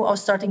also are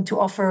starting to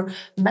offer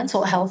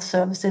mental health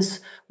services.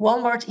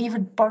 Walmart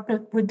even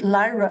partnered with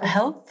Lyra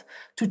Health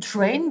to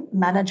train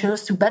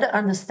managers to better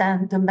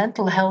understand the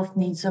mental health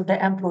needs of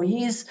their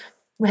employees.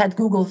 We had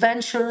Google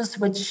Ventures,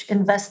 which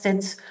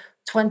invested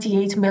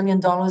 $28 million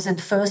in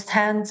First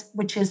Hand,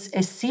 which is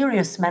a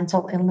serious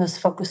mental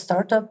illness-focused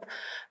startup.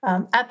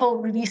 Apple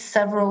released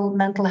several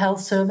mental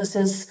health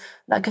services,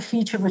 like a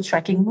feature for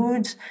tracking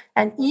mood.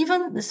 And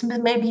even, this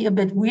may be a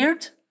bit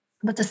weird,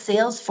 but the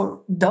sales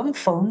for dumb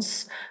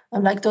phones,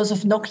 like those of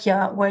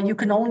Nokia, where you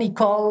can only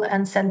call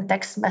and send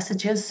text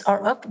messages,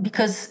 are up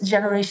because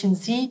Generation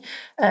Z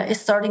is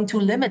starting to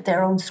limit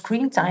their own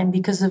screen time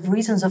because of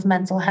reasons of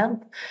mental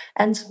health.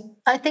 And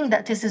I think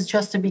that this is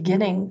just the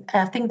beginning.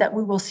 I think that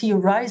we will see a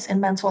rise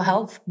in mental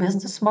health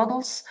business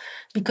models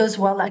because,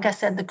 well, like I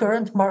said, the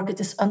current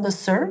market is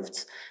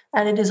underserved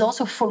and it is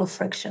also full of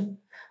friction.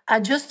 I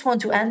just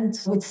want to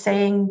end with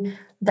saying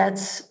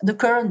that the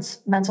current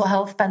mental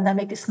health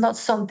pandemic is not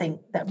something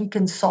that we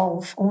can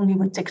solve only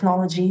with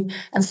technology,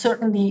 and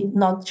certainly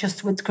not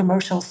just with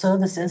commercial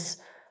services.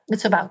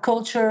 It's about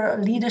culture,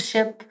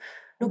 leadership,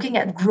 looking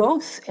at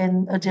growth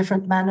in a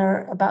different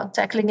manner, about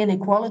tackling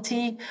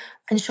inequality.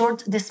 In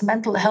short, this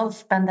mental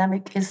health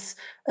pandemic is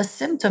a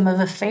symptom of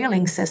a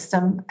failing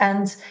system,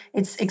 and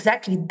it's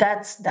exactly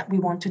that we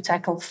want to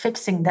tackle,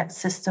 fixing that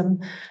system.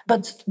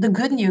 But the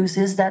good news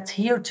is that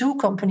here too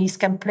companies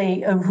can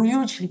play a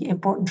hugely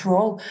important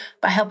role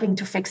by helping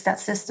to fix that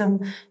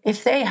system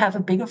if they have a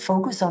bigger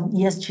focus on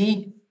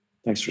ESG.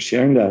 Thanks for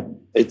sharing that.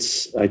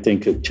 It's, I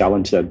think, a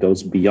challenge that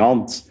goes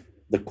beyond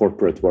the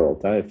corporate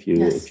world. If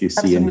you see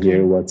absolutely. And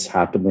hear what's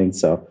happening.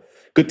 So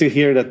good to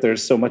hear that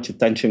there's so much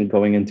attention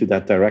going into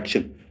that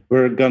direction.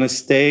 We're going to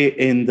stay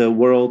in the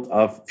world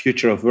of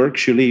future of work.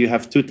 Julie, you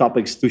have 2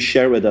 topics to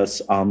share with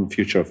us on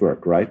future of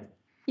work, right?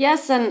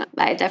 Yes, and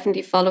I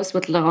definitely follows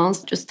what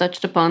Laurence just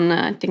touched upon.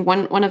 I think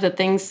one of the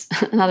things,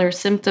 another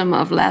symptom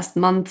of last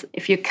month,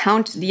 if you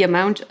count the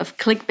amount of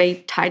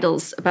clickbait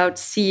titles about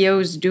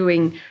CEOs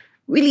doing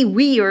really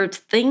weird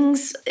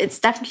things, it's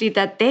definitely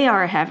that they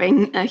are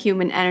having a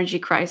human energy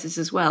crisis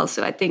as well.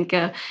 So I think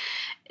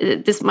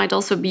this might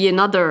also be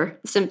another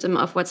symptom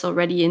of what's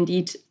already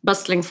indeed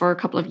bustling for a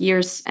couple of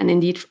years and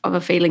indeed of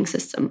a failing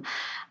system.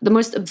 The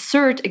most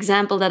absurd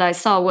example that I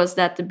saw was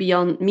that the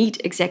Beyond Meat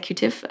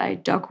executive,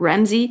 Doug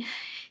Ramsey,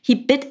 he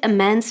bit a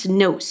man's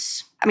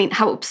nose I mean,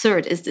 how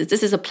absurd is this?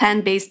 This is a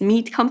plant-based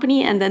meat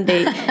company, and then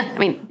they, I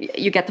mean,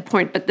 you get the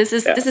point. But this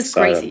is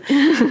crazy.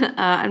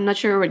 I'm not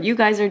sure what you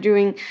guys are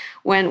doing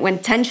when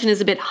tension is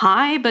a bit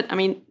high, but I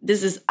mean,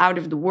 this is out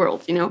of the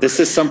world, you know. This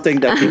is something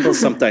that people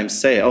sometimes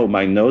say, "Oh,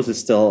 my nose is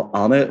still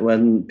on it,"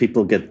 when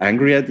people get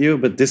angry at you.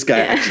 But this guy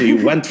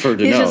actually went for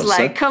the He's nose. He's just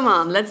like, come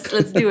on, let's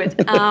do it.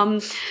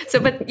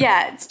 But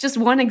yeah, it's just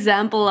one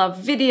example of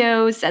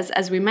videos.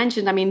 As we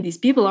mentioned, I mean, these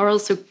people are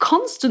also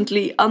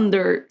constantly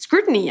under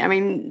scrutiny. I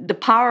mean, the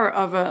power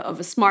of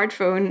a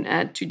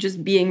smartphone to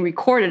just being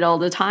recorded all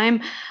the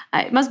time,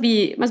 it must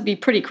be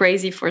pretty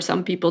crazy for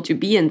some people to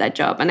be in that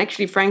job. And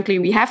actually, frankly,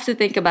 we have to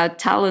think about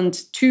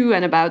talent too,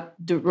 and about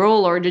the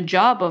role or the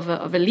job of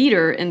a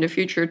leader in the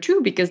future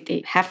too, because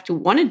they have to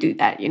want to do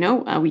that. You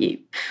know,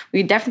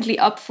 we definitely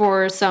up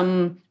for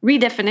some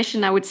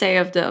redefinition, I would say,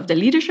 of the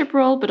leadership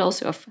role, but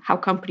also of how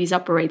companies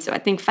operate. So I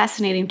think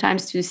fascinating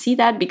times to see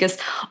that, because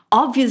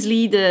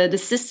obviously the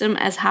system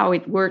as how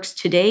it works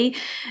today,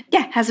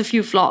 has a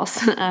few flaws.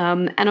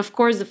 And of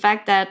course, the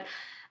fact that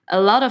a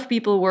lot of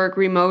people work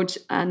remote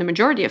and the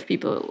majority of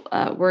people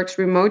works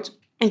remote,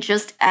 it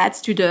just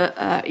adds to the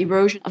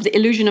erosion of the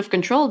illusion of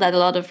control that a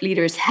lot of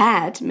leaders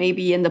had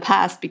maybe in the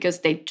past,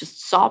 because they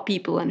just saw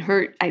people and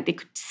heard, they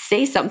could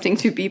say something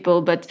to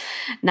people, but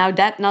now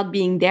that not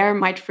being there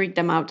might freak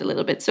them out a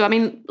little bit. So, I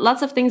mean,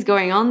 lots of things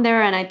going on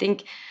there. And I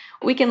think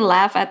we can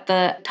laugh at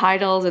the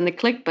titles and the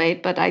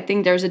clickbait, but I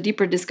think there's a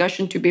deeper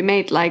discussion to be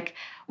made. Like,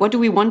 what do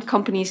we want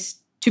companies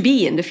to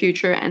be in the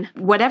future, and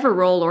whatever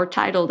role or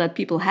title that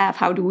people have,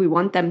 how do we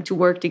want them to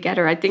work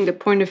together? I think the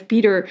point of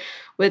Peter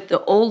with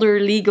the older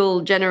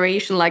legal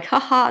generation, like,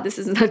 haha, this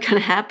is not going to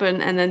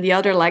happen. And then the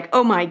other, like,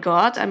 oh my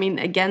God. I mean,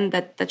 again,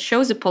 that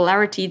shows a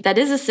polarity that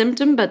is a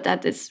symptom, but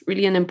that is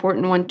really an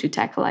important one to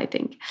tackle, I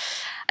think.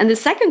 And the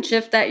second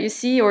shift that you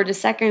see, or the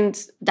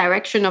second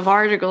direction of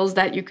articles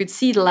that you could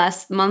see the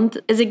last month,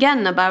 is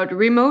again about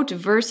remote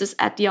versus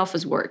at the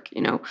office work,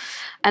 you know.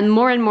 And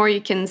more you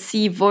can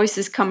see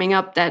voices coming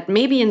up that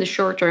maybe in the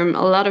short term,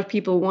 a lot of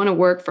people want to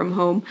work from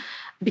home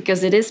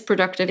because it is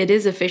productive, it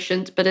is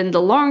efficient. But in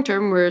the long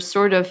term, we're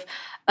sort of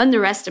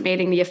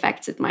underestimating the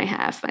effects it might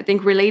have. I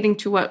think relating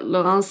to what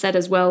Laurent said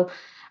as well,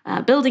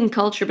 building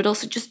culture, but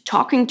also just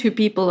talking to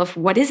people of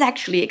what is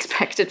actually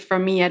expected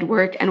from me at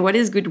work and what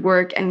is good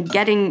work, and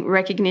getting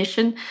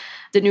recognition.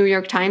 The New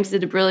York Times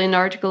did a brilliant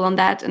article on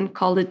that and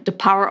called it the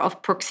power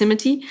of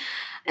proximity.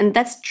 And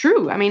that's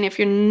true. I mean, if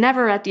you're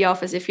never at the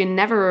office, if you're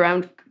never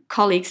around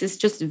colleagues, it's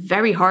just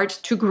very hard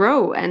to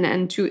grow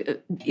and to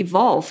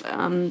evolve.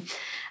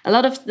 A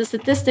lot of the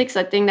statistics,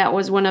 I think that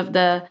was one of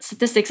the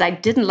statistics I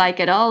didn't like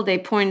at all. They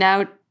point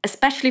out,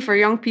 especially for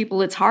young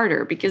people, it's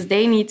harder because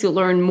they need to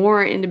learn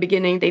more in the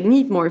beginning. They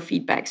need more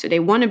feedback. So they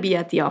want to be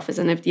at the office.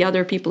 And if the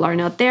other people are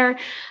not there,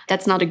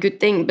 that's not a good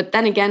thing. But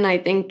then again, I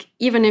think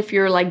even if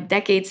you're like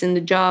decades in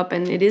the job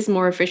and it is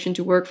more efficient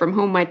to work from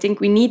home, I think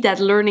we need that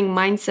learning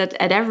mindset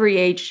at every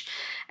age,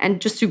 and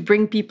just to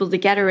bring people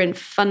together in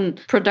fun,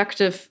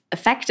 productive,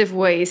 effective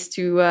ways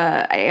to,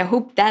 I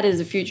hope that is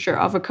the future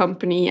of a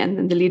company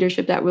and the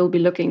leadership that we'll be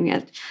looking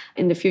at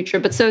in the future.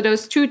 But so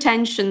those two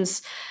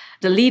tensions,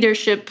 the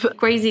leadership,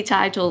 crazy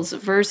titles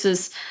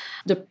versus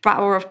the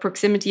power of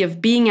proximity of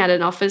being at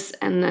an office,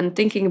 and then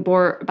thinking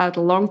more about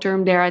the long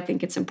term there, I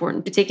think it's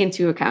important to take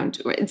into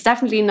account. It's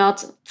definitely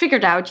not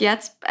figured out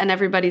yet, and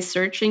everybody's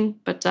searching,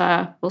 but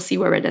we'll see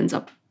where it ends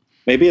up.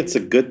 Maybe it's a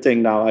good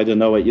thing now. I don't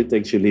know what you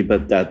think, Julie,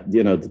 but that,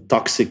 you know, the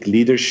toxic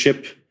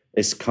leadership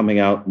is coming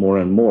out more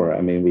and more. I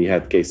mean, we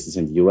had cases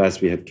in the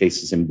US, we had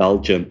cases in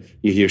Belgium.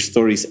 You hear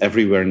stories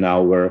everywhere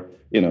now where,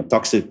 you know,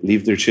 toxic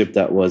leadership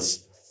that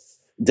was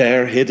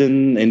there,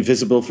 hidden,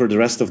 invisible for the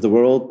rest of the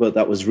world, but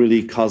that was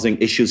really causing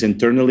issues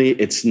internally.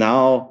 It's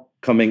now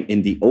coming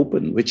in the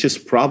open, which is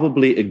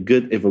probably a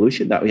good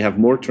evolution, that we have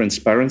more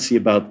transparency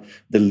about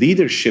the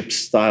leadership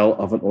style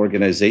of an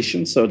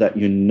organization, so that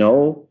you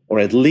know, or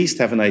at least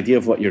have an idea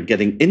of what you're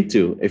getting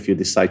into if you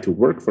decide to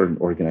work for an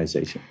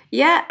organization.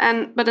 Yeah,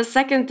 but a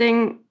second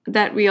thing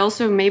that we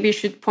also maybe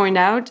should point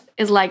out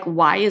is, like,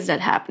 why is that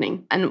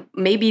happening? And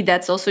maybe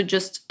that's also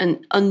just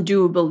an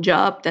undoable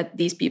job that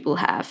these people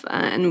have.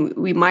 And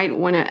we might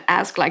want to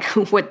ask, like,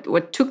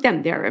 what took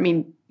them there? I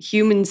mean,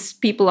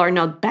 people are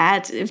not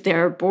bad if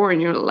they're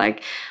born. You're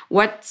like,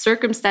 what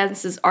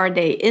circumstances are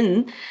they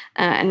in?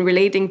 And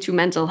relating to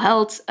mental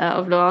health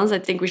of Laurence, I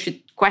think we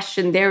should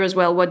question there as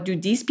well. What do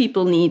these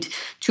people need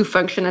to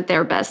function at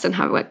their best, and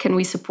how can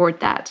we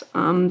support that?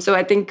 So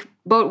I think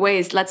both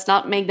ways. Let's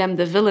not make them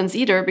the villains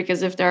either,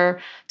 because if there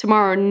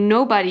tomorrow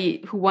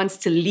nobody who wants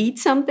to lead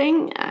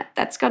something,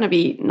 that's going to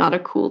be not a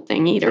cool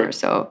thing either. Sure.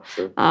 So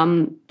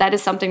that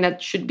is something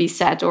that should be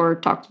said or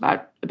talked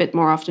about a bit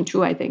more often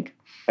too, I think.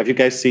 Have you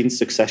guys seen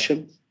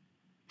Succession?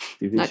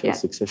 Not yet.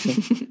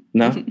 Succession?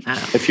 No?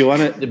 If you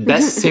want to... The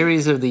best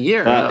series of the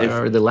year,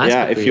 or the last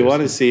Yeah, if you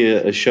want to see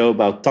a show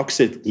about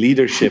toxic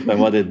leadership and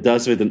what it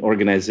does with an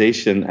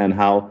organization, and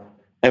how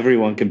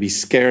everyone can be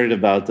scared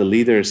about the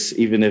leaders,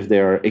 even if they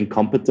are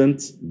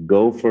incompetent.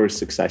 Go for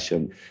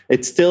succession.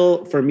 It's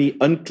still, for me,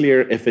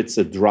 unclear if it's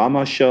a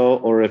drama show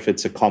or if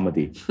it's a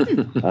comedy.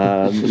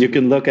 You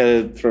can look at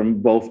it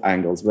from both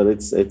angles, but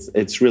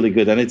it's really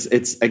good, and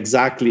it's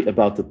exactly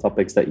about the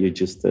topics that you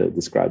just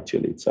described,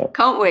 Julie. So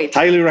can't wait.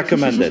 Highly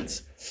recommend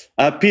it.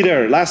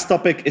 Peter, last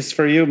topic is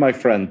for you, my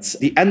friend.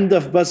 The end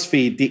of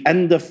BuzzFeed, the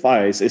end of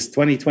Vice. Is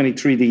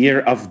 2023 the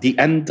year of the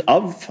end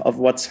of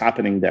what's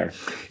happening there?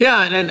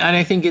 Yeah, and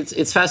I think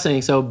it's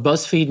fascinating. So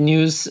BuzzFeed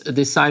News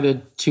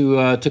decided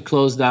to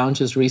close down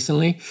just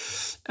recently.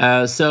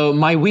 So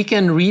my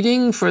weekend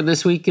reading for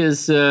this week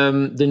is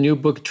the new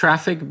book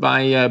Traffic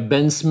by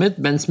Ben Smith.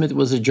 Ben Smith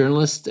was a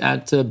journalist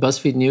at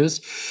BuzzFeed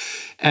News.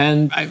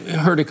 And I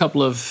heard a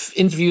couple of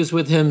interviews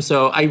with him,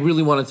 so I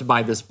really wanted to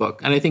buy this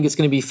book. And I think it's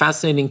going to be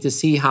fascinating to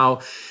see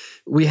how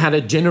we had a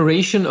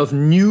generation of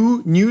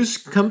new news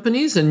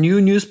companies and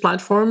new news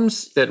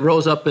platforms that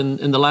rose up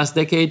in the last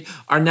decade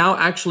are now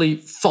actually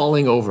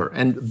falling over.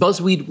 And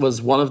BuzzFeed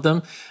was one of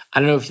them. I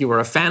don't know if you were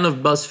a fan of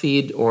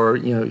BuzzFeed or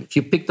if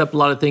you picked up a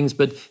lot of things,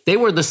 but they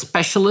were the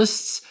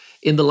specialists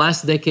in the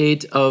last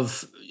decade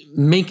of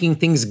making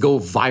things go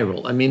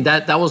viral. I mean,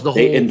 that was the whole...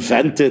 They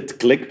invented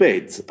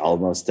clickbait,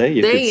 almost.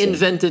 They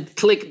invented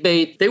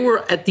clickbait. They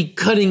were at the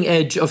cutting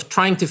edge of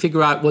trying to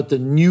figure out what the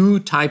new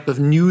type of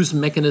news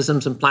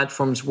mechanisms and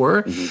platforms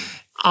were. Mm-hmm.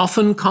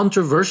 Often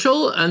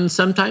controversial and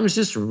sometimes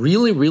just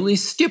really, really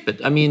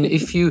stupid. I mean,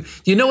 do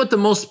you know what the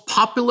most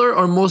popular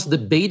or most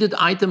debated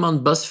item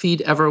on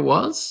BuzzFeed ever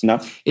was? No.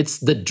 It's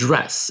the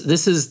dress.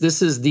 This is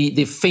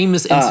the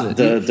famous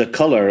incident. The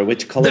color.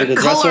 Which color the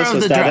dress was?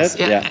 Was that dress.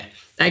 it? Yeah.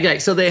 Okay,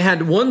 so they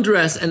had one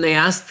dress and they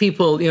asked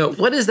people,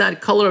 what is that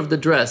color of the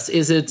dress?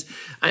 Is it,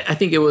 I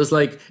think it was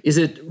like, is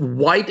it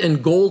white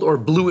and gold or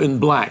blue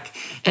and black?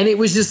 And it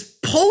was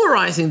just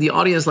polarizing the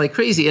audience like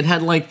crazy. It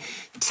had like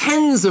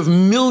tens of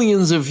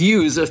millions of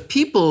views of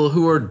people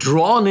who are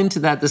drawn into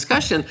that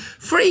discussion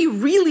for a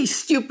really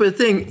stupid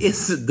thing.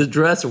 Is the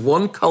dress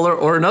one color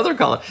or another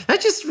color?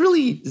 That's just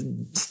really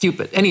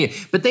stupid. Anyway,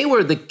 but they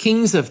were the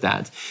kings of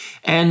that.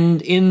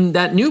 And in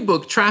that new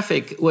book,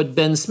 Traffic, what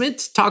Ben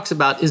Smith talks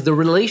about is the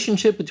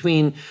relationship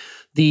between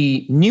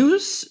the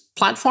news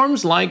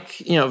platforms like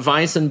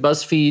Vice and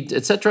BuzzFeed,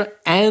 etc.,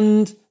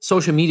 and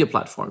social media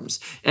platforms,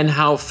 and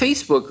how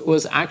Facebook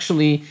was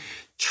actually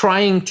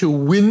trying to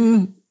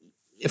win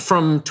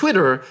from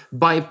Twitter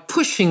by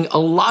pushing a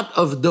lot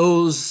of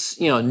those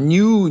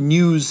new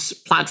news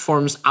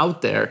platforms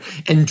out there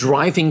and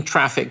driving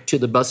traffic to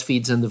the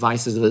BuzzFeeds and the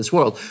Vices of this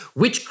world,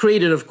 which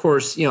created, of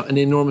course, an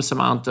enormous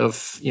amount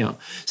of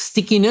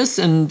stickiness,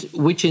 and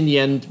which in the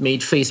end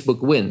made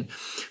Facebook win.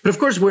 But of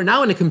course, we're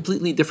now in a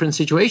completely different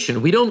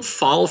situation. We don't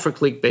fall for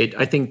clickbait,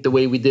 I think, the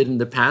way we did in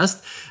the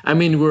past. I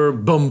mean, we're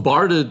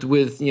bombarded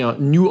with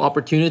new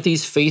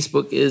opportunities.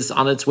 Facebook is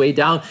on its way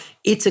down.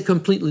 It's a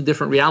completely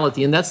different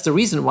reality. And that's the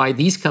reason why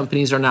these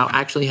companies are now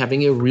actually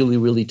having a really,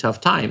 really tough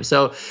time.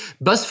 So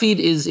BuzzFeed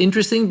is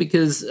interesting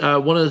because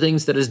one of the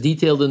things that is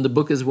detailed in the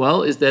book as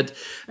well is that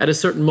at a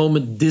certain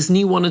moment,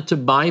 Disney wanted to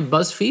buy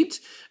BuzzFeed.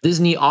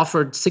 Disney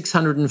offered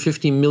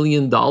 $650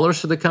 million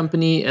for the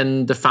company,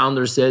 and the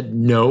founder said,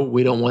 no,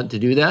 we don't want to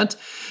do that.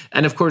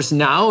 And of course,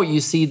 now you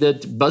see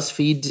that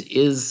BuzzFeed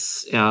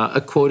is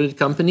a quoted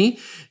company.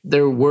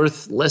 They're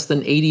worth less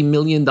than $80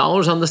 million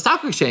on the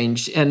stock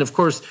exchange. And of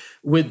course,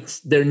 with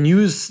their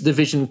news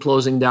division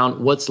closing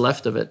down, what's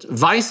left of it?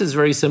 Vice is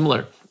very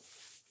similar.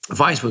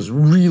 Vice was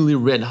really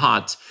red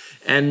hot.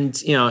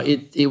 And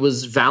it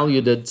was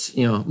valued at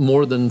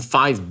more than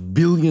 $5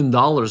 billion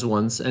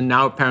once, and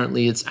now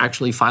apparently it's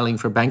actually filing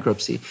for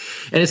bankruptcy.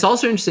 And it's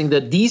also interesting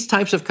that these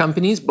types of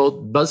companies, both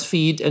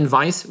BuzzFeed and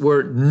Vice,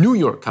 were New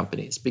York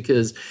companies,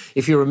 because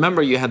if you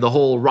remember, you had the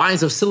whole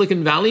rise of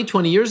Silicon Valley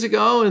 20 years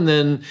ago, and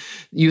then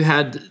you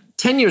had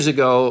 10 years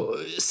ago,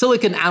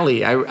 Silicon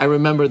Alley. I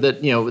remember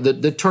that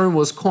the term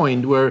was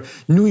coined where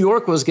New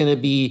York was going to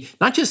be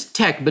not just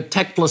tech, but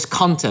tech plus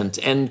content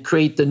and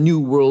create the new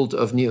world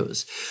of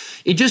news.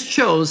 It just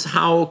shows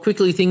how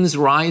quickly things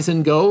rise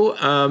and go.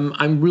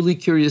 I'm really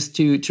curious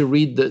to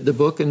read the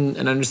book and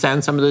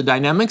understand some of the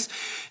dynamics.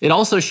 It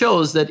also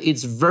shows that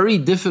it's very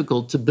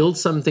difficult to build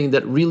something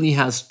that really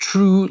has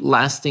true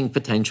lasting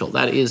potential.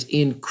 That is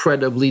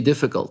incredibly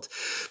difficult.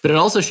 But it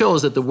also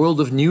shows that the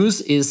world of news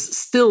is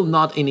still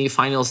not in a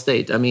final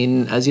state. I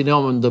mean, as you know,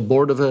 I'm on the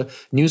board of a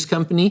news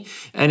company,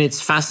 and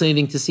it's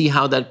fascinating to see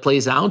how that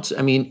plays out.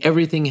 I mean,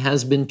 everything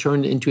has been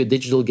turned into a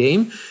digital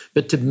game,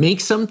 but to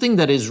make something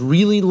that is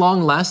really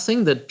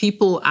long-lasting, that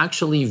people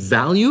actually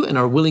value and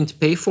are willing to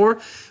pay for,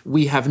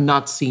 we have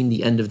not seen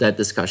the end of that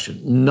discussion.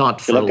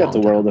 Not for a long time. Look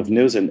at the world of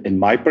news, and in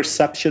my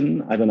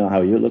perception, I don't know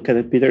how you look at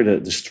it, Peter,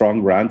 the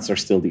strong brands are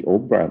still the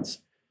old brands.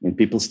 I mean,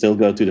 people still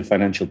go to the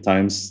Financial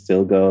Times,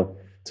 still go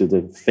to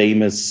the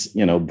famous,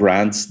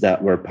 brands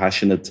that were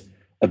passionate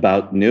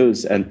about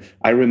news. And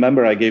I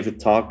remember I gave a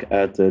talk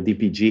at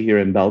DPG here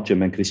in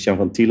Belgium, and Christian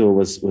van Thilo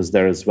was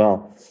there as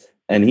well.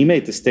 And he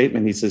made the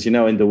statement, he says,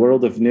 in the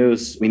world of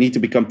news, we need to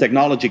become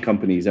technology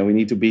companies and we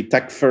need to be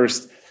tech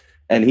first.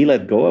 And he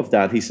let go of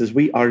that. He says,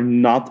 we are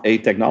not a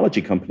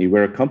technology company.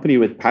 We're a company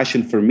with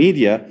passion for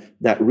media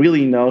that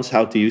really knows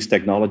how to use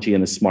technology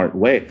in a smart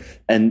way.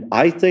 And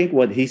I think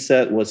what he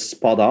said was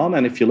spot on.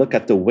 And if you look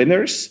at the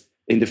winners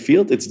in the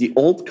field, it's the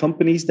old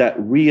companies that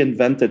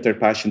reinvented their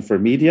passion for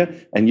media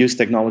and use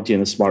technology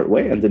in a smart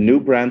way. And the new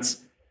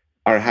brands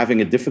are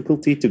having a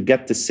difficulty to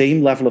get the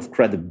same level of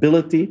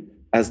credibility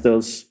as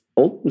those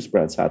old news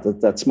brands had.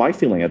 That's my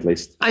feeling, at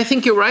least. I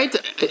think you're right.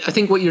 I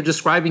think what you're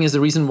describing is the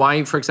reason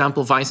why, for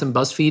example, Vice and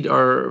BuzzFeed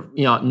are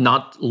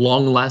not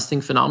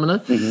long-lasting phenomena.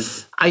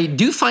 Mm-hmm. I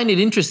do find it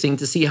interesting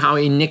to see how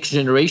a next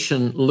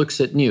generation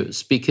looks at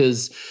news,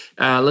 because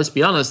let's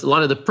be honest, a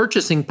lot of the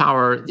purchasing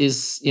power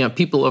is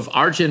people of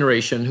our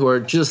generation who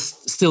are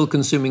just still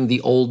consuming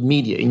the old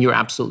media, and you're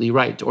absolutely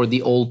right, or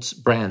the old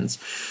brands.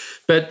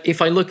 But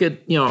if I look at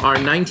our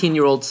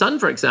 19-year-old son,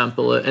 for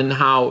example, and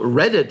how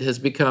Reddit has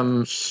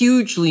become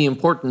hugely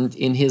important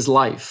in his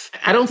life,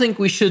 I don't think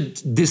we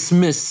should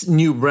dismiss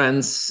new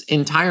brands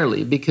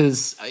entirely,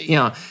 because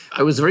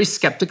I was very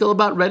skeptical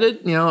about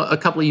Reddit a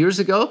couple of years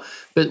ago.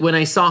 But when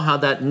I saw how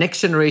that next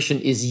generation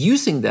is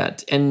using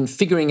that and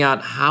figuring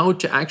out how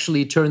to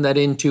actually turn that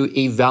into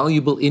a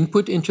valuable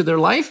input into their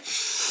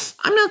life,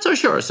 I'm not so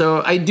sure.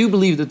 So I do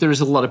believe that there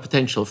is a lot of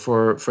potential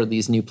for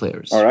these new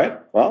players. All right.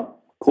 Well,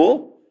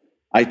 cool.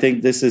 I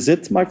think this is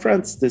it, my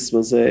friends. This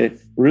was a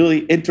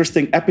really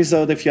interesting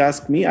episode, if you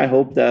ask me. I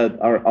hope that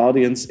our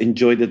audience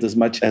enjoyed it as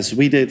much as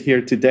we did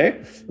here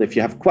today. If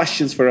you have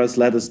questions for us,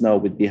 let us know.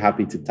 We'd be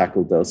happy to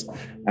tackle those.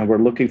 And we're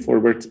looking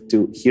forward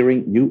to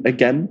hearing you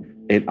again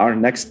in our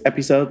next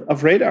episode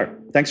of Radar.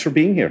 Thanks for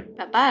being here.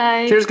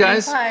 Bye-bye. Cheers,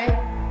 guys.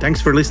 Bye.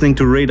 Thanks for listening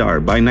to Radar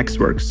by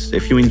nexxworks.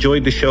 If you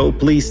enjoyed the show,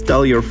 please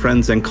tell your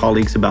friends and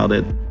colleagues about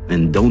it.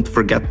 And don't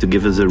forget to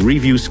give us a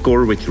review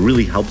score, which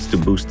really helps to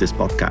boost this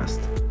podcast.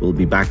 We'll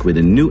be back with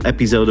a new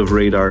episode of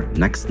Radar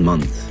next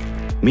month.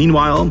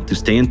 Meanwhile, to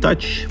stay in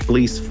touch,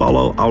 please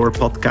follow our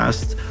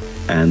podcast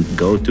and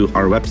go to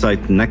our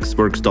website,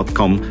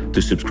 nexxworks.com,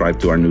 to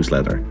subscribe to our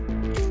newsletter.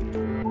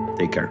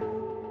 Take care.